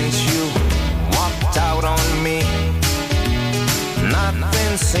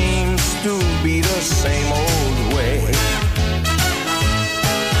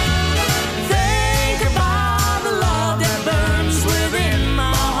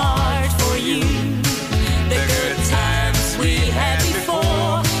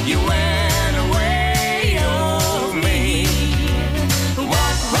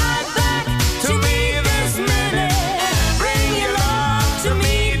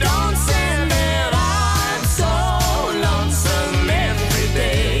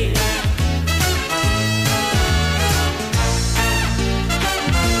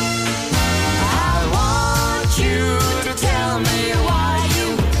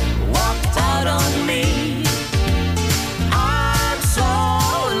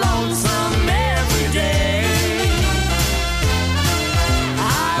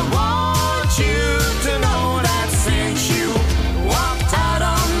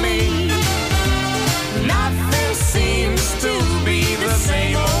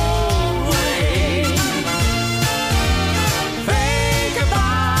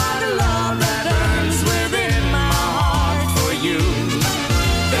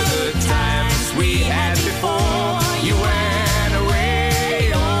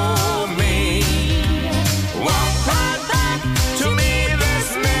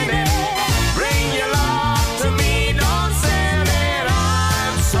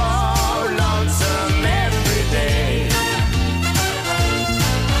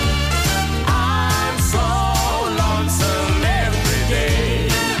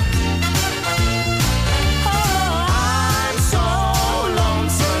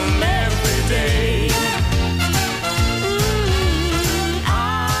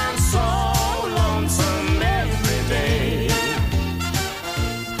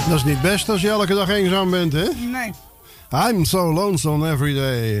Dat is niet best als je elke dag eenzaam bent, hè? Nee. I'm so lonesome every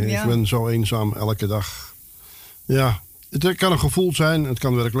day. Ja. Ik ben zo eenzaam elke dag. Ja, het kan een gevoel zijn. Het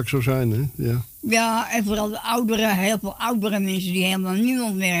kan werkelijk zo zijn, hè? Ja. Ja, en vooral de ouderen, heel veel oudere mensen die helemaal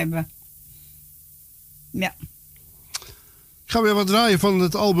niemand meer hebben. Ja. Ik ga weer wat draaien van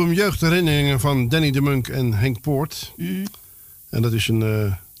het album Jeugdherinneringen van Danny de Munk en Henk Poort. En dat is een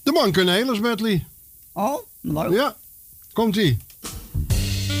De Mankenelis medley. Oh, leuk. Ja, komt-ie.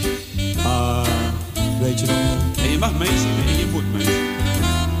 Weet je nog? En je mag meezingen en je moet meezingen.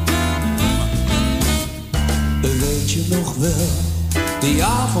 Weet je nog wel, die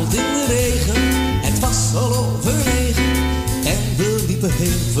avond in de regen, het was al over 9 en we liepen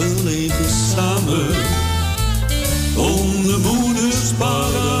heel verlegen samen Onder moeders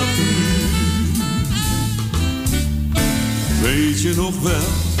paraplu. Weet je nog wel,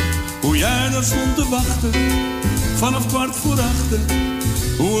 hoe jij daar stond te wachten, vanaf 7:15,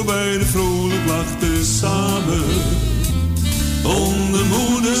 hoe we beiden vrolijk lachten samen onder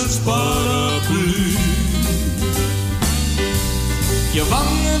moeders paraplu. Je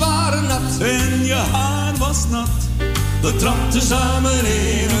wangen waren nat en je haar was nat. We trapten samen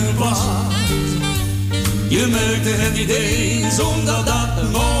in een bad. Je merkte het niet eens, omdat dat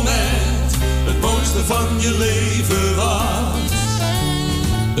een moment het mooiste van je leven was.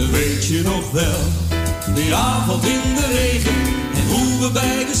 Weet je nog wel, die avond in de regen en hoe we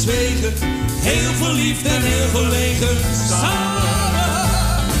beiden zwegen, heel verliefd en heel verlegen, samen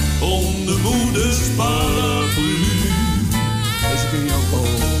onder moeders paraplu. Deze kun je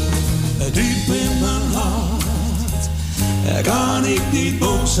ook diep in mijn hart, kan ik niet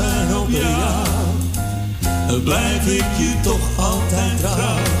boos zijn op jou. Blijf ik je toch altijd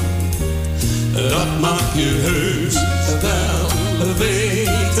trouw. Dat mag je heus wel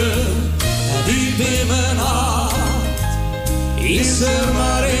weten. Diep in mijn hart is er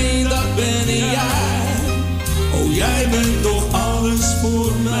maar één, dat ben jij. Oh, jij bent toch alles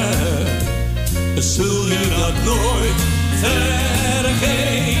voor mij. Zul je dat nooit vergeten?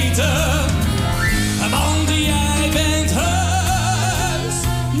 Want jij bent heus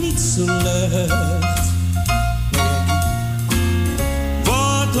niet slecht.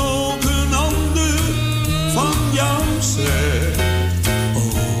 Wat ook een ander van jou zegt.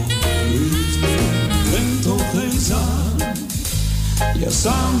 Oh, ik ben toch eenzaam. Ja,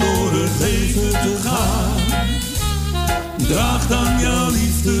 samen door het leven te gaan. Draag dan jouw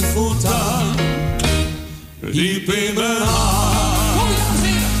liefde voortaan. Diep in mijn hart. Kom je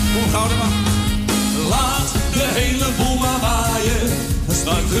zingen? Kom gouden man. Laat de hele boel maar waaien.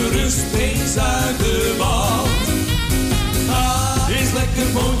 Start gerust eens uit de bal. Is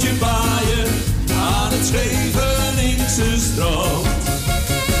lekker bootje baaien aan het Scheveningse strand.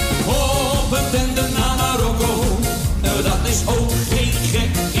 Op een tender naar Marokko, dat is ook geen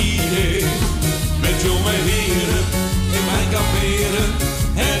gek idee. Met jonge heren in mijn kamperen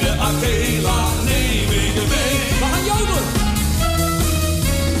en de Akela neem ik mee. We gaan jodelen.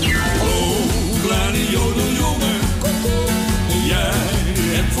 Oh, kleine jodeljongen, jij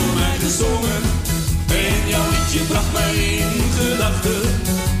hebt voor mij gezongen. En jouw liedje bracht mij in gedachten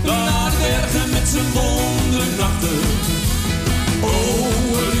naar bergen met zijn wondernachten.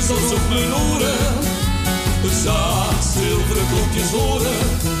 Oh, er is als op mijn oren zacht zilveren klokjes horen.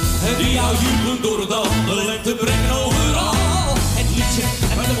 En die jou jubelen door het dal, de lente brengen overal. Het liedje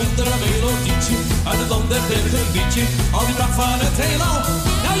met een wondere melodietje uit het land der bergen liedje, al die pracht van het heelal.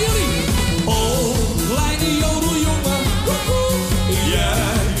 Nou jullie, oh, kleine jodeljongen, jij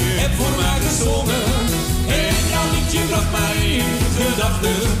hebt voor mij gezongen. En jouw liedje bracht mij in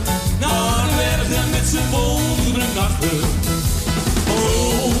gedachten naar de bergen met zijn wondere nachten.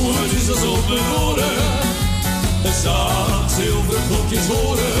 Oh, het is alsof mijn oren zacht zilveren klokjes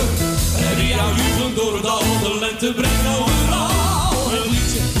horen. En die jou jubelen door het dal, de lente brengt overal. Een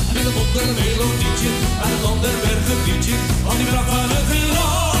liedje met een wondere melodietje uit het land der bergen liedje, al die bracht van het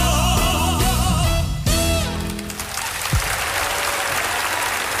heelal.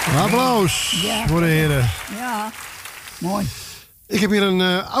 Applaus voor de heren. Ja, mooi. Ik heb hier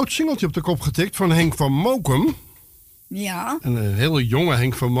een oud singeltje op de kop getikt van Henk van Mokum. Ja. Een hele jonge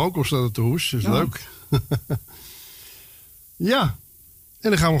Henk van Mokum staat op de hoes. Is leuk. Ja. En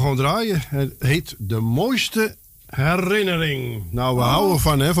dan gaan we gewoon draaien. Het heet De Mooiste Herinnering. Nou, we houden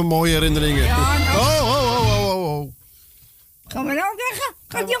van mooie herinneringen. Ja, oh. Gaan we nou zeggen?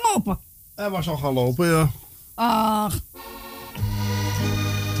 Gaat hij lopen? Hij was al gaan lopen, ja. Ach.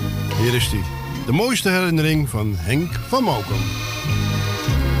 Hier is die. De mooiste herinnering van Henk van Mokum.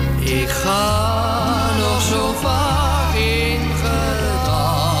 Ik ga nog zo vaak in gedachten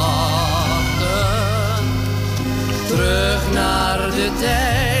terug naar de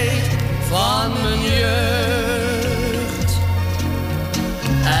tijd van mijn jeugd.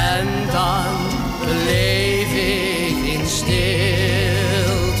 En dan leef ik in stilte.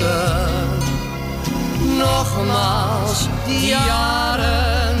 Nogmaals die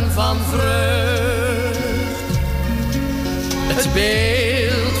jaren van vreugd. Het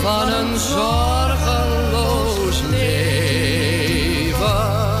beeld van een zorgeloos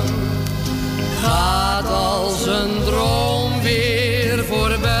leven gaat als een droom weer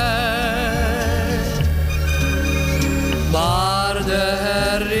voorbij. Maar de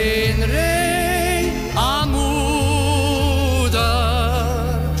herinnering aan moeder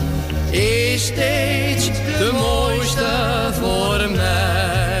is steeds de mooiste voor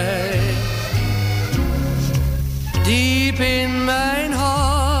mij. Diep in mijn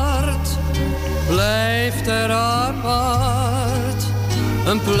hart blijft er apart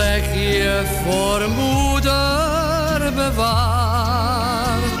een plekje voor moeder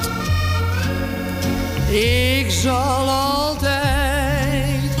bewaard. Ik zal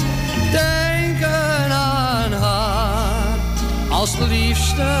altijd denken aan haar als de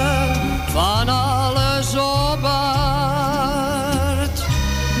liefste van alles op aard.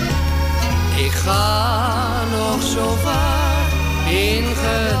 Ik ga nog zo vaak in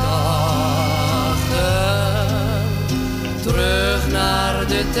gedachten terug naar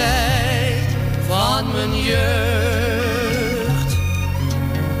de tijd van mijn jeugd.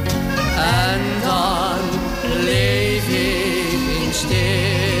 En dan leef ik in stilte.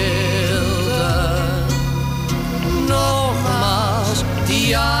 Nogmaals die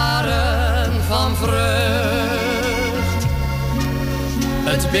jaren van vreugd.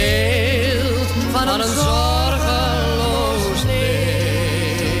 Het beeld van een zorgeloos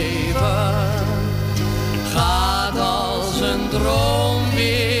leven gaat als een droom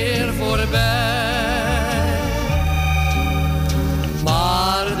weer voorbij.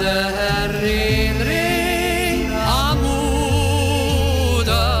 Maar de herinnering aan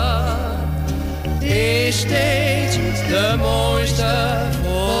moeder is steeds de mooiste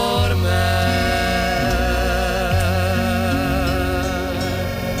voor mij.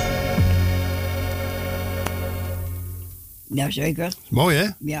 Jazeker. Mooi, hè?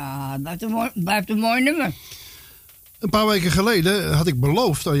 Ja, blijft een mooi nummer. Een paar weken geleden had ik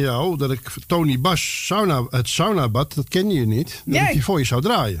beloofd aan jou dat ik Tony Bas het saunabad, dat ken je niet, dat ik die voor je zou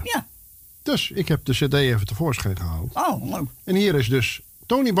draaien. Ja. Dus ik heb de cd even tevoorschijn gehaald. Oh, leuk. En hier is dus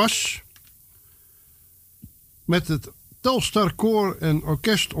Tony Bas met het Telstar Koor en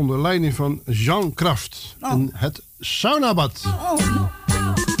Orkest onder leiding van Jean Kraft. Oh. En het saunabad. Oh.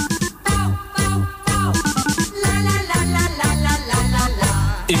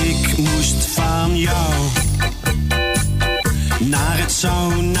 Ik moest van jou naar het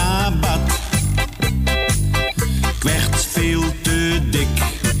saunabad. Ik werd veel te dik,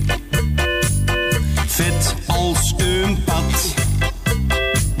 vet als een pad.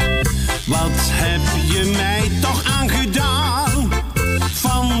 Wat heb je mij toch aangedaan?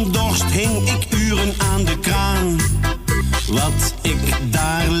 Van dorst hing ik uren aan de kraan. Wat ik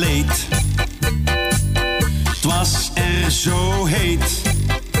daar leed, het was er zo heet.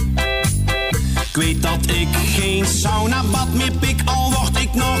 Ik weet dat ik geen saunabad meer pik, al word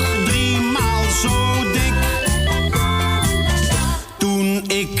ik nog 3 maal zo dik. Toen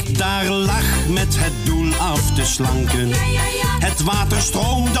ik daar lag met het doel af te slanken, het water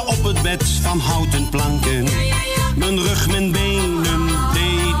stroomde op het bed van houten planken. Mijn rug, mijn benen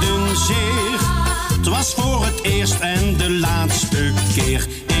deden zeer. Het was voor het eerst en de laatste keer.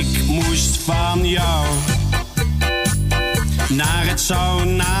 Ik moest van jou naar het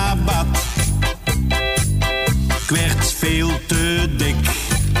saunabad. Ik werd veel te dik,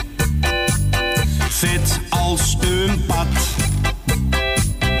 vet als een pad.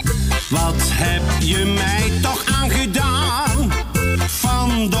 Wat heb je mij toch aangedaan?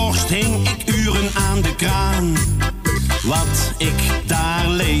 Van dorst hing ik uren aan de kraan. Wat ik daar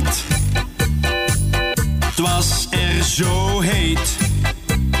leed, het was er zo heet.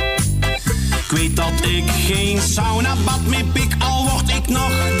 Ik weet dat ik geen saunabad meer pik, al word ik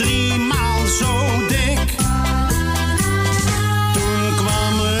nog 3 maal zo dik. Toen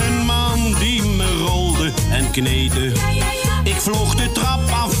kwam een man die me rolde en kneden. Ik vloog de trap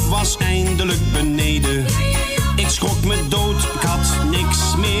af, was eindelijk beneden. Ik schrok me dood, ik had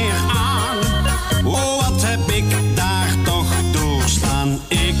niks meer aan. Oh, wat heb ik daar toch doorstaan.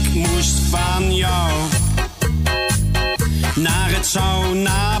 Ik moest van jou naar het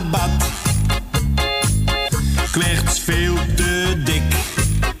saunabad. Ik werd veel te dik,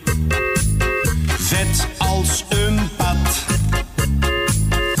 vet als een pad.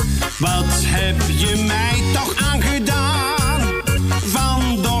 Wat heb je mij toch aangedaan?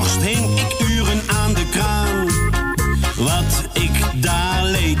 Van dorst hing ik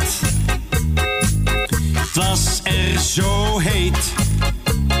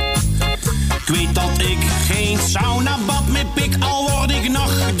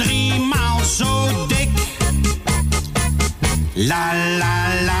La la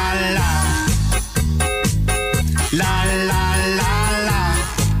la la. La la la la.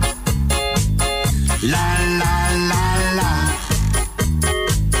 La la la la.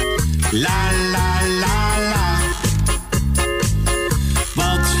 La la la la.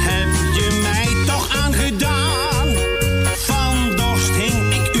 Wat heb je mij toch aangedaan? Van dorst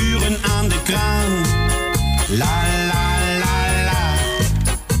hing ik uren aan de kraan. La la la la.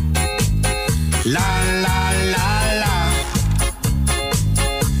 La la la la.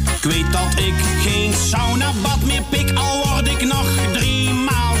 Ik weet dat ik geen saunabad meer pik, al word ik nog 3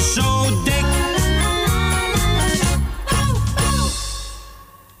 maal zo dik.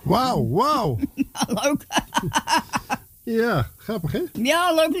 Wauw, wauw. Leuk. Ja, grappig hè?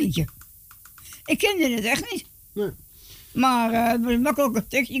 Ja, leuk liedje. Ik kende het echt niet. Nee. Maar het was een makkelijke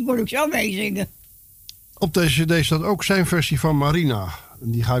tekst, die kon ik zelf meezingen. Op deze cd staat ook zijn versie van Marina.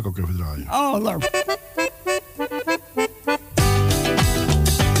 En die ga ik ook even draaien. Oh, leuk.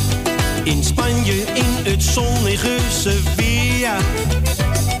 In Spanje, in het zonnige Sevilla.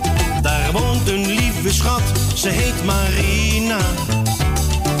 Daar woont een lieve schat, ze heet Marina.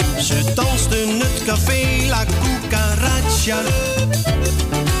 Ze danst in het café La Cucaracha.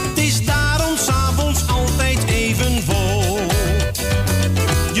 Het is daarom 's avonds altijd even vol.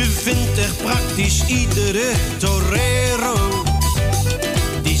 Je vindt er praktisch iedere torero.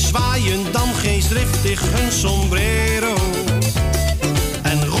 Die zwaaien dan geestdriftig hun sombrero.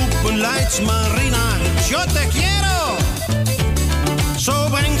 En roepen luids Marina, yo te quiero. Zo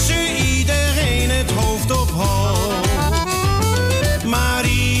brengt ze iedereen het hoofd op hoog.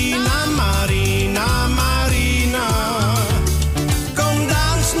 Marina, Marina, Marina. Kom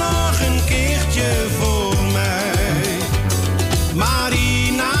dans nog een keertje voor mij.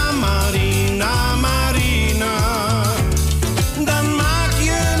 Marina, Marina, Marina. Dan maak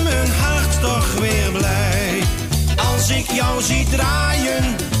je mijn hart toch weer blij. Als ik jou zie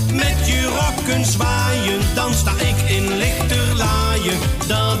draaien, met je rokken zwaaien, dan sta ik in lichterlaaien.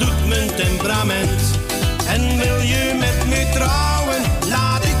 Dat doet mijn temperament. En wil je met me trouwen,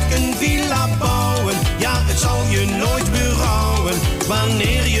 laat ik een villa bouwen. Ja, het zal je nooit berouwen,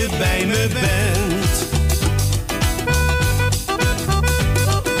 wanneer je bij me bent.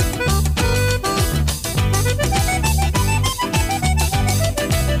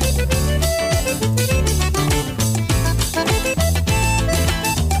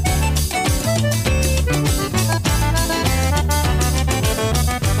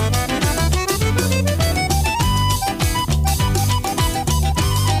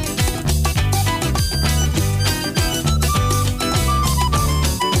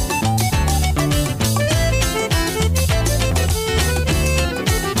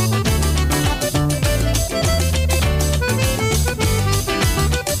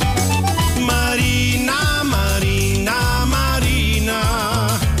 Marina, Marina, Marina.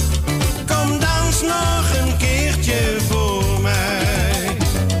 Kom dans nog een keertje voor mij.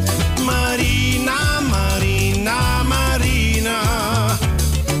 Marina, Marina, Marina.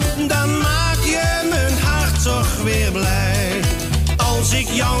 Dan maak je mijn hart toch weer blij. Als ik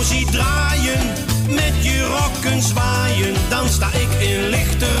jou zie draaien, met je rokken zwaaien, dan sta ik in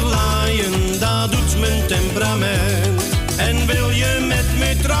lichterlaaien. Dat doet mijn temperament. En wil je met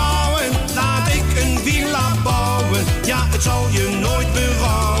me trouwen, laat ik een villa bouwen. Ja, het zal je nooit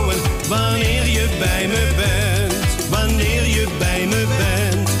berouwen, wanneer je bij me bent. Wanneer je bij me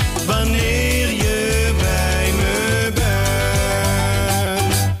bent. Wanneer je bij me bent.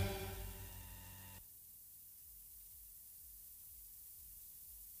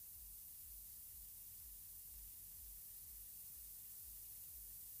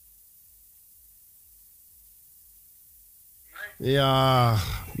 Ja,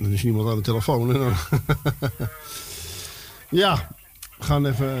 er is niemand aan de telefoon. Hè? Ja, we gaan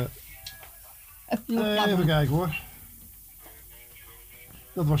even kijken hoor.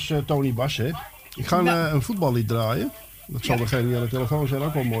 Dat was Tony Bas, hè? Ik ga een voetballied draaien. Dat zal degene die aan de telefoon zijn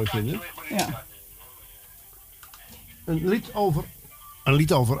ook wel mooi vinden. Ja. Een lied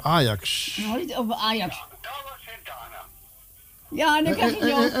over Ajax. Een lied over Ajax. Ja, dan krijg je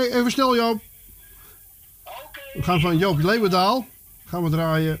Joop. Even snel, Joop. We gaan van Joop Leeuwendaal gaan we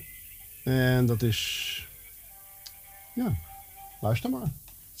draaien. En dat is... Ja, luister maar.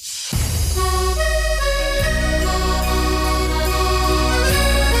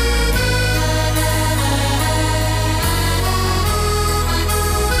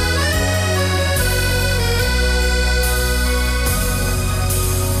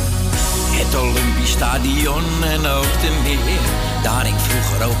 Het Olympisch Stadion en ook de meer. Daar hing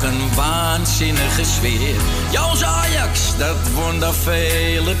vroeger ook een waanzinnige sfeer. Joost Ajax, dat won daar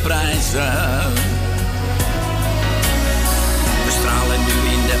vele prijzen. We stralen nu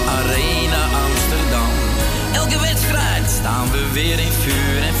in de arena Amsterdam. Elke wedstrijd staan we weer in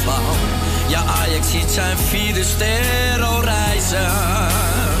vuur en vlam. Ja, Ajax ziet zijn 4e ster al reizen.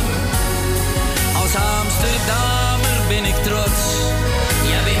 Als Amsterdammer ben ik trots.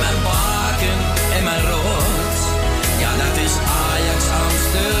 Jij bent mijn baken en mijn rots. Ja, dat is Ajax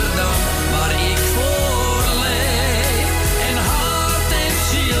Amsterdam, waar ik voor leef. En hart en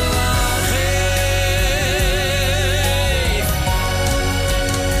ziel aan geef.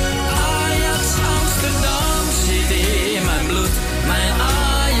 Ajax Amsterdam zit in mijn bloed. Mijn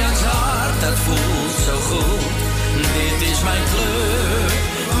Ajax hart, dat voelt zo goed. Dit is mijn club,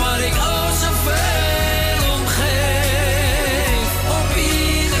 waar ik al zoveel om geef. Op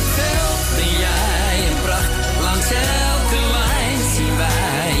ieder veld ben jij een pracht. Langs elke lijn zien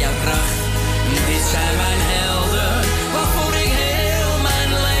wij jouw kracht. Dit zijn mijn helden, waarvoor ik heel mijn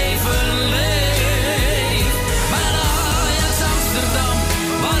leven leef. Mijn Ajax Amsterdam,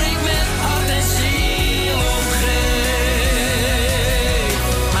 waar ik met hart en ziel om geef.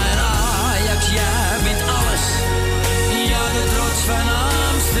 Mijn Ajax, jij bent alles. Ja, de trots van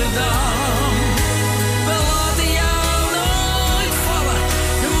Amsterdam. We laten jou nooit vallen,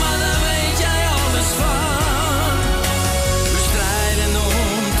 maar daar weet jij alles van. We strijden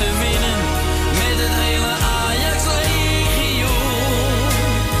om te winnen met het hele Ajax-legioen.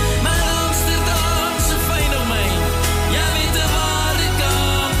 Mijn Amsterdamse fenomeen, jij bent de ware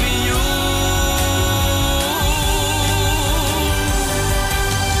kampioen.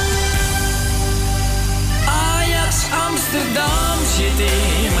 Ajax Amsterdam zit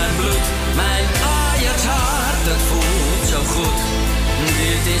in mijn bloed. Mijn Ajax hart, dat voelt zo goed.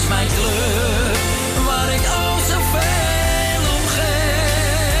 Dit is mijn club, waar ik al zoveel om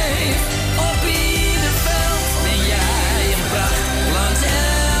geef. Op ieder veld ben jij een pracht. Langs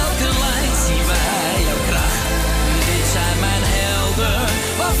elke lijn zien wij jouw kracht. Dit zijn mijn helden,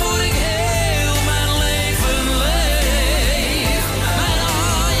 waarvoor ik heel mijn leven leef. Mijn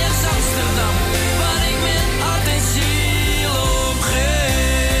Ajax Amsterdam, waar ik met hart en ziel om geef.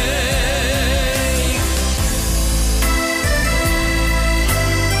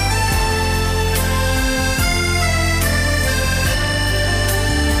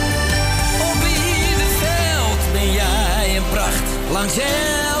 Op ieder veld ben jij een pracht. Langs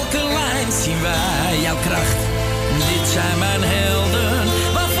elke lijn zien wij jouw kracht. Dit zijn mijn helden,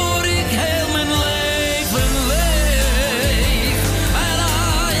 waarvoor ik heel mijn leven leef. Mijn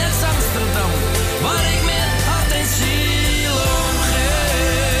Ajax Amsterdam, waar ik met hart en ziel om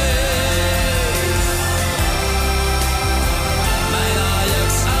geef. Mijn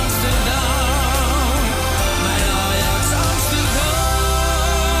Ajax Amsterdam, mijn Ajax Amsterdam.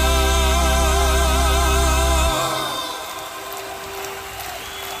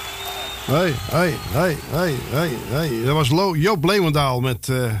 Hey. Dat was Joop Leeuwendaal met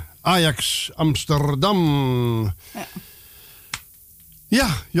Ajax Amsterdam. Ja,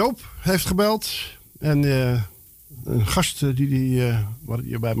 Joop heeft gebeld. En een gast waar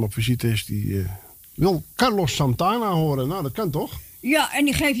je bij me op visite is, die wil Carlos Santana horen. Nou, dat kan toch? Ja, en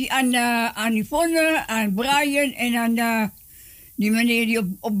die geeft hij aan Yvonne, aan Brian en aan die meneer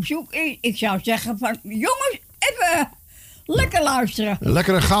die op bezoek is. Ik zou zeggen van, jongens, even lekker luisteren. Een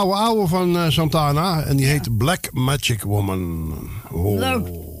lekkere gouden ouwe van Santana. En die heet Black Magic Woman. Oh. Leuk.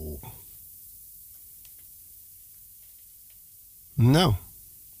 Nou.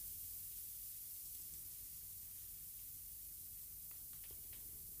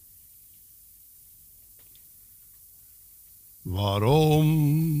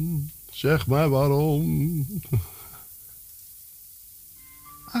 Waarom? Zeg maar waarom.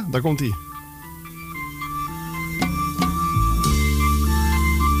 Ah, daar komt hij.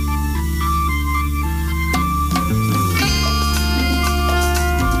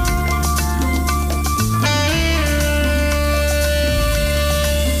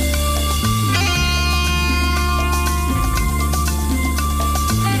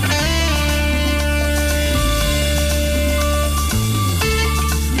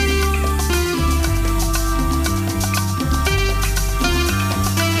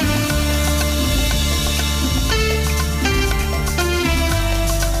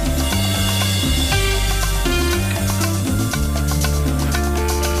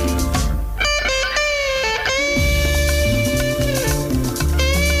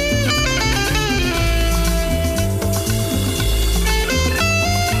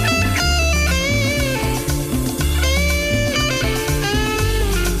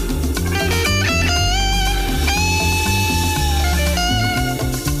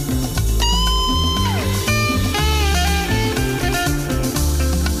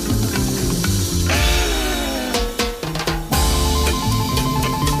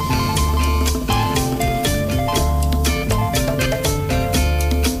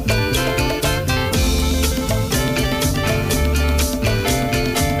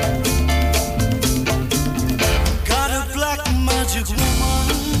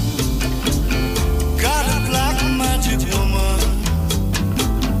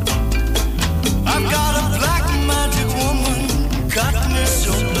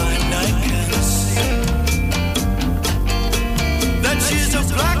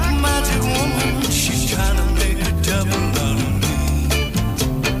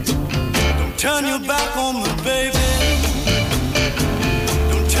 your back on me, baby.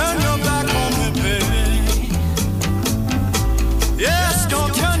 Don't turn your back on me, baby. Yes,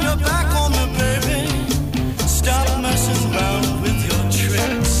 don't turn your back on me, baby. Stop messing around with your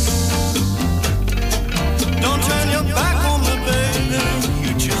tricks. Don't turn your back on me, baby.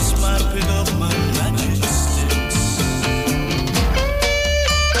 You just might pick up my magic sticks.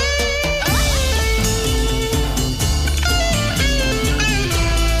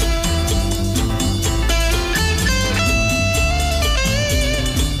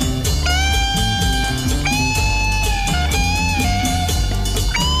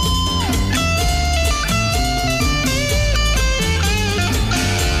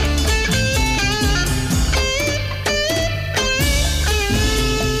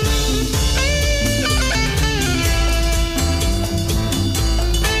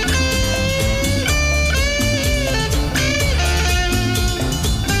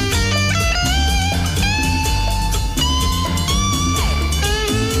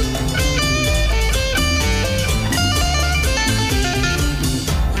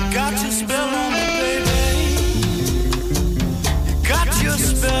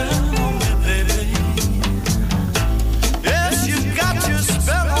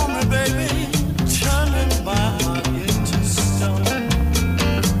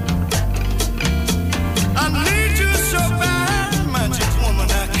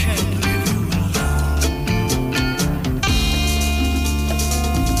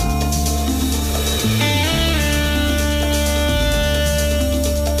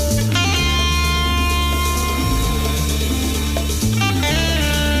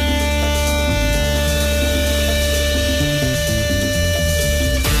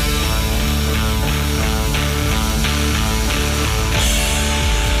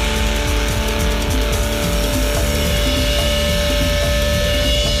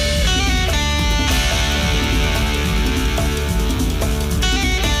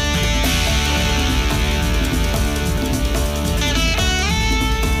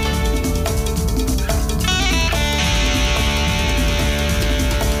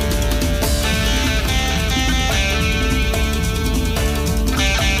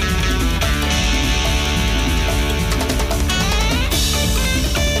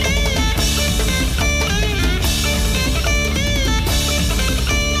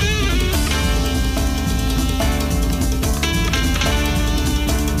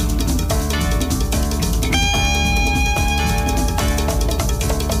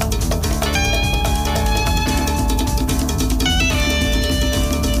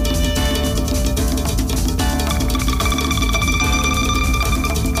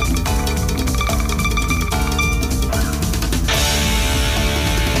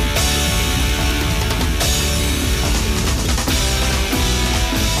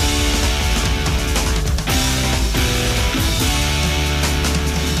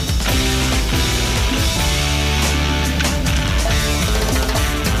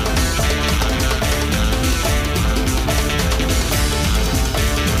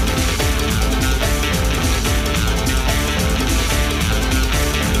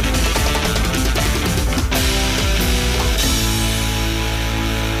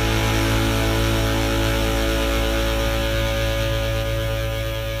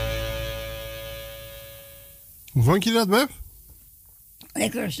 Hoe vond je dat, Beb?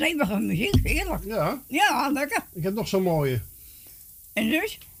 Lekker stevige muziek, heerlijk. Ja? Ja, lekker. Ik heb nog zo'n mooie. En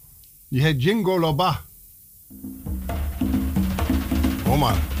dus? Die heet Jingo Loba. Kom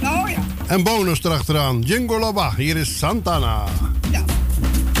maar. Oh ja. En bonus erachteraan. Jingo Loba. Hier is Santana. Ja.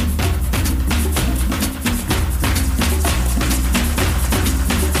 Thank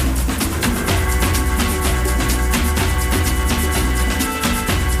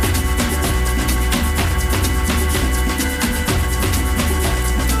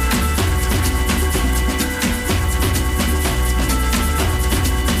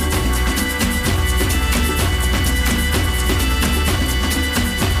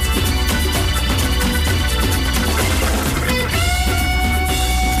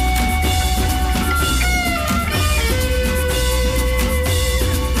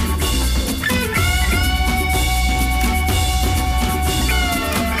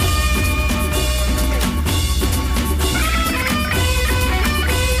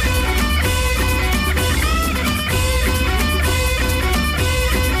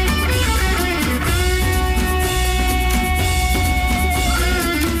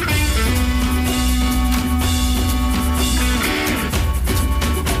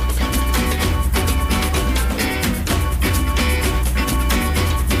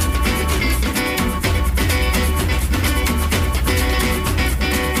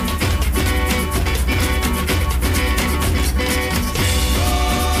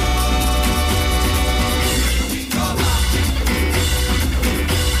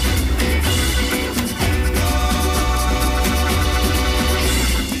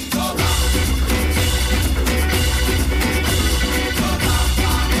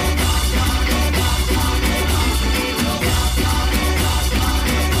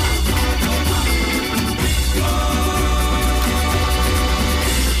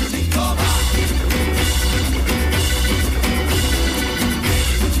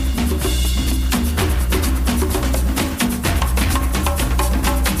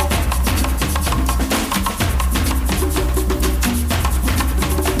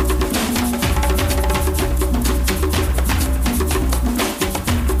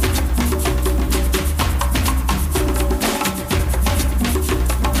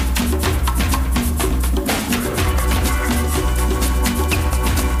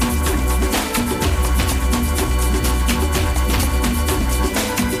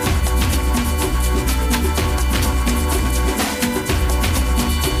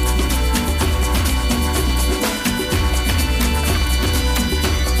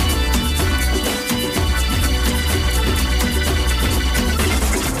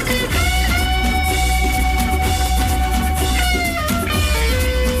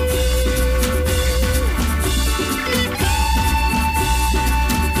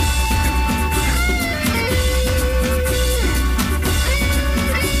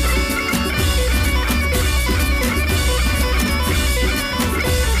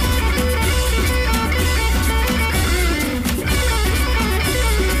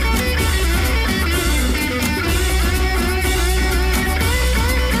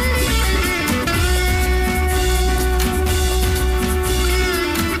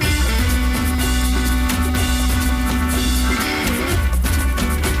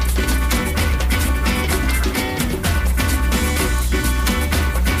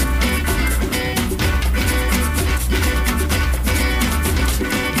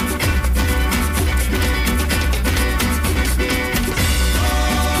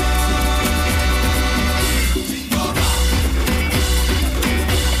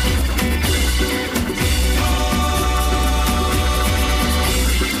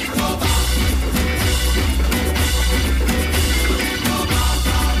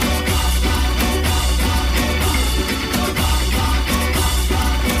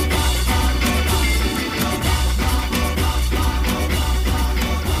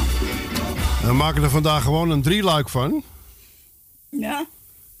maken er vandaag gewoon een 3-luik van. Ja.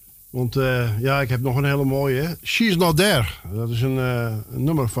 Want ik heb nog een hele mooie. She's Not There. Dat is een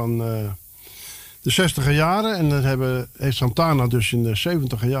nummer van de 60er jaren. En dat heeft Santana dus in de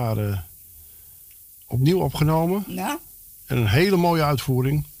 70er jaren opnieuw opgenomen. Ja. En een hele mooie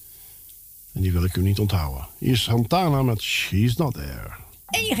uitvoering. En die wil ik u niet onthouden. Hier is Santana met She's Not There.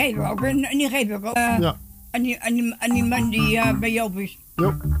 En die geven we ook, ja. aan die man die bij Joop is.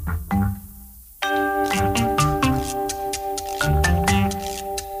 Ja.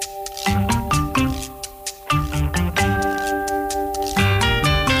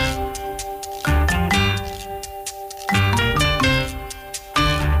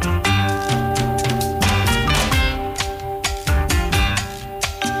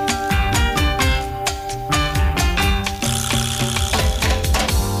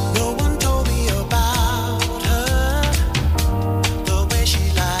 No one told me about her, the way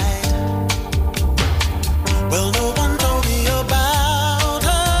she lied. Well, no one told me about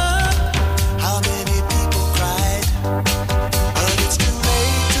her, how many people cried. But it's too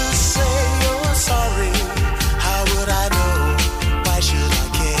late to say you're sorry. How would I know? Why should I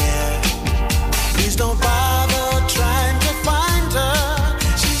care? Please don't bother trying to find her.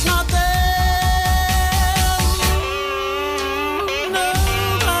 She's not there.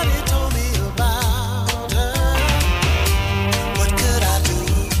 Nobody told me about her. What could I do?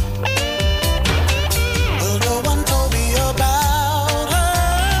 Well, no one told me about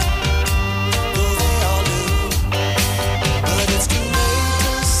her, though they all do. But it's too late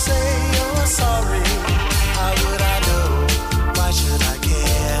to say you're sorry. How would I know? Why should I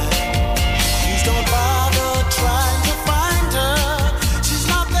care? Please don't bother trying to find her. She's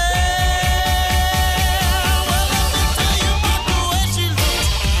not there. Well, let me tell you about the way she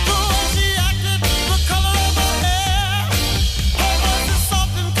looked, the way she acted, the color of her hair. Her voice is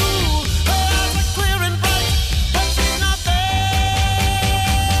soft and cool, her eyes are clear and bright, but she's not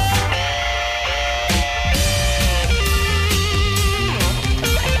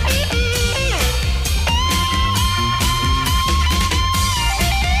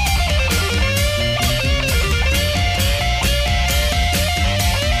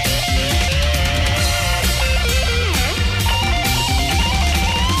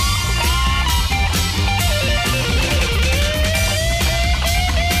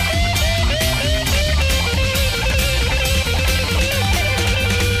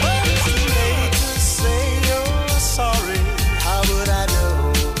say you're sorry. How would I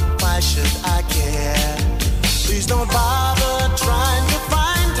know? Why should I care? Please don't bother trying to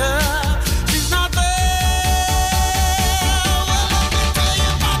find her. She's not there. Well, let me tell you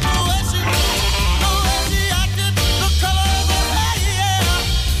about the way she looked, the way she acted, the color of her hair.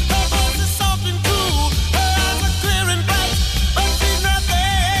 Her voice is soft and cool, her eyes are clear and bright, but she's not there.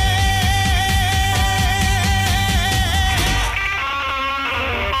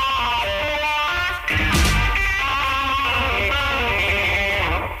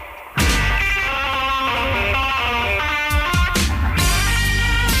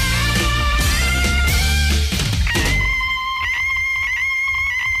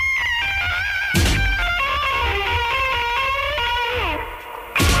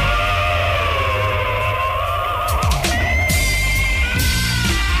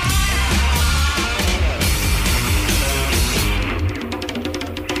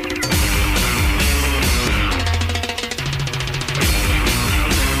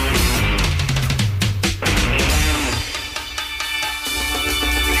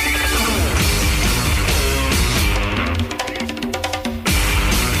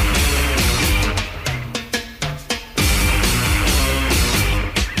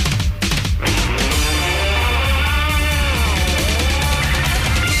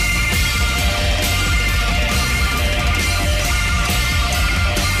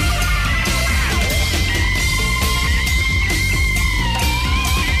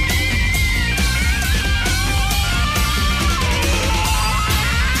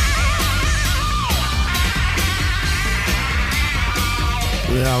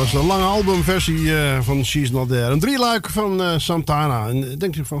 Ja, dat was een lange albumversie van She's Not There. Een 3-luik van Santana. En dan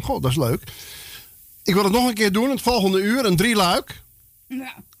denk je van, goh, dat is leuk. Ik wil het nog een keer doen, het volgende uur. Een 3-luik.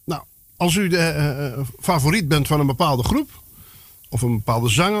 Ja. Nou, als u de favoriet bent van een bepaalde groep, of een bepaalde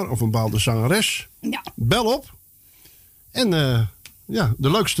zanger, of een bepaalde zangeres, Ja. bel op. En de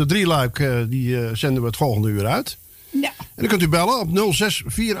leukste 3-luik, die zenden we het volgende uur uit. Ja. En dan kunt u bellen op 0648715511.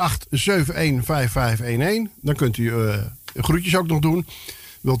 Dan kunt u groetjes ook nog doen.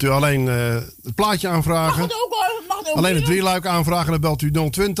 Wilt u alleen het plaatje aanvragen? Mag het ook hoor. Mag het ook Alleen het doen. 3-luik aanvragen, dan belt u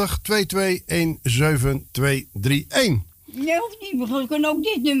 020 22 17231. Nee, hoeft niet. We kunnen ook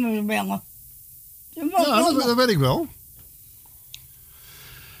dit nummer bellen. Ja, dat weet ik wel.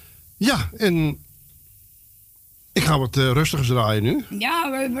 Ja, en ik ga wat rustigers draaien nu. Ja,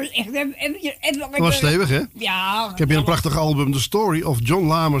 we hebben echt even... Dat was stevig, hè? Ja. Ik heb hier een prachtig album, The Story of John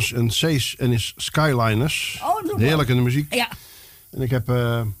Lamers en Cees en his Skyliners. Oh, doe heerlijke muziek. Ja. En ik heb...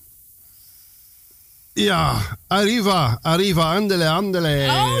 ja, Arriva, andele, andele.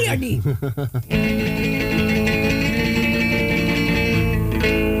 Oh, ja, die.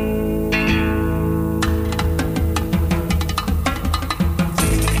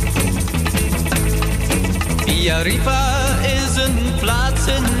 Arriva is een plaats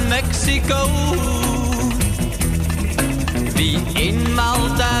in Mexico. Wie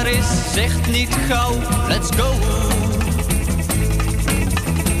eenmaal daar is, zegt niet gauw, let's go.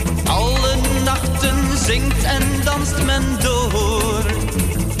 Alle nachten zingt en danst men door.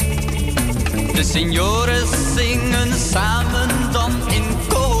 De signores zingen samen dan in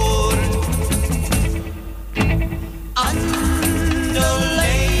koor. Andole.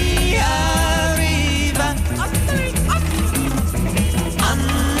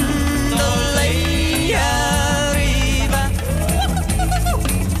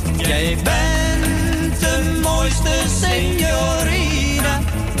 Jij bent de mooiste signorina.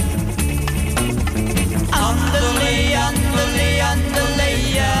 Andale, andale,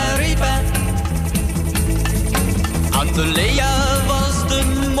 andale, arriva. Andalea was de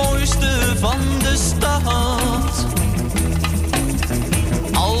mooiste van de stad.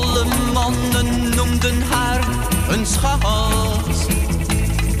 Alle mannen noemden haar een schat.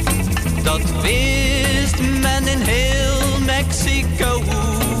 Dat wist men in heel Mexico.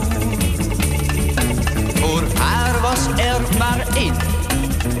 Voor haar was er maar één,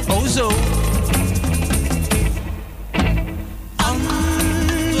 oh zo.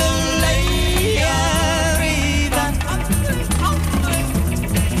 Andalea arriva.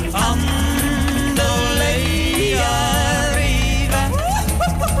 Andalea arriva.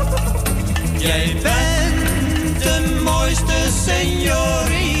 Jij bent de mooiste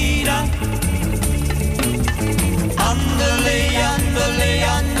signorina. Andalea,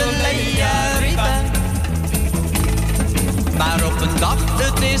 andalea, andalea arriva. Maar op een dag,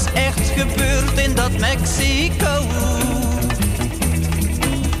 het is echt gebeurd in dat Mexico.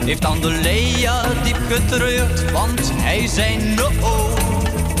 Heeft Andalea diep getreurd, want hij zei no.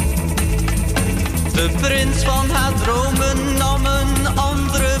 De prins van haar dromen nam een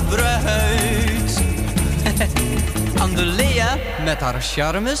andere bruid. Andalea met haar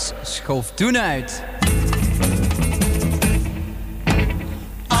charmes schoof toen uit.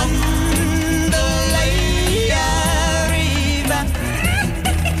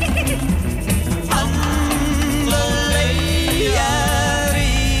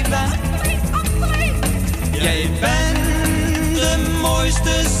 Jij bent de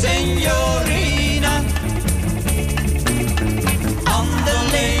mooiste signorina.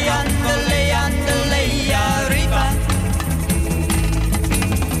 Andale, andale, andale, arriva.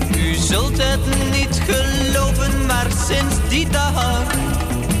 U zult het niet geloven, maar sinds die dag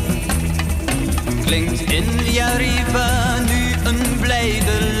klinkt in Arriva nu een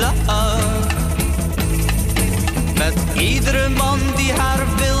blijde lach. Met iedere man die haar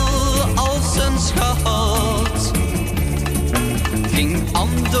wil als een schat, ging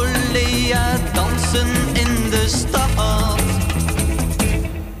Andalea dansen in de stad.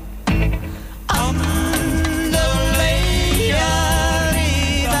 Andalea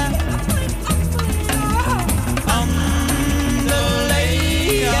arriva. Andalea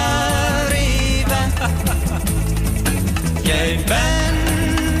arriva. Jij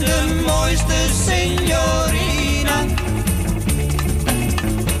bent de mooiste signorina.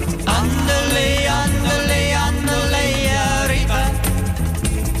 Andale, andale, andale, arriva.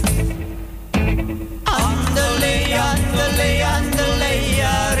 Andale, andale, andale,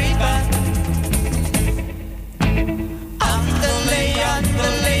 arriva. Andale,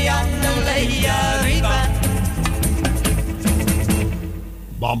 andale, andale, arriva.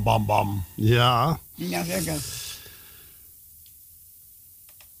 Bam, bam, bam. Ja. Ja, zeker.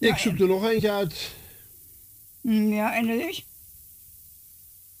 Ik zoek er nog eentje uit. Ja, en dat is?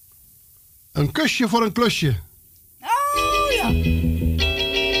 Een kusje voor een klusje. Oh, ja.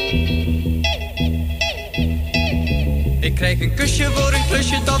 Ik krijg een kusje voor een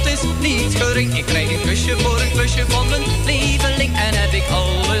klusje, dat is niet gering. Ik krijg een kusje voor een klusje van mijn lieveling. En heb ik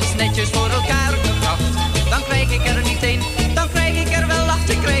alles netjes voor elkaar gebracht, dan krijg ik er niet één, dan krijg ik er wel 8.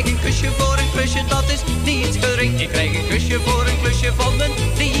 Ik krijg een kusje voor een klusje, dat is niet gering. Ik krijg een kusje voor een klusje van mijn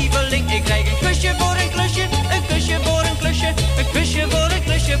lieveling. Ik krijg een kusje voor een klusje, een kusje voor een klusje, een kusje voor een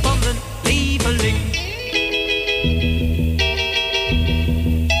klusje van mijn lieveling.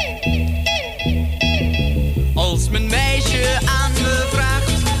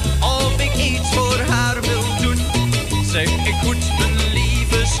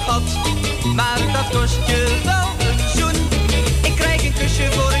 kost je wel een zoen. Ik krijg een kusje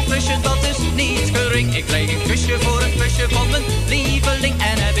voor een klusje, dat is niet gering. Ik krijg een kusje voor een klusje van mijn lieveling.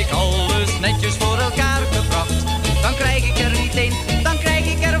 En heb ik alles netjes voor elkaar gebracht, dan krijg ik er niet één, dan krijg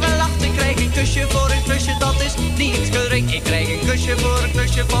ik er wel 8. Ik krijg een kusje voor een klusje, dat is niet gering. Ik krijg een kusje voor een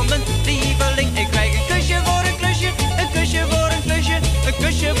klusje van mijn lieveling. Ik krijg een kusje voor een klusje, een kusje voor een klusje, een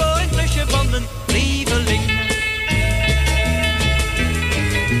kusje voor een klusje van mijn lieveling.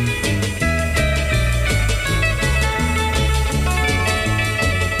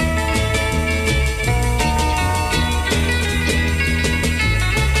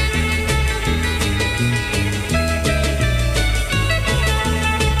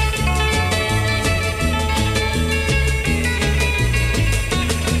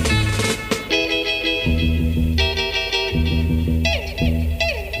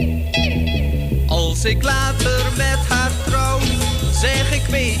 Als ik later met haar trouw, zeg ik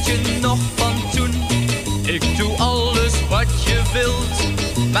weet je nog van toen. Ik doe alles wat je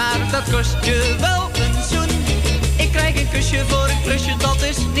wilt, maar dat kost je wel een zoen. Ik krijg een kusje voor een klusje, dat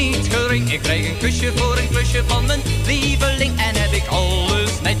is niet gering. Ik krijg een kusje voor een klusje van mijn lieveling. En heb ik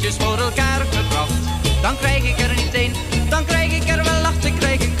alles netjes voor elkaar gebracht, dan krijg ik er niet één, dan krijg ik er wel 8. Ik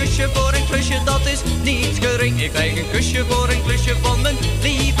krijg een kusje voor een klusje, dat is niet gering. Ik krijg een kusje voor een klusje van mijn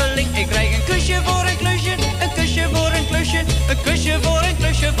lieveling. Ik krijg een kusje voor een klusje, een kusje voor een klusje, een kusje voor een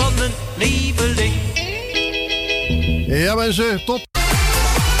klusje van mijn lieveling. Ja mensen, tot.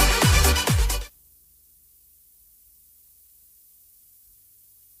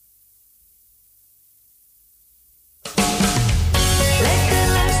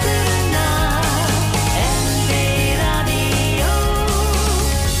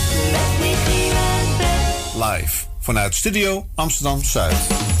 Live vanuit Studio Amsterdam Zuid.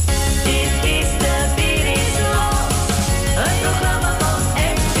 Dit is de Beatrice, het programma van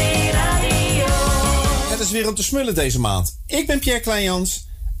NV Radio. Het is weer om te smullen deze maand. Ik ben Pierre Kleinjans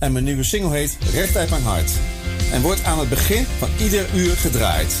en mijn nieuwe single heet Recht uit mijn hart. En wordt aan het begin van ieder uur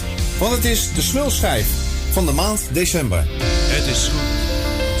gedraaid. Want het is de smulschijf van de maand december. Het is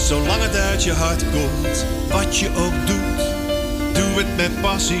goed, zolang het uit je hart komt. Wat je ook doet, doe het met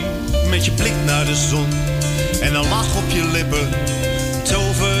passie. Met je blik naar de zon en een lach op je lippen.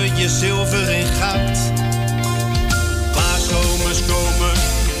 Tover je zilver in goud. Waar zomers komen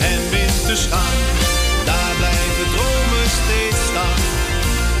en winters gaan, daar blijven dromen steeds staan.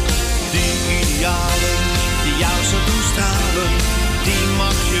 Die idealen die jou zo doen stralen, die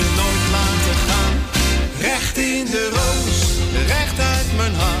mag je nooit laten gaan. Recht in de roos, recht uit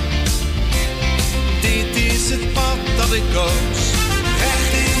mijn hart. Dit is het pad dat ik koos.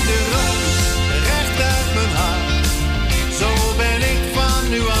 Recht in de roos, recht uit mijn hart. Zo ben ik van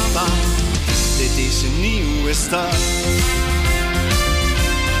nu af aan. Dit is een nieuwe start.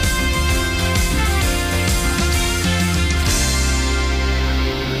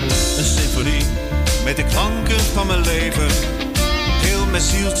 Een symfonie met de klanken van mijn leven. Heel mijn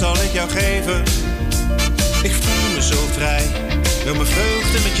ziel zal ik jou geven. Ik voel me zo vrij, wil mijn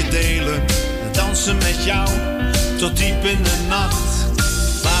vreugde met je delen. Dansen met jou tot diep in de nacht.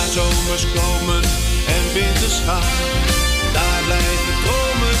 Waar zomers komen en winters gaan, daar blijven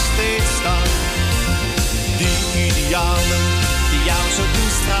dromen steeds staan. Die idealen die jou zo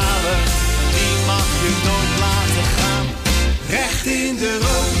doen stralen, die mag je nooit laten gaan. Recht in de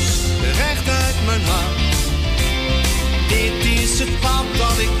roos, recht uit mijn hart. Dit is het pad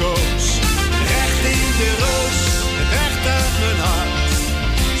dat ik koos. Recht in de roos, recht uit mijn hart.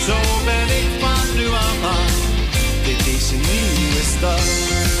 Zo ben ik van nu aan. Dit is een nieuwe start.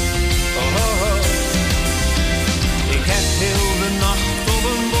 Oh, oh, oh. Ik heb heel de nacht op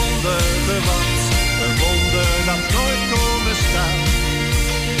een wonder gewacht. Een wonder dat nooit kon bestaan.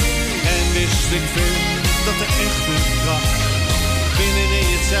 En wist ik veel dat de echte kracht binnenin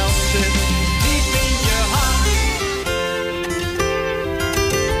jezelf zit. Diep in je hart.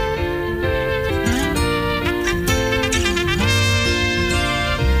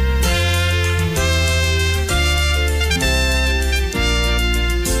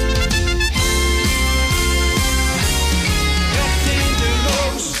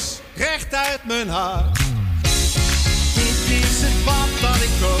 Uit mijn hart. Dit is het pad dat ik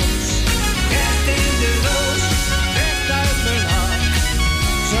koos. Recht in de roos, recht uit mijn hart.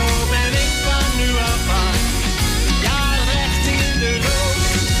 Zo ben ik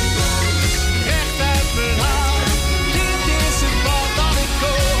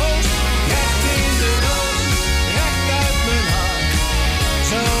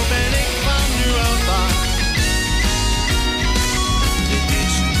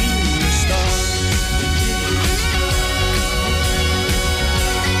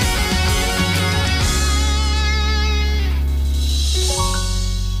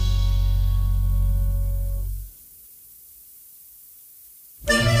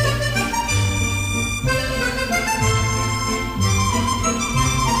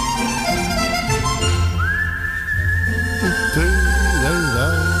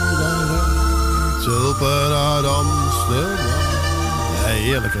Nee,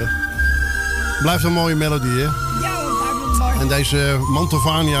 heerlijk hè. Blijft een mooie melodie hè. Ja, dat blijft het mooi. En deze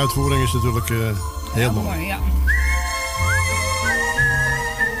Mantovani uitvoering is natuurlijk heel mooi. Ja.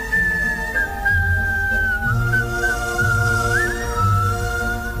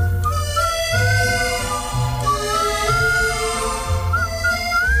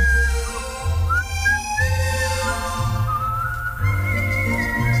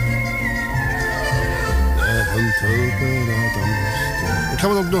 Ik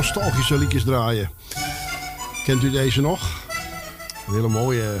ga wat ook nostalgische liedjes draaien. Kent u deze nog? Een hele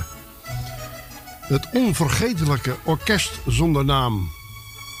mooie. Het onvergetelijke orkest zonder naam.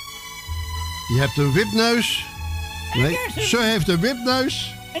 Je hebt een wipneus. Nee, ze heeft een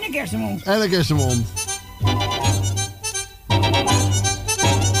wipneus. En een kersenmond. En een kersenmond.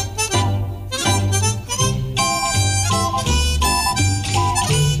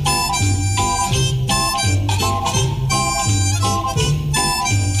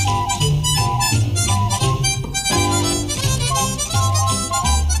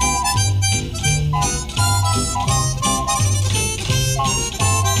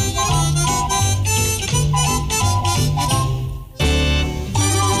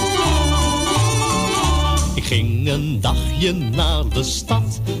 Een dagje naar de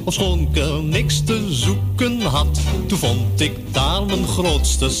stad, ofschoon ik er niks te zoeken had. Toen vond ik daar mijn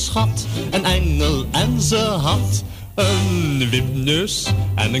grootste schat, een engel en ze had een wipneus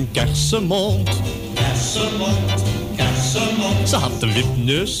en een kersenmond. Kersenmond, kersenmond. Ze had een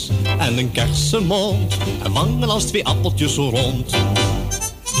wipneus en een kersenmond en wangen als 2 appeltjes zo rond.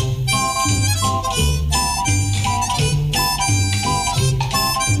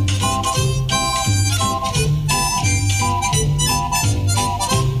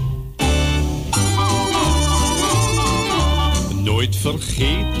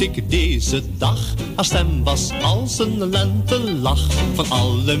 Vergeet ik deze dag, haar stem was als een lentelach. Van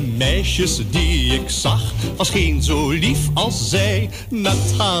alle meisjes die ik zag, was geen zo lief als zij.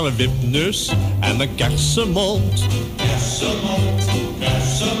 Met haar wipneus en een kersenmond. Kersenmond,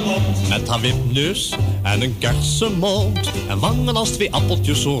 kersenmond. Met haar wipneus en een kersenmond en wangen als 2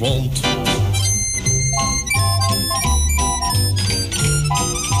 appeltjes zo rond.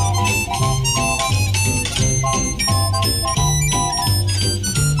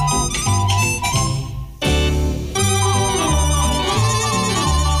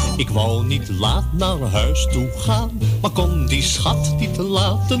 Ik wou niet laat naar huis toe gaan, maar kon die schat niet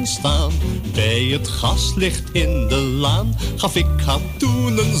laten staan. Bij het gaslicht in de laan gaf ik haar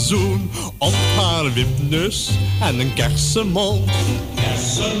toen een zoen op haar wipneus en een kersenmond.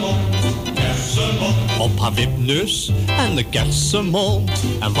 Kersenmond, kersenmond. Op haar wipneus en een kersenmond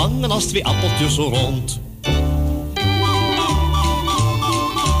en wangen als 2 appeltjes zo rond.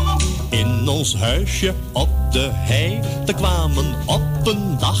 In ons huisje op de hei, daar kwamen op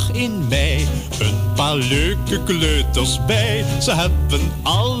een dag in mei een paar leuke kleuters bij. Ze hebben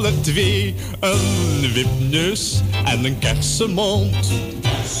alle 2 een wipneus en een kersenmond.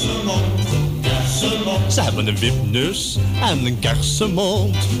 Kersenmond, kersenmond. Ze hebben een wipneus en een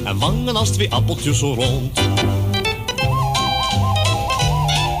kersenmond en wangen als 2 appeltjes zo rond.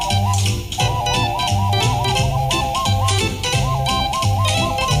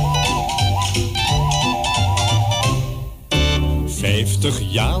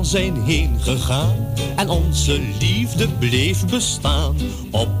 Jaar zijn heen gegaan en onze liefde bleef bestaan.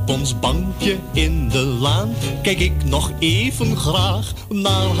 Op ons bankje in de laan kijk ik nog even graag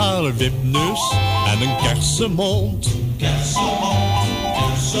naar haar wipneus en een kersenmond. Kersenmond,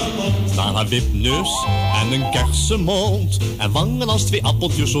 kersenmond. Naar haar wipneus en een kersenmond en wangen als 2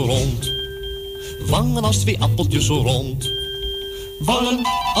 appeltjes zo rond. Wangen als 2 appeltjes zo rond. Wangen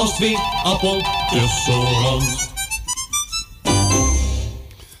als 2 appeltjes zo rond.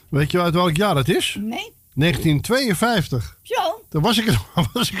 Weet je uit welk jaar het is? Nee. 1952. Zo. Toen was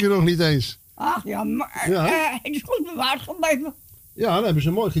ik er nog niet eens. Ach ja, maar Ja. het is goed bewaard gebleven. Ja, dat hebben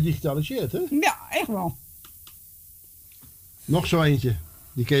ze mooi gedigitaliseerd, hè? Ja, echt wel. Nog zo eentje.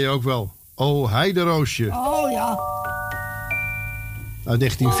 Die ken je ook wel. O Heideroosje. Oh ja. Uit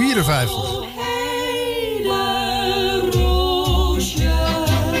 1954. Roosje,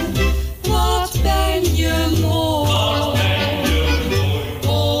 wat ben je mooi.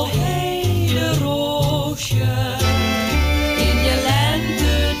 O heideroosje, in je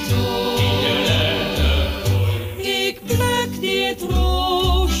lentetooi. Ik pluk dit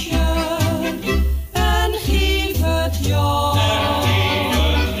roosje en geef het jou.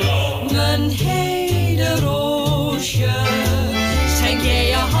 Mijn heideroosje, schenk jij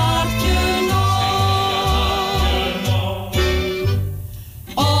je hartje nog.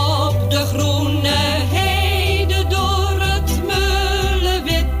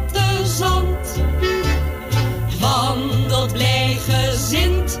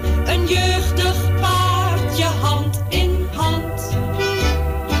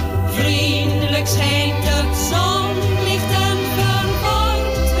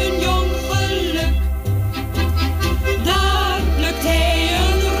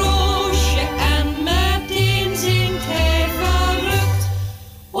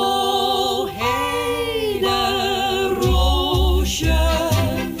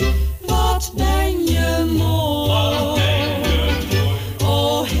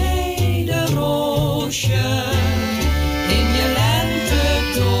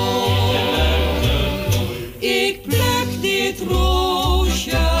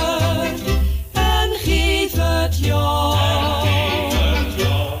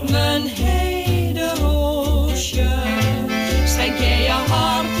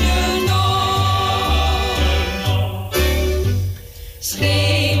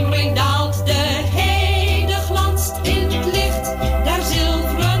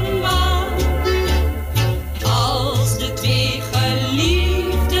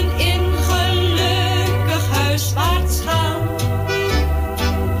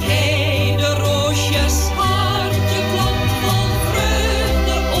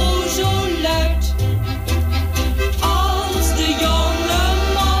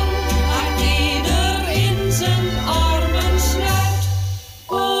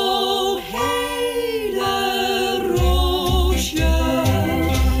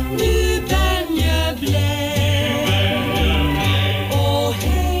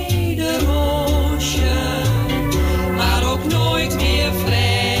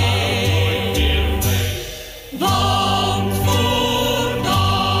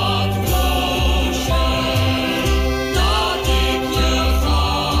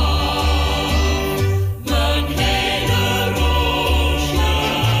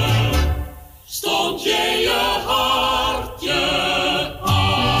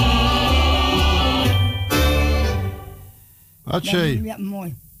 Hatsé. Ja,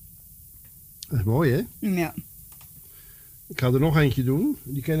 mooi. Dat is mooi, hè? Ja. Ik ga er nog eentje doen.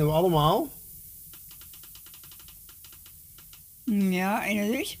 Die kennen we allemaal. Ja, en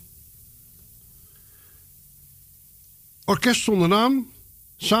dat is? Orkest zonder naam.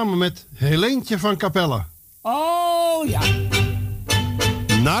 Samen met Helentje van Capelle. Oh, ja.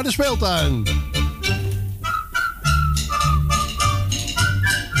 Naar de speeltuin.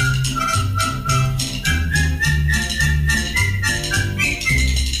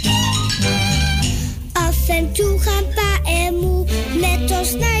 Af en toe gaan pa en moe met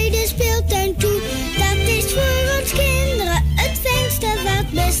ons naar de speeltuin toe. Dat is voor ons kinderen het fijnste wat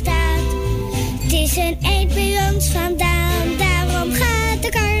bestaat. Het is een eind bij ons vandaan, daarom gaat de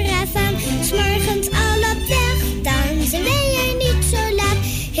karavaan 's morgens al op weg. Dan zijn wij er niet zo laat.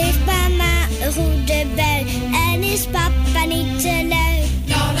 Heeft mama een goede bui en is papa niet te lui.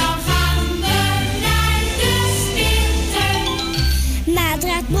 Nou, dan gaan we naar de speeltuin. Ma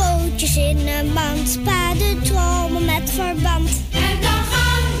draagt broodjes in een mand, pa de trommel met verband. En dan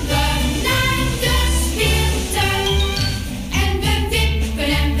gaan we naar de speeltuin. En we wippen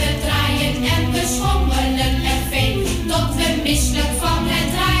en we draaien en we schommelen er veel. Tot we misselijk van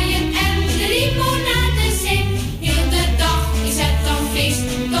het draaien en de limonade zin. Heel de dag is het dan feest,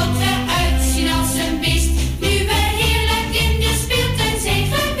 tot we uitzien als een beest. Nu we heerlijk in de speeltuin zijn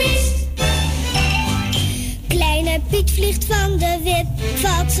geweest. Kleine Piet vliegt van de wip,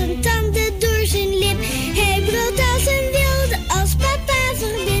 valt zijn tanden door zijn lip. Hij brult als een wilde, als papa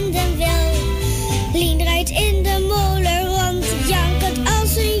verbinden wil. Lien draait in de molen rond, jankend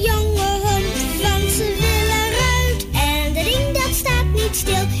als een jonge hond. Want ze willen eruit en de ding dat staat niet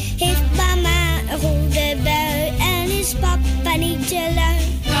stil. Heeft mama een goede bui en is papa niet te lui.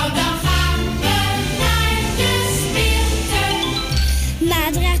 Nou, dan gaan we naar de speeltuin.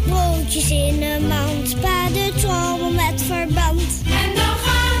 Ma draagt broodjes in een mand, pa de trommel met verband. En dan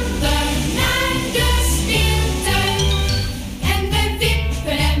gaan we naar de speeltuin. En we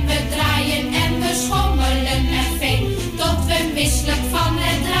wippen en we draaien en we schommelen er veel. Tot we misselijk van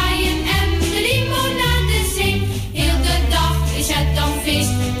het draaien en de limonade zin. Heel de dag is het dan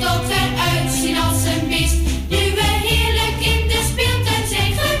feest, tot we uitzien als een beest. Nu we heerlijk in de speeltuin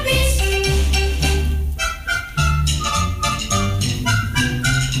zijn geweest.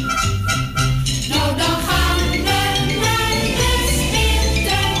 Nou, dan gaan we naar de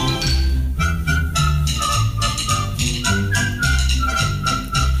speeltuin.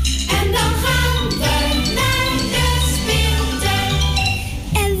 En dan gaan we naar de speeltuin.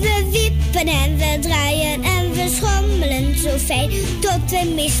 En we wippen en we draaien en we schommelen zo fijn. Tot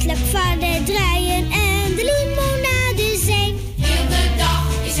we misselijk van het draaien en de limonade zijn. Heel de dag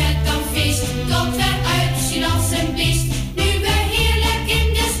is het dan feest, tot we uitzien als een beest. Nu we heerlijk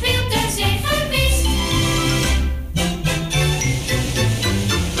in de speeltuin zijn geweest.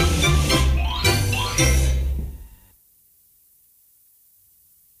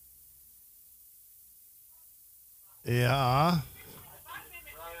 Ja.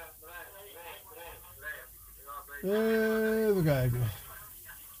 Even kijken.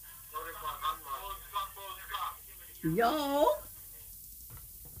 Jo.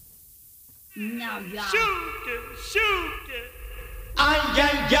 Nou ja. Ai,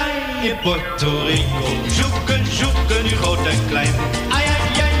 ai, ai, in Puerto Rico. Zoeken, zoeken, nu groot en klein. Ai,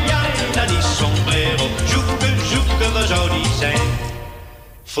 ai, ai, ai, naar die sombrero. Zoeken, zoeken, waar zou die zijn?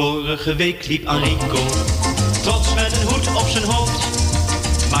 Vorige week liep Enrico, trots met een hoed op zijn hoofd.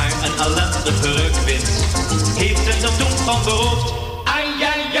 Maar een ellendige rukwind heeft hem er toen van beroofd. Ai,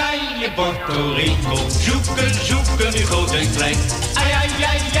 ai, ai, in Puerto Rico. Zoeken, zoeken, nu groot en klein. Ai, ai,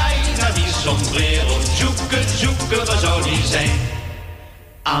 ai, ai, naar die sombrero. Zoeken, zoeken, waar zou die zijn?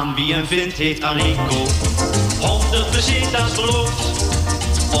 Aan wie hem vindt heeft Enrico 100 pesetas beloofd.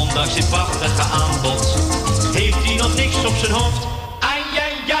 Ondanks dit prachtige aanbod heeft hij nog niks op zijn hoofd. Ai,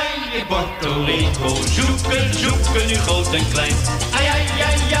 ai, ai, in Puerto Rico. Zoeken, zoeken, nu groot en klein. Ai, ai,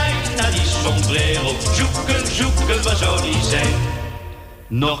 ai, ai, naar die sombrero. Zoeken, zoeken, waar zou die zijn?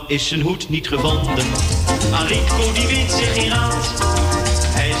 Nog is zijn hoed niet gevonden. Enrico die weet zich geen raad.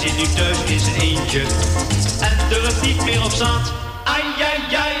 Hij zit nu thuis in zijn eentje en durft niet meer op straat. Ai,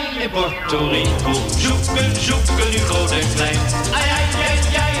 ai, ai, in Puerto Rico. Zoeken, zoeken, nu groot en klein. Ai, ai,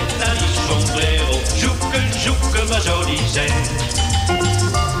 ai, ai, naar die sombrero. Zoeken, zoeken, waar zou die zijn?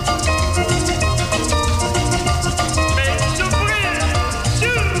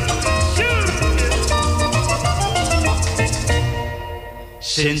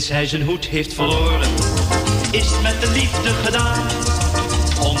 Sinds hij zijn hoed heeft verloren, is het met de liefde gedaan.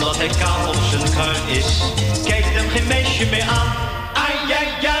 Omdat hij kaal op zijn kruin is, kijkt hem geen meisje meer aan. Ai,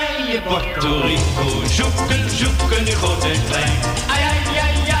 ai, ai, Puerto Rico. Zoeken, zoeken in groot en klein. Ai, ai,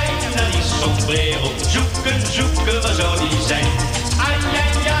 ai, ai, naar die sombrero. Zoeken, zoeken, waar zou die zijn? Ai,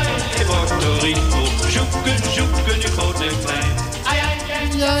 ai, ai, in Puerto Rico. Zoeken, zoeken in groot en klein. Ai, ai,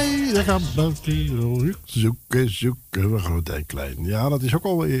 ai, Jij, daar gaat zoeken, zoeken, groot en klein. Ja, dat is ook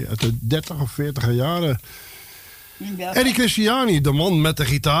al uit de 30 of 40 jaren. Ja. Eddie Christiani, de man met de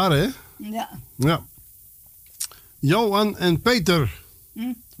gitaar, hè? Ja. Ja. Johan en Peter,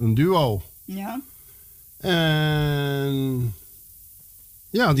 een duo. Ja. En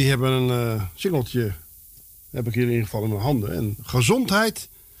ja, die hebben een singeltje, heb ik hier in ieder geval in mijn handen. En gezondheid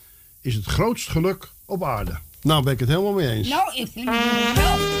is het grootst geluk op aarde. Nou, ben ik het helemaal mee eens. Nou, ik vind het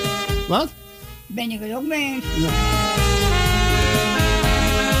wel. Wat? Ben ik het ook mee eens. Ja.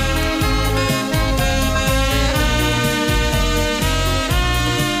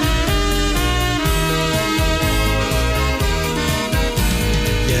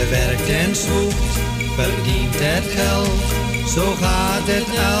 Je werkt en zwoegt, verdient het geld, zo gaat het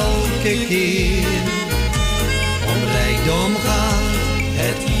elke keer. Om rijkdom gaat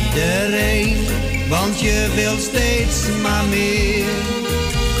het iedereen, want je wil steeds maar meer.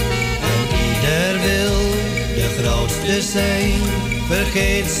 En ieder wil de grootste zijn,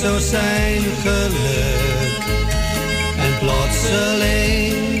 vergeet zo zijn geluk. En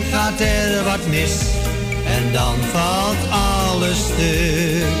plotseling gaat er wat mis, en dan valt alles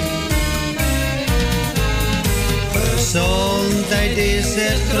stuk. Gezondheid is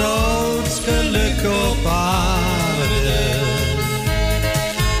het grootst geluk op aarde.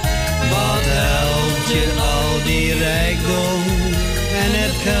 Wat helpt je al die rijkdom en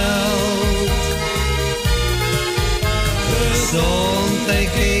het geld? Gezondheid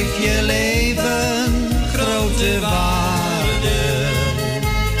geeft je leven grote waarde.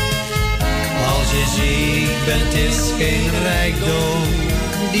 Als je ziek bent is geen rijkdom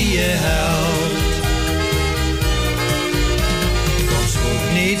die je helpt. Kom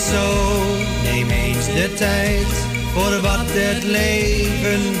spoed niet zo, neem eens de tijd voor wat het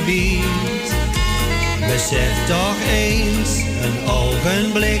leven biedt. Besef toch eens een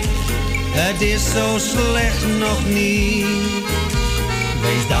ogenblik, het is zo slecht nog niet.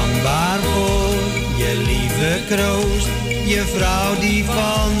 Wees dankbaar voor je lieve kroost, je vrouw die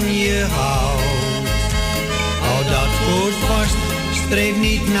van je houdt. Hou dat goed vast, streef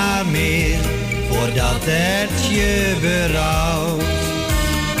niet naar meer, voordat het je berouwt.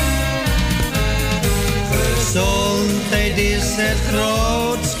 Gezondheid is het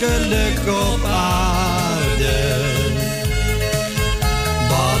grootst geluk op aarde.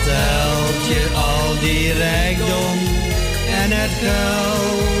 Wat helpt je al die rijkdom en het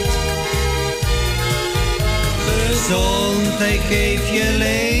geld? Gezondheid geeft je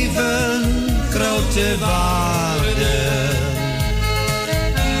leven grote waarde.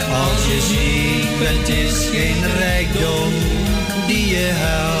 Als je ziek bent is geen rijkdom die je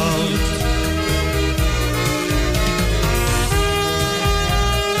helpt.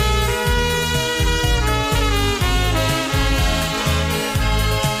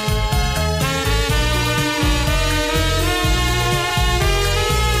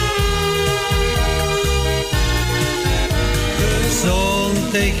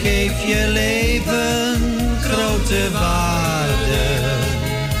 Gezondheid geeft je leven grote waarde.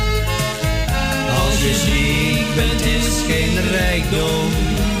 Als je ziek bent is geen rijkdom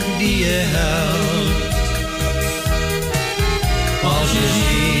die je helpt. Als je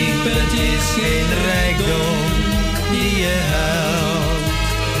ziek bent is geen rijkdom die je helpt.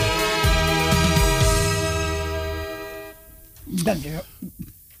 Dat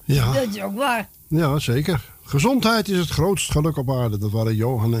is ook waar. Ja, zeker. Gezondheid is het grootst geluk op aarde. Dat waren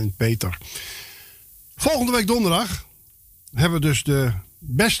Johan en Peter. Volgende week donderdag hebben we dus de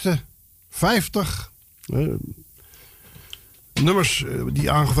beste 50 nummers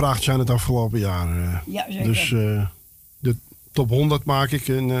die aangevraagd zijn het afgelopen jaar. Ja, zeker. Dus de top 100 maak ik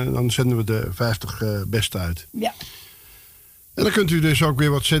en dan zenden we de 50 beste uit. Ja. En dan kunt u dus ook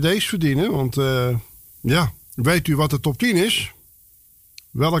weer wat cd's verdienen. Want ja, weet u wat de top 10 is?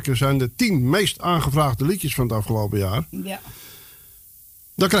 Welke zijn de 10 meest aangevraagde liedjes van het afgelopen jaar? Ja.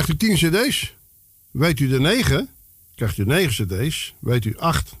 Dan krijgt u 10 cd's. Weet u de 9, krijgt u 9 cd's. Weet u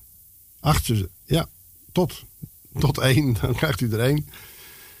 8 ja, tot 1, dan krijgt u er 1. Het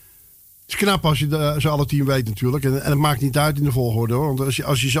is knap als je ze alle 10 weet natuurlijk. En het maakt niet uit in de volgorde hoor. Want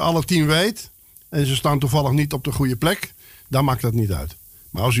als je ze alle 10 weet en ze staan toevallig niet op de goede plek, dan maakt dat niet uit.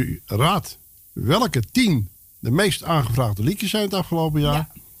 Maar als u raadt welke 10 de meest aangevraagde liedjes zijn het afgelopen jaar,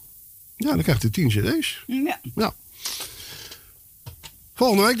 ja dan krijgt u 10 cd's. Ja.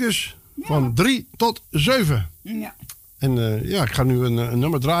 Volgende week dus van 3 tot 7. Ja. En ja, ik ga nu een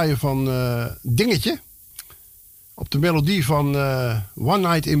nummer draaien van Dingetje. Op de melodie van One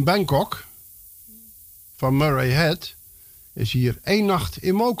Night in Bangkok. Van Murray Head. Is hier 1 nacht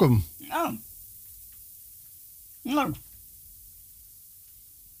in Mokum. Oh. Nou.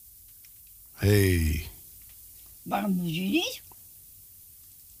 Hey. Waarom doe je niet?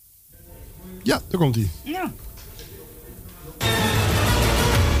 Ja, daar komt hij. Ja.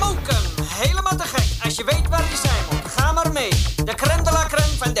 Mokum, helemaal te gek. Als je weet waar je zijn moet, ga maar mee. De crème de la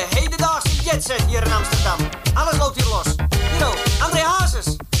crème van de hedendaagse jetset hier in Amsterdam. Alles loopt hier los. Hier ook, André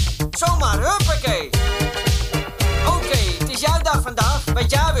Hazes. Zomaar, huppakee. Oké, het is jouw dag vandaag,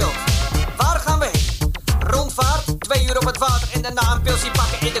 wat jij wilt. Waar gaan we heen? Rondvaart, 2 uur op het water en daarna een pilsje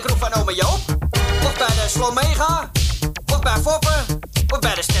pakken in de kroeg van ome Joop. Of bij de Slomega. Of bij Foppen. Of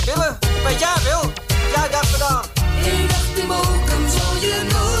bij de Stabille. Wat jij wil, jouw dag vandaag. Eén nacht in Mokum zal je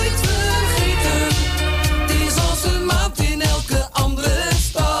nooit vergeten. Het is als een maand in elke andere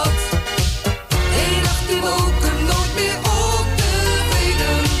stad. Eén nacht in Mokum, nooit meer op te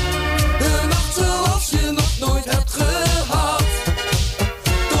weten. Een nacht zoals je nog nooit hebt gehad.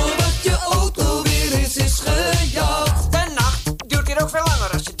 Totdat je auto weer eens is gejat. De nacht duurt hier ook veel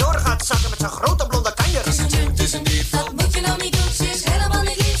langer als je doorgaat zakken met zo'n grote blonde kanjer. Het is een dief. Dat moet je nou niet doen, ze is helemaal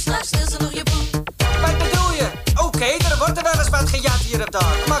niet lief. Straks stil ze nog je poen. Wat bedoel je? Oké, er wordt er wel eens wat gejat hier op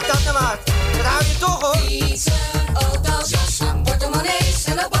daar. Maak dat nou uit. Dat hou je toch hoor. Fietsen, auto's, jassen, portemonnees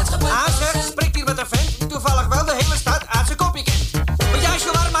en ook boodschappen. Ah zeg, spreekt hier met een vent die toevallig wel de hele stad uit zijn kopje kent. Maar jij is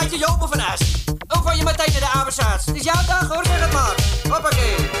zo warm uit je Joop of een ijs. Of van je meteen naar de Aversaats. Het is jouw dag hoor, zeg het maar.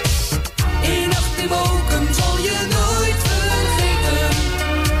 Hoppakee. Eén nacht in Mokum zal je nooit vergeten.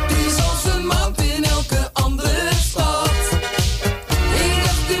 Het is als een maand in elke andere stad. Eén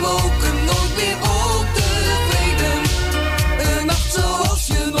nacht in Mokum, nooit meer op te weten. Een nacht zoals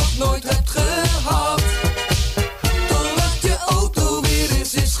je nog nooit hebt gehad. Totdat je auto weer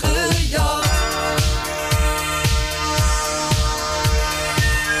eens is gejat.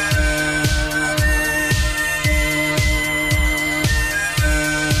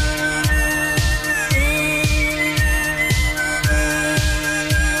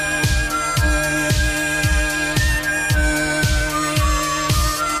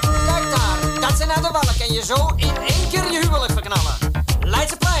 Kijk daar, dat zijn nou de balken en je zo in 1 keer je huwelijk verknallen.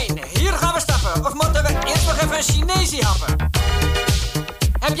 Leidseplein, hier gaan we stappen. Of moeten we eerst nog even een Chinesie happen?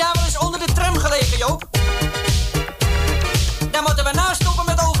 Heb jij wel eens onder de tram gelegen, Joop? Dan moeten we nou stoppen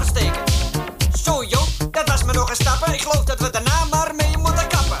met oversteken. Zo Joop, dat was me nog een stappen. Ik geloof dat we daarna maar mee moeten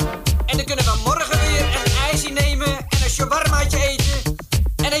kappen. En dan kunnen we morgen weer een ijsje nemen en een shawarmaatje eten.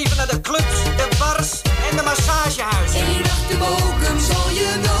 En even naar de clubs, de bars en de massagehuizen. Eén nacht in Mokum zal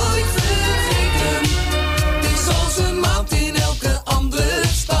je nooit vergeten. Het is als een maand in elke andere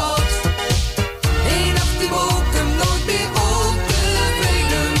stad. Eén nacht in Mokum, nooit meer op te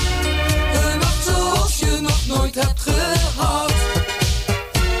weten. Een nacht zoals je nog nooit hebt gehad.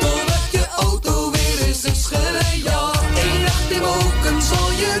 Totdat je auto weer eens is gejat. Eén nacht in Mokum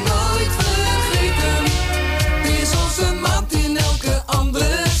zal je nooit vergeten. Het is als een maand in elke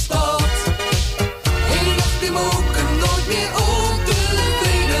andere stad. Eén nacht in Mokum, nooit meer op te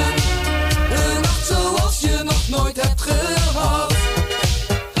weten. Een nacht zoals je nog nooit hebt gehad.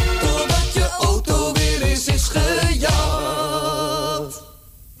 Totdat je auto weer eens is gejat.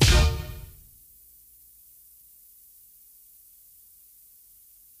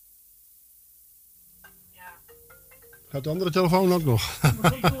 Gaat de andere telefoon ook nog?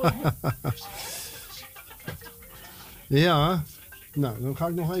 Ja. Nou, dan ga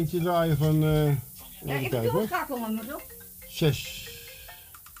ik nog eentje draaien van... Ja, even ik kijken bedoel, hoor. schakelnummer op. 6.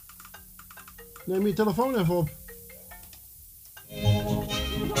 Neem je telefoon even op.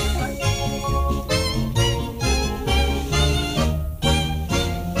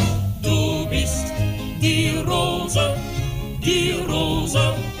 Du bist die Rose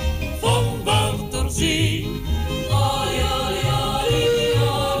vom Wörthersee.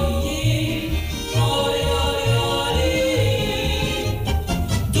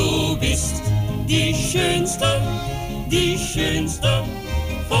 Du bist die schönste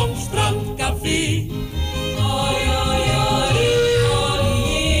vom Strandcafé.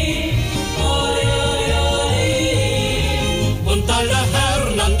 Und alle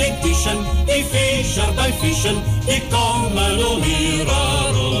Herren an den Tischen, die Fischer bei Fischen, die kommen um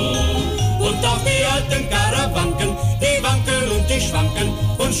ihre Ruhe. Und auch die alten Karawanken, die wanken und die schwanken,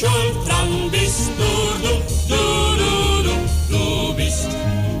 von Schultern bis du bist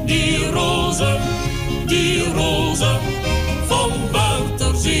die Rose vom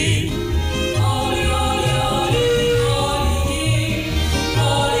Wörthersee.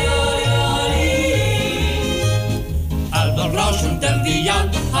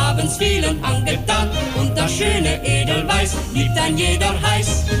 uns vielen angetan. Und das schöne Edelweiß liegt an jeder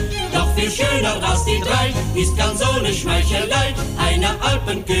heiß. Doch viel schöner als die drei ist ganz ohne Schmeichelei eine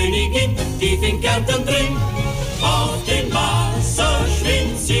Alpenkönigin, tief in Kärnten drin. Auf dem Wasser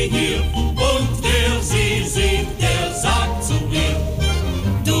schwimmt sie hier und wer sie sieht, der sagt zu ihr: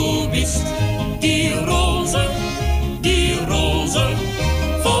 Du bist die Rose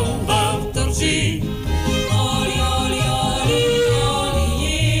vom Wörthersee. Oli, oli, oli, oli,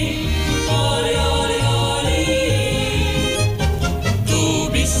 oli, oli, oli. Du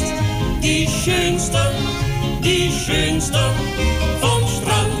bist die Schönste vom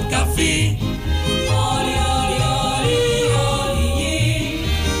Strandcafé. Oli, oli, oli, oli,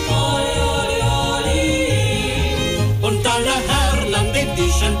 oli, oli, oli. Und alle Herren an den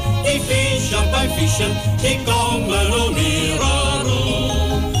Tischen, die Fischer beim Fischen, die kommen um ihre Ruhe.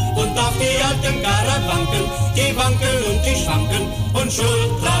 Und auch die alten Karawanken, die wanken und die schwanken, und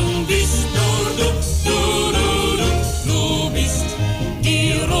schuld dran bist nur du, du, du, du. Du bist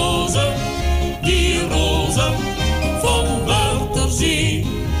die Rose vom Wörthersee.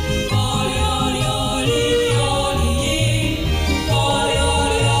 Oli, oli, oli, oli, oli,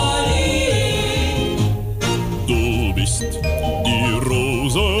 oli, oli. Du bist die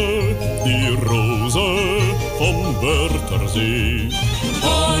Rose vom Wörthersee.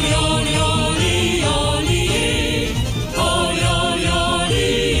 Oli, oli, oli, oli, oli, oli,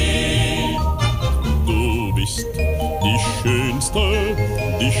 oli. Du bist die Schönste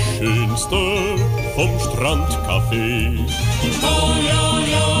vom Strandcafé. Oli,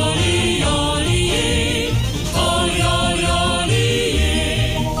 oli, oli, oli, oli, oli, oli.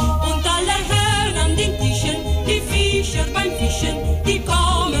 Und alle Herren an den Tischen, die Fischer beim Fischen, die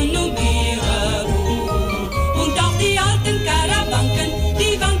kommen um ihre Ruhe. Und auch die alten Karawanken,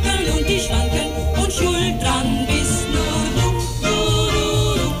 die wanken und die schwanken, und schuld dran bist nur du, du, du,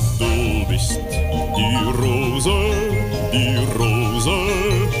 du. Du bist die Rose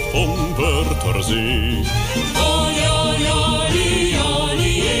vom Wörthersee. Oli, oli, oli,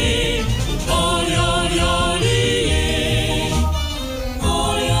 oli, oli, oli, oli.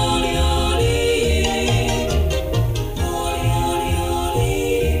 Oli, oli, oli, oli, oli,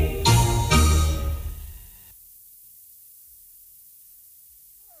 oli.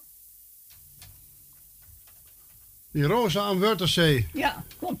 Die Rosa aan Wörthersee. Ja,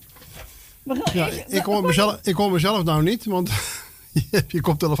 kom. Ja, ik hoor mezelf nou niet, want je hebt je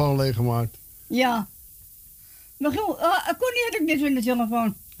koptelefoon leeggemaakt. Ja. Maar goed, Connie had ik net in de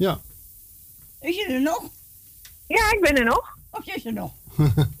telefoon. Ja. Is je er nog? Ja, ik ben er nog. Of is er nog?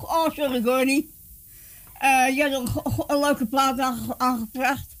 Oh, sorry Connie. Je had een leuke plaat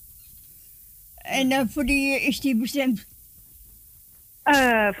aangevraagd. En voor die is die bestemd?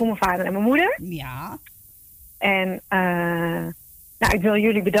 Voor mijn vader en mijn moeder. Ja. En nou, ik wil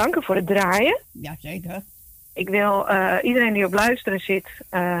jullie bedanken voor het draaien. Ja, zeker. Ik wil iedereen die op luisteren zit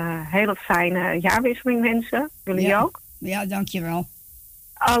hele fijne jaarwisseling wensen. Jullie ook. Ja, dankjewel.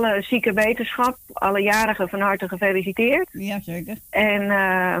 Alle zieke wetenschap, alle jarigen van harte gefeliciteerd. Ja, zeker. En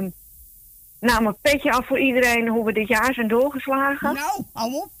nou, mijn petje af voor iedereen hoe we dit jaar zijn doorgeslagen. Nou,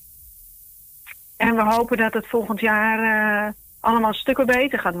 hou op. En we hopen dat het volgend jaar allemaal stukken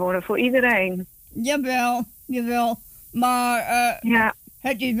beter gaat worden voor iedereen. Jawel. Maar ja.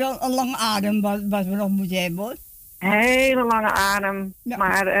 Het is wel een lange adem wat we nog moeten hebben, hoor. Hele lange adem. Ja.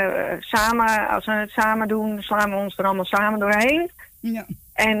 Maar samen, als we het samen doen, slaan we ons er allemaal samen doorheen. Ja.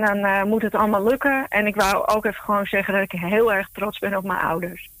 En dan moet het allemaal lukken. En ik wou ook even gewoon zeggen dat ik heel erg trots ben op mijn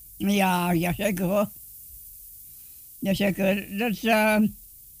ouders. Ja, zeker hoor. Ja, zeker.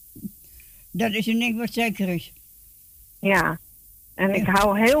 Dat is een ding wat zeker is. Ja. En ik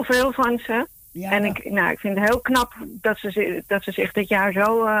hou heel veel van ze. Ja. En ik vind het heel knap dat ze zich dit jaar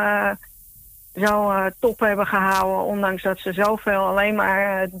zo top hebben gehouden. Ondanks dat ze zoveel alleen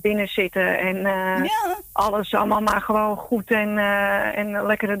maar binnen zitten. En alles allemaal maar gewoon goed en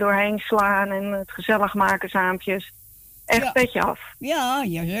lekker er doorheen slaan. En het gezellig maken saampjes. Echt petje af. Ja,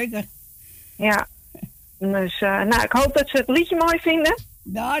 zeker. Ja. Dus ik hoop dat ze het liedje mooi vinden.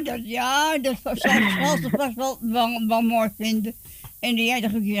 Dat zal ze vast wel mooi vinden. En die jij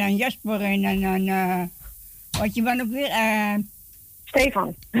toch ook weer aan Jasper en aan wat je dan ook weer?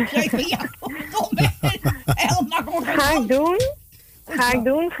 Stefan. Stefan, ja. Heel makkelijk. Ga ik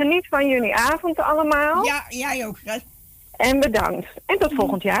doen. Geniet van jullie avond allemaal. Ja, jij ook, schat. En bedankt. En tot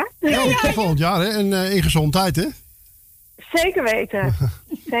volgend jaar. Ja, tot volgend jaar, hè. En in gezondheid, hè. Zeker weten.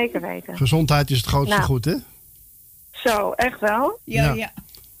 Zeker weten. Gezondheid is het grootste goed, hè. Zo, echt wel? Ja.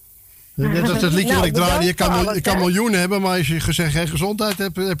 Net als dat liedje wat ik draaide, je kan miljoenen hebben, maar als je gezegd geen gezondheid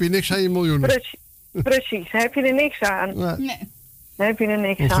hebt, heb je niks aan je miljoenen. Precies, heb je er niks aan. Nee. heb je er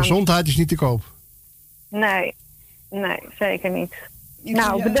niks Want aan. gezondheid is niet te koop. Nee, zeker niet.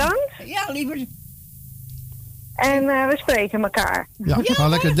 Nou, bedankt. Ja, liever. En we spreken elkaar. Ja, ga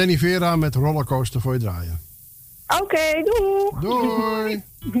lekker Danny Vera met Rollercoaster voor je draaien. Oké, doeg. Doei.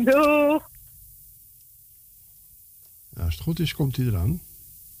 Doeg. Ja, als het goed is, komt hij eraan.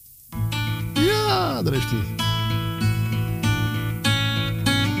 Ja, daar is hij.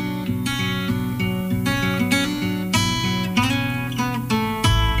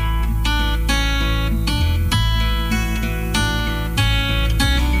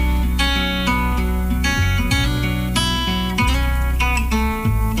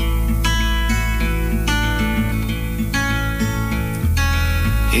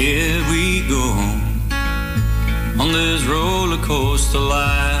 Here we go on this roller coaster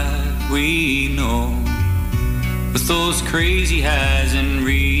life we know, with those crazy highs and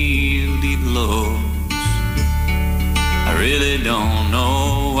real deep lows. I really don't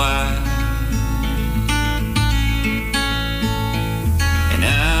know why, and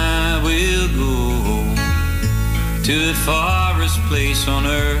I will go to the farthest place on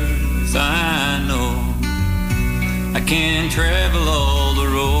earth I know. I can't travel all the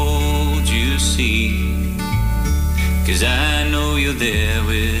roads you see, 'cause I know you're there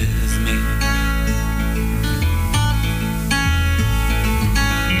with me.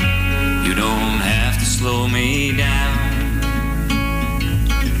 You don't have to slow me down,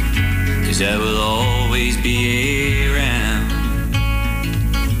 'cause I will always be around.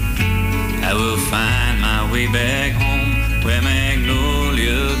 I will find my way back home, where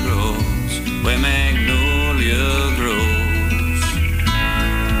magnolia grows, where magnolia grows.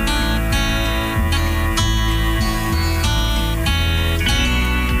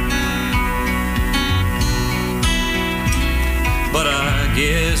 But I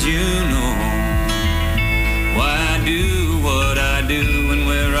guess you know why I do what I do and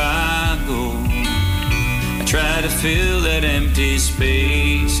where I go. I try to fill that empty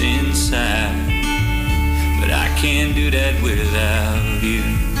space inside, but I can't do that without you.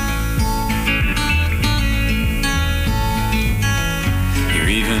 You're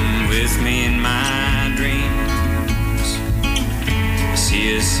even with me in my dreams. I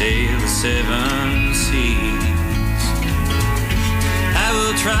see us sail the seven seas. I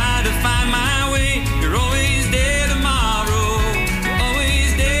will try to find my way. You're always there tomorrow. You're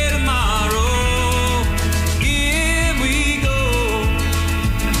always there tomorrow. Here we go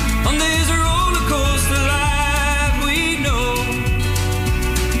on this roller coaster life we know,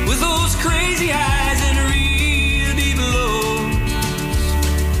 with those crazy highs and real deep lows.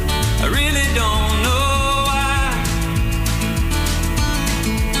 I really don't know why,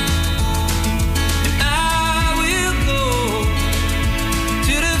 and I will go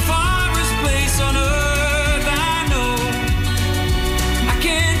to the farthest place on earth I know. I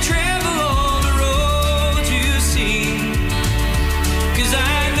can't travel all the roads you see, 'cause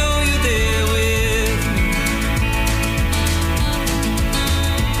I know you're there with me.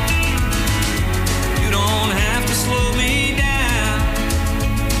 You don't have to slow me down,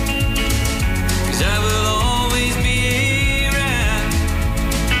 'cause I will always be around.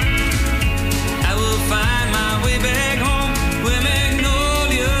 I will find my way back home, where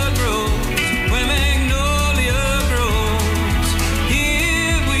magnolia grows, where magnolia grows.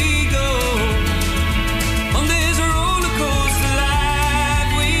 Here we go on this roller coaster life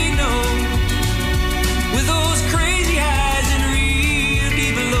we know, with those crazy highs and real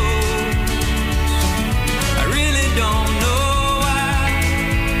deep lows. I really don't know why,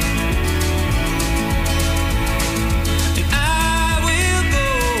 and I will go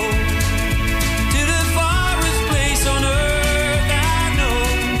to the farthest place on earth I know.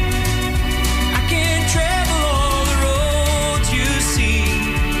 I can't travel all the roads you see,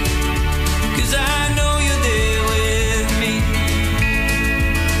 'cause I know you're there with me.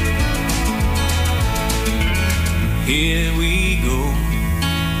 Here we go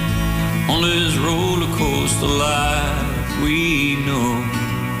on this roller coaster life we know.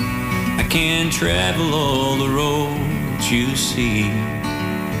 I can't travel all the roads you see,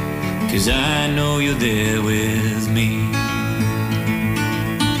 'cause I know you're there with me.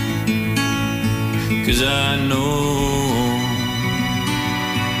 'Cause I know,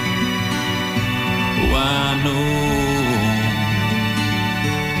 oh I know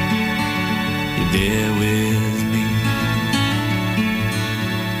you're there with me.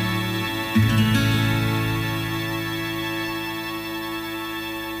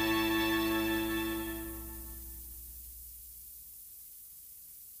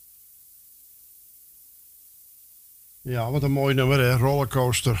 Ja, wat een mooi nummer, hè?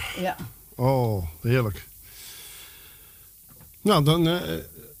 Rollercoaster. Ja. Oh, heerlijk. Nou, dan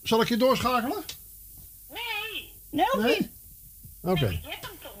zal ik je doorschakelen? Nee, ook Nee? niet. Oké.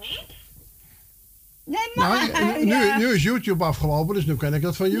 Nee, maar... Nou, nu is YouTube afgelopen, dus nu kan ik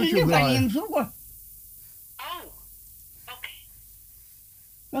dat van YouTube nu kan je draaien. hem zoeken.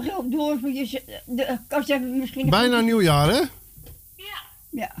 Mag je op door voor je... De kast hebben we misschien... Bijna nieuwjaar, hè?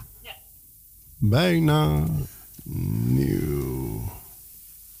 Ja. Bijna nieuw.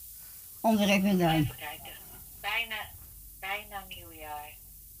 Onder even duim. Bijna nieuwjaar.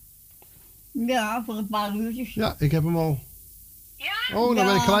 Ja, voor een paar uurtjes. Ja, ik heb hem al. Oh, dan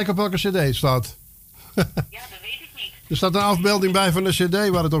weet ik gelijk op welke cd het staat. Ja, dat weet ik niet. Er staat een afbeelding bij van de cd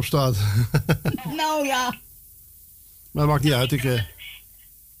waar het op staat. Nou ja. Maar dat maakt niet uit. Ik kan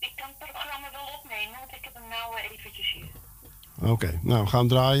het programma wel opnemen, want ik heb hem nou eventjes hier. Oké, nou, we gaan hem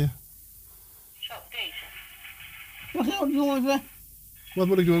draaien. Zo, deze. Mag je op door even... Wat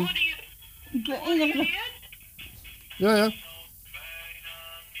moet ik doen? Ja.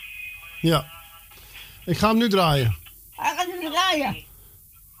 Ja. Ik ga hem nu draaien. Hij gaat hem draaien.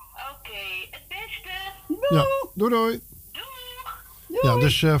 Oké, het beste. Ja, doei. Ja,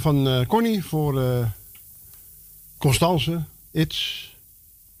 dus van Connie voor Constance, It's.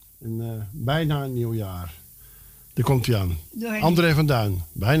 En bijna een nieuwjaar. Daar komt hij aan. Doei. André van Duin,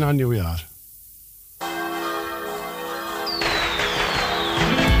 bijna een nieuwjaar.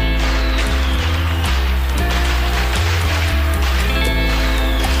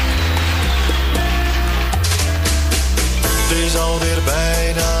 Het is alweer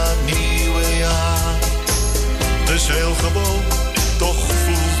bijna het nieuwe jaar. Het is heel gewoon, toch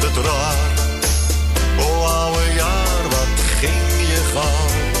voelt het raar. O oude jaar, wat ging je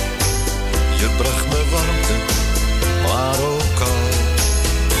gaan? Je bracht me warmte, maar ook kou.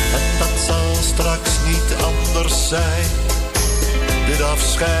 En dat zal straks niet anders zijn. Dit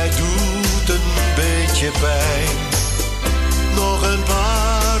afscheid doet een beetje pijn. Nog een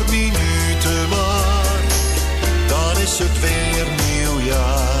paar minuten maar, dan is het weer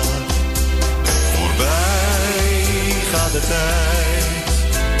nieuwjaar. Voorbij gaat de tijd,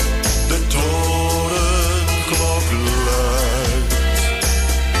 de torenklok luidt.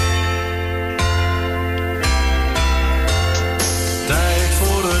 Tijd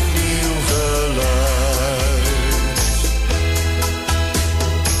voor een nieuw geluid.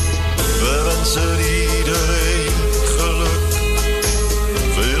 We wensen iedereen geluk,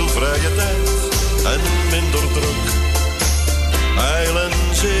 veel vrije tijd en minder druk. Heil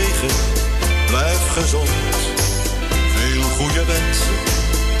en zegen, blijf gezond. Veel goede wensen,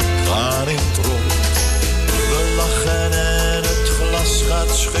 gaan in het rond. We lachen en het glas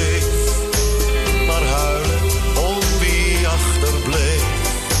gaat scheef. Maar huilen om wie achterbleef.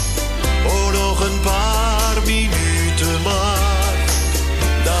 Oh, nog een paar minuten maar,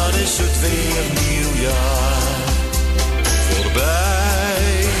 dan is het weer nieuwjaar.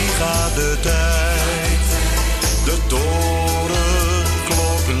 Voorbij gaat de tijd, de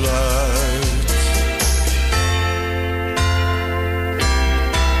torenklok luidt.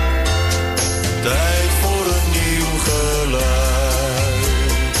 Tijd voor een nieuw geluid.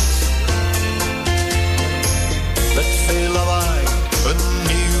 Met veel lawaai, een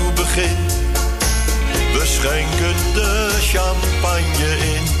nieuw begin. We schenken de champagne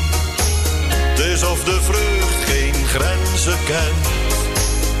in. Het is of de vreugd geen grenzen kent.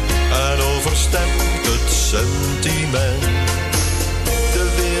 En overstemt het sentiment.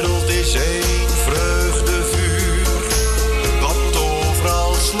 De wereld is één vreugdevuur. Want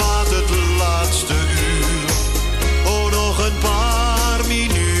overal slaat het laatste uur. Oh, nog een paar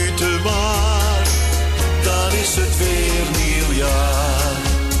minuten maar, dan is het weer nieuwjaar.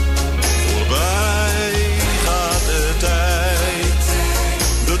 Voorbij gaat de tijd,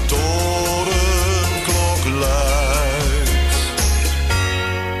 de torenklok luidt.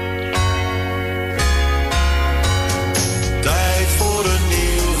 Tijd voor een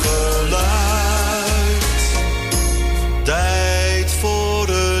nieuw geluid. Tijd voor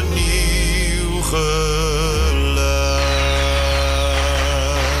een nieuw geluid.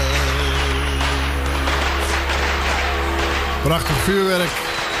 Prachtig vuurwerk.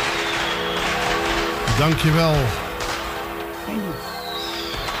 Dankjewel.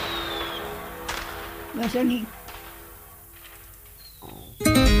 Dat is er niet.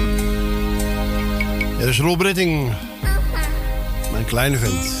 Er is Rob Britting. Mijn kleine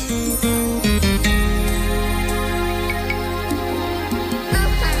vent.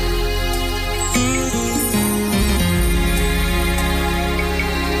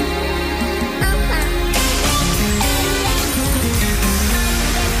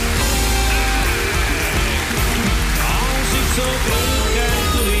 Als ik zo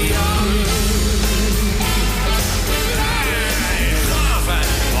terugkijk door de jaren,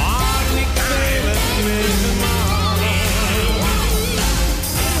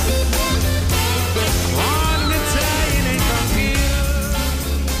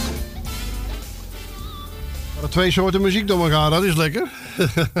 2 soorten muziek door elkaar, dat is lekker.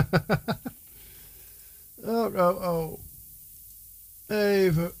 Oh.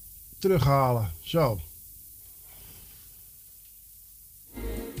 Even terughalen. Zo.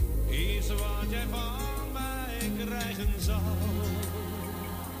 Is wat jij van mij krijgen zal.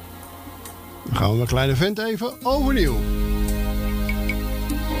 Dan gaan we mijn kleine vent even overnieuw.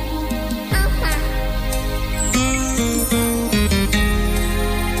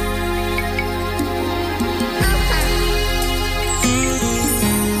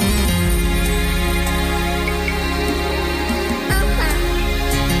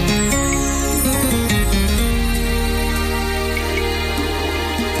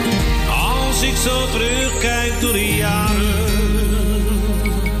 Als ik zo terugkijk door de jaren,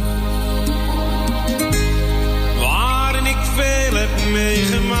 waarin ik veel heb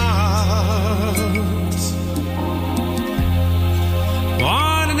meegemaakt,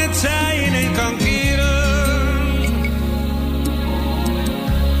 waarin het zijn en kan keren,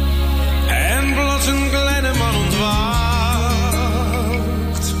 en plots een kleine man ontwaakt,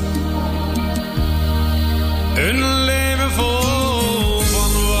 een leven vol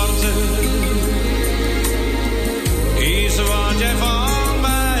van warmte, is wat jij van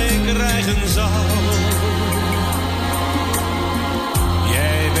mij krijgen zal.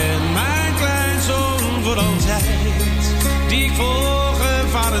 Jij bent mijn kleinzoon voor altijd, die ik voor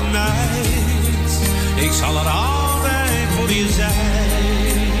gevaren mijd. Ik zal er altijd voor je zijn.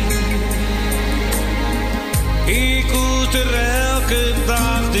 Ik koester elke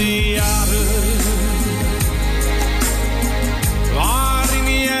dag de jaren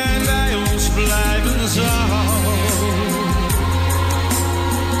waarin jij bij ons blijven zal.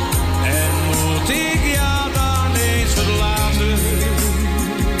 En moet ik jou dan eens verlaten,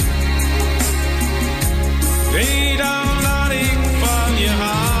 weet dan dat ik van je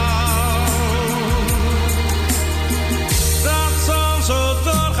hou. Dat zal zo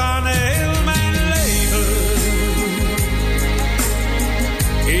doorgaan heel mijn leven.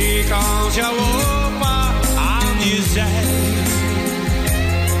 Ik als jouw opa aan je zij.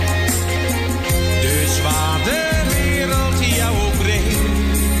 Dus waar de wereld jou ook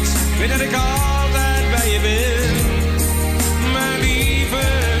brengt, weet dat ik altijd bij je ben, mijn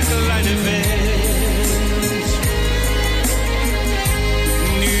lieve kleine vent.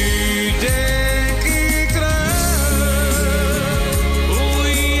 Nu denk ik terug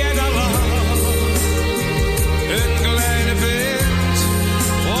hoe jij daar lag, een kleine vent,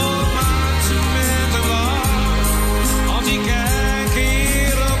 vol maatje met een lach. Als ik kijk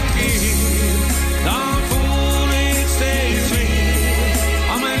keer op keer, dan voel ik steeds weer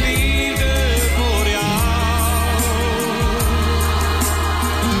aan mijn liefde voor jou.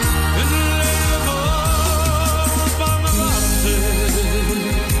 Een leven vol van warmte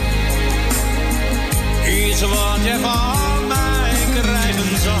is wat jij van mij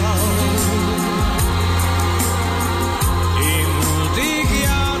krijgen zal. Moet ik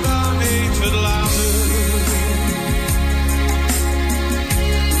jou dan niet verlaten,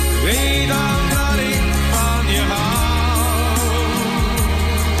 weet dan dat ik van je hou.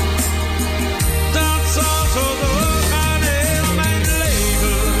 Dat zal zo doorgaan heel mijn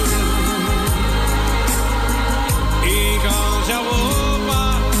leven. Ik als jouw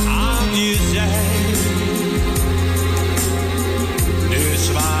opa aan je zij.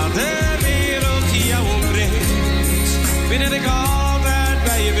 Dus waar de wereld jou ook brengt, weet dat ik altijd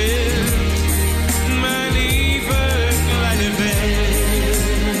bij je ben, mijn lieve kleine vent.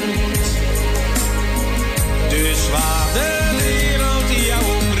 Dus waar de wereld jou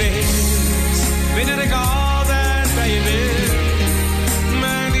ook brengt, weet dat ik altijd bij je ben,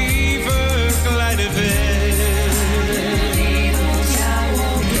 mijn lieve kleine vent.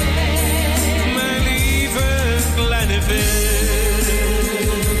 Mijn lieve kleine vent.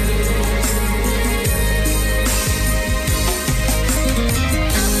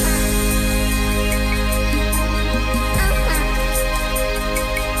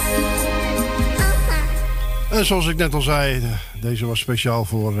 En zoals ik net al zei, deze was speciaal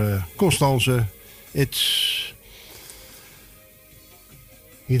voor Constance. It's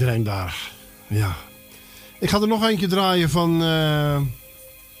iedereen daar. Ja. Ik ga er nog eentje draaien van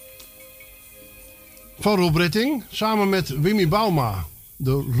Roel Britting. Samen met Wimmy Bauma.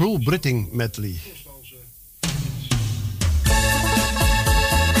 De Roel Britting medley.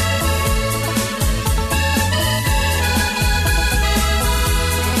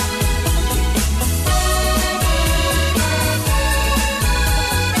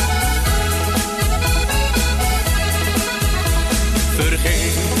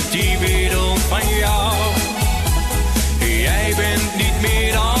 Vergeet die wereld van jou. Jij bent niet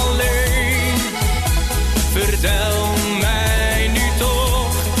meer alleen. Vertel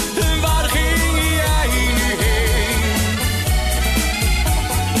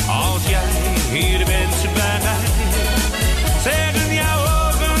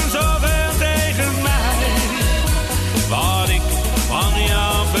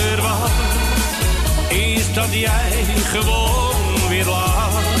dat jij gewoon weer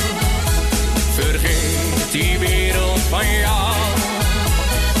lacht. Vergeet die wereld van jou,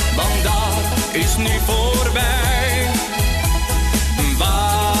 want dat is nu voorbij.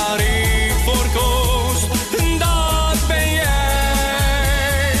 Waar ik voor koos, dat ben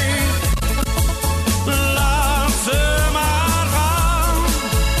jij. Laat ze maar gaan,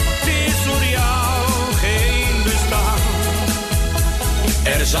 het is voor jou geen bestaan.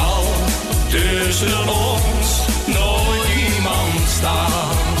 Er zal tussen ons nooit iemand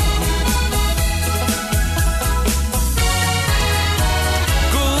staan.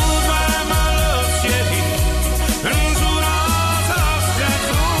 Goodbye my love, Sherry, een zoen als afscheid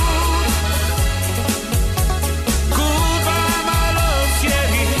groet. Goodbye my love,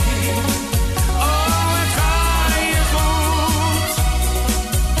 Sherry, oh het gaat je goed.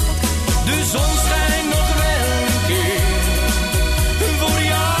 De zon schijnt nog wel een keer voor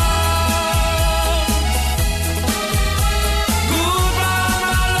jou.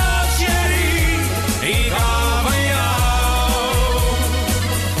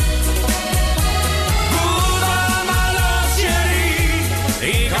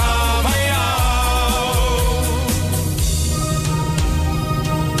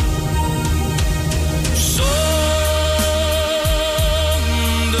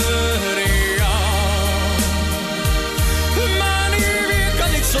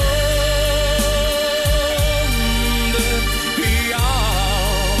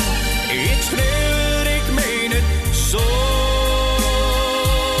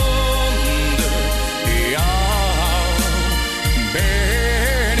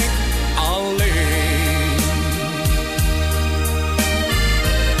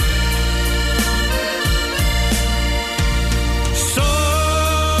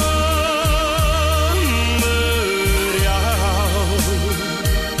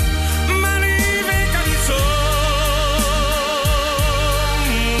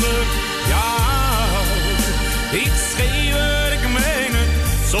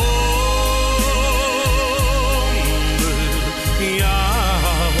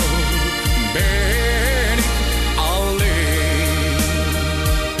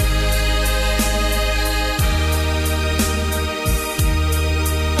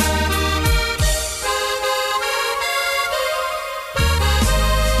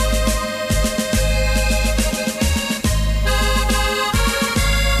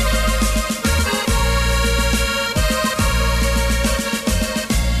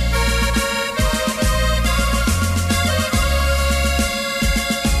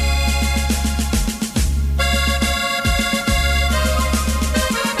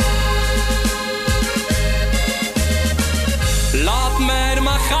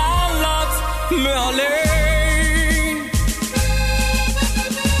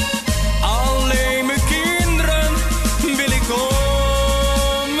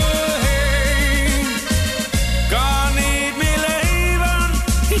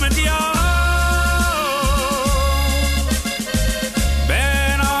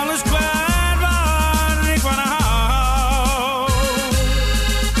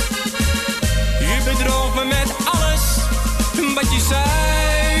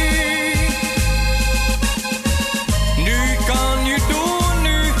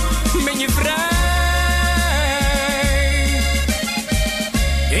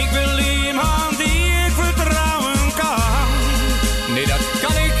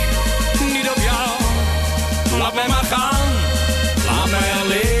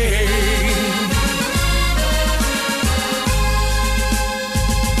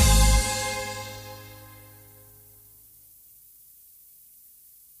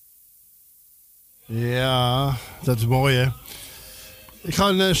 Dat is mooi, hè? Ik ga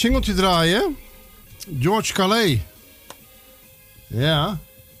een singeltje draaien. George Calais. Ja.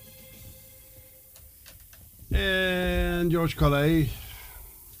 En George Calais.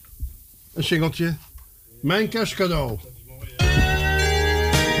 Een singeltje. Mijn kerstcadeau.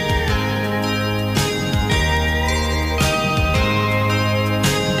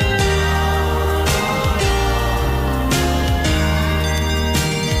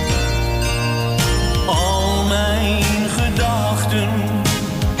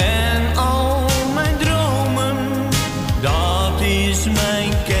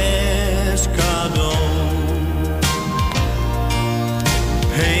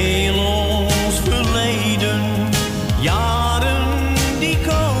 Heel ons verleden, ja.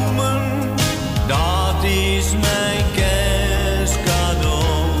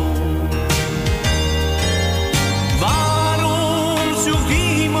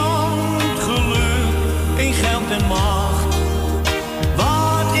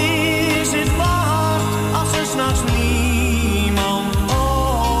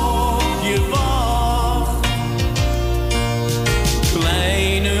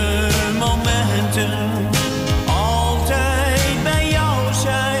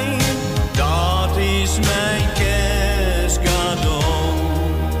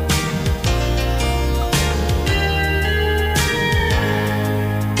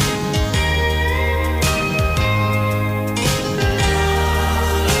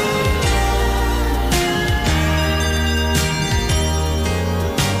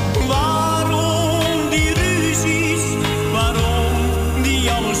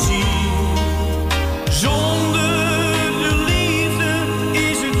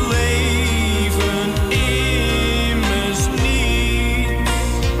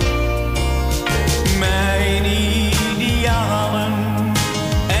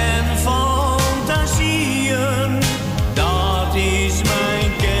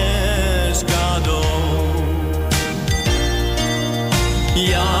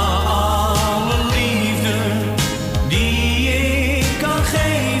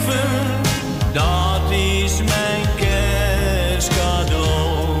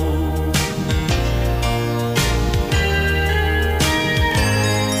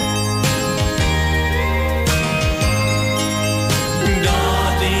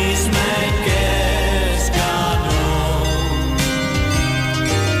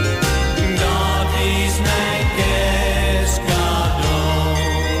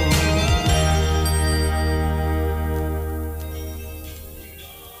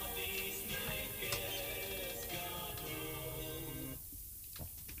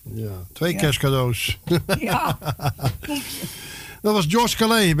 Ja, 2 kerstcadeaus. Ja. Dat was George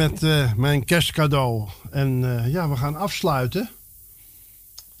Calais met mijn kerstcadeau. En ja, we gaan afsluiten.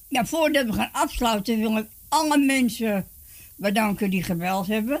 Ja, voordat we gaan afsluiten wil ik alle mensen bedanken die gebeld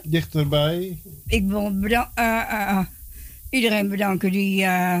hebben. Dichterbij. Ik wil iedereen bedanken die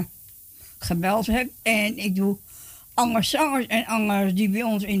gebeld heeft. En ik doe alle zangers en alle die bij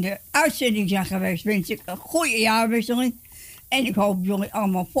ons in de uitzending zijn geweest, wens ik een goede jaarwisseling. En ik hoop jullie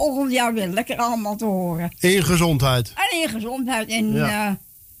allemaal volgend jaar weer lekker allemaal te horen. In gezondheid. En in gezondheid. En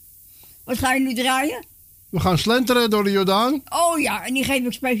wat ga je nu draaien? We gaan slenteren door de Jordaan. Oh ja, en die geef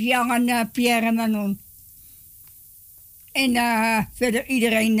ik speciaal aan Pierre en Manon. En verder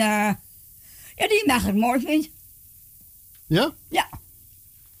iedereen die hem eigenlijk mooi vindt. Ja? Ja.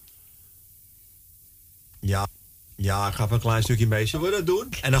 Ja, ik ga even een klein stukje mee. Zullen we dat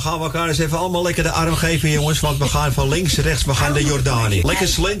doen? En dan gaan we elkaar eens even allemaal lekker de arm geven, jongens. Want we gaan van links, rechts, we gaan de Jordaan in. Lekker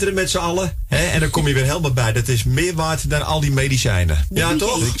slenteren met z'n allen. Hè? En dan kom je weer helemaal bij. Dat is meer waard dan al die medicijnen. Ja,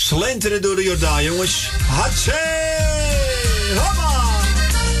 toch? Slenteren door de Jordaan, jongens. Hatsé! Hoppa!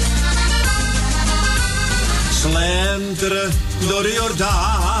 Slenteren door de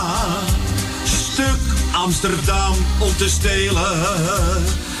Jordaan. Stuk Amsterdam om te stelen.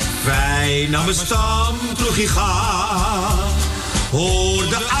 Wij naar mijn stamkroegje gaan, hoor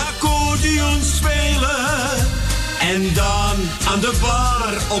de accordeon spelen. En dan aan de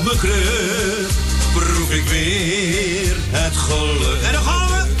bar op mijn kruk proef ik weer het geluk. En dan gaan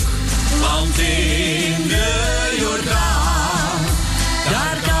we! Want in de Jordaan,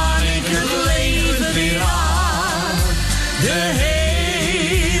 daar kan ik het leven weer aan. De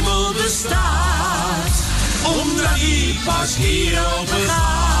hemel bestaat, omdat die pas hier open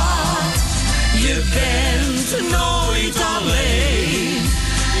gaat. Je bent nooit alleen.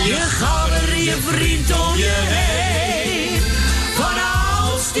 Je gauw je vriend om je heen. Van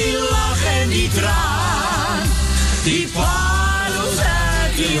als die lach en die traan. Die parels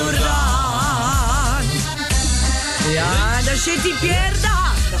uit de Jordaan. Ja, daar zit die Pierre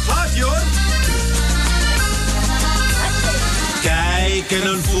daar. Dat gaat je hoor. Kijk en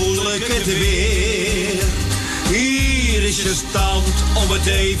dan voel ik het weer. Hier is je stand om het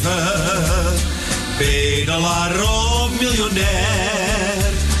even. Bedelaar of miljonair.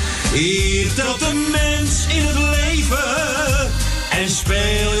 Hier telt een mens in het leven. En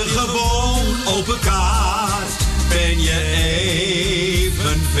speel je gewoon open kaart. Ben je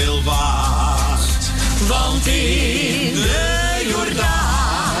evenveel waard. Want in de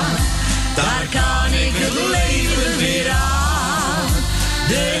Jordaan, daar kan ik het leven weer aan.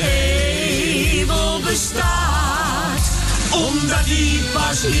 De hemel bestaat, omdat die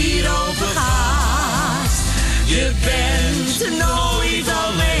pas hier open gaat. Je bent nooit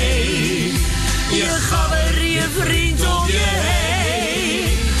alleen. Je gabber je vriend om je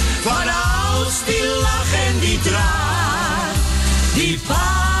heen. Van als die lach en die traan. Die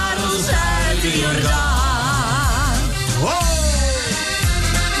parels uit de Jordaan. Wow.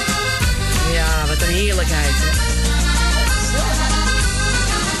 Ja, wat een heerlijkheid. Hè?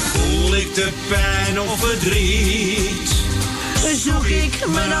 Voel ik de pijn of verdriet, zoek ik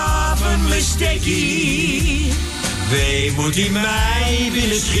mijn avondbestekkie. Weemoed die mij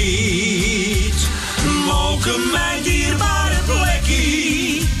binnen schiet, mogen mijn dierbare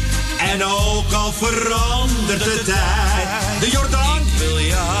plekkie. En ook al verandert de tijd, de Jordaan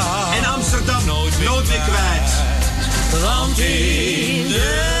en Amsterdam nooit meer kwijt. Want in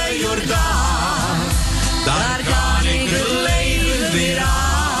de Jordaan, daar kan ik het leven weer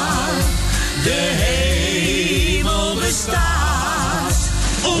aan. De hemel bestaat,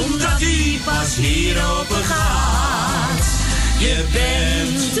 omdat die pas hier open gaat. Je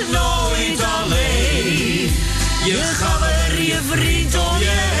bent nooit alleen. Je gabber je vriend om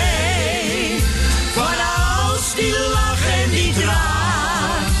je heen. Van als die lach en die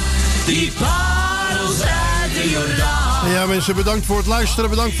traan. Die parels uit de Jordaan. Ja mensen, bedankt voor het luisteren.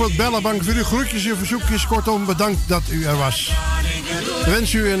 Bedankt voor het bellen. Bedankt voor uw groetjes en verzoekjes. Kortom, bedankt dat u er was. Ik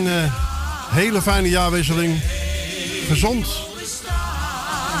wens u een hele fijne jaarwisseling. Gezond.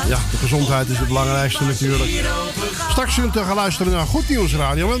 Ja, de gezondheid is het belangrijkste natuurlijk. Straks kunt u gaan luisteren naar Goed Nieuws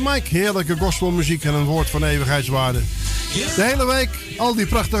Radio met Mike. Heerlijke gospelmuziek en een woord van eeuwigheidswaarde. De hele week al die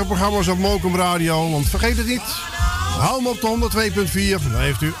prachtige programma's op Mokum Radio. Want vergeet het niet, hou hem op de 102.4. Dan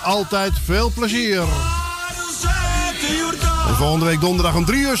heeft u altijd veel plezier. En volgende week donderdag om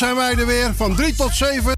 3 uur zijn wij er weer. Van 3 tot 7.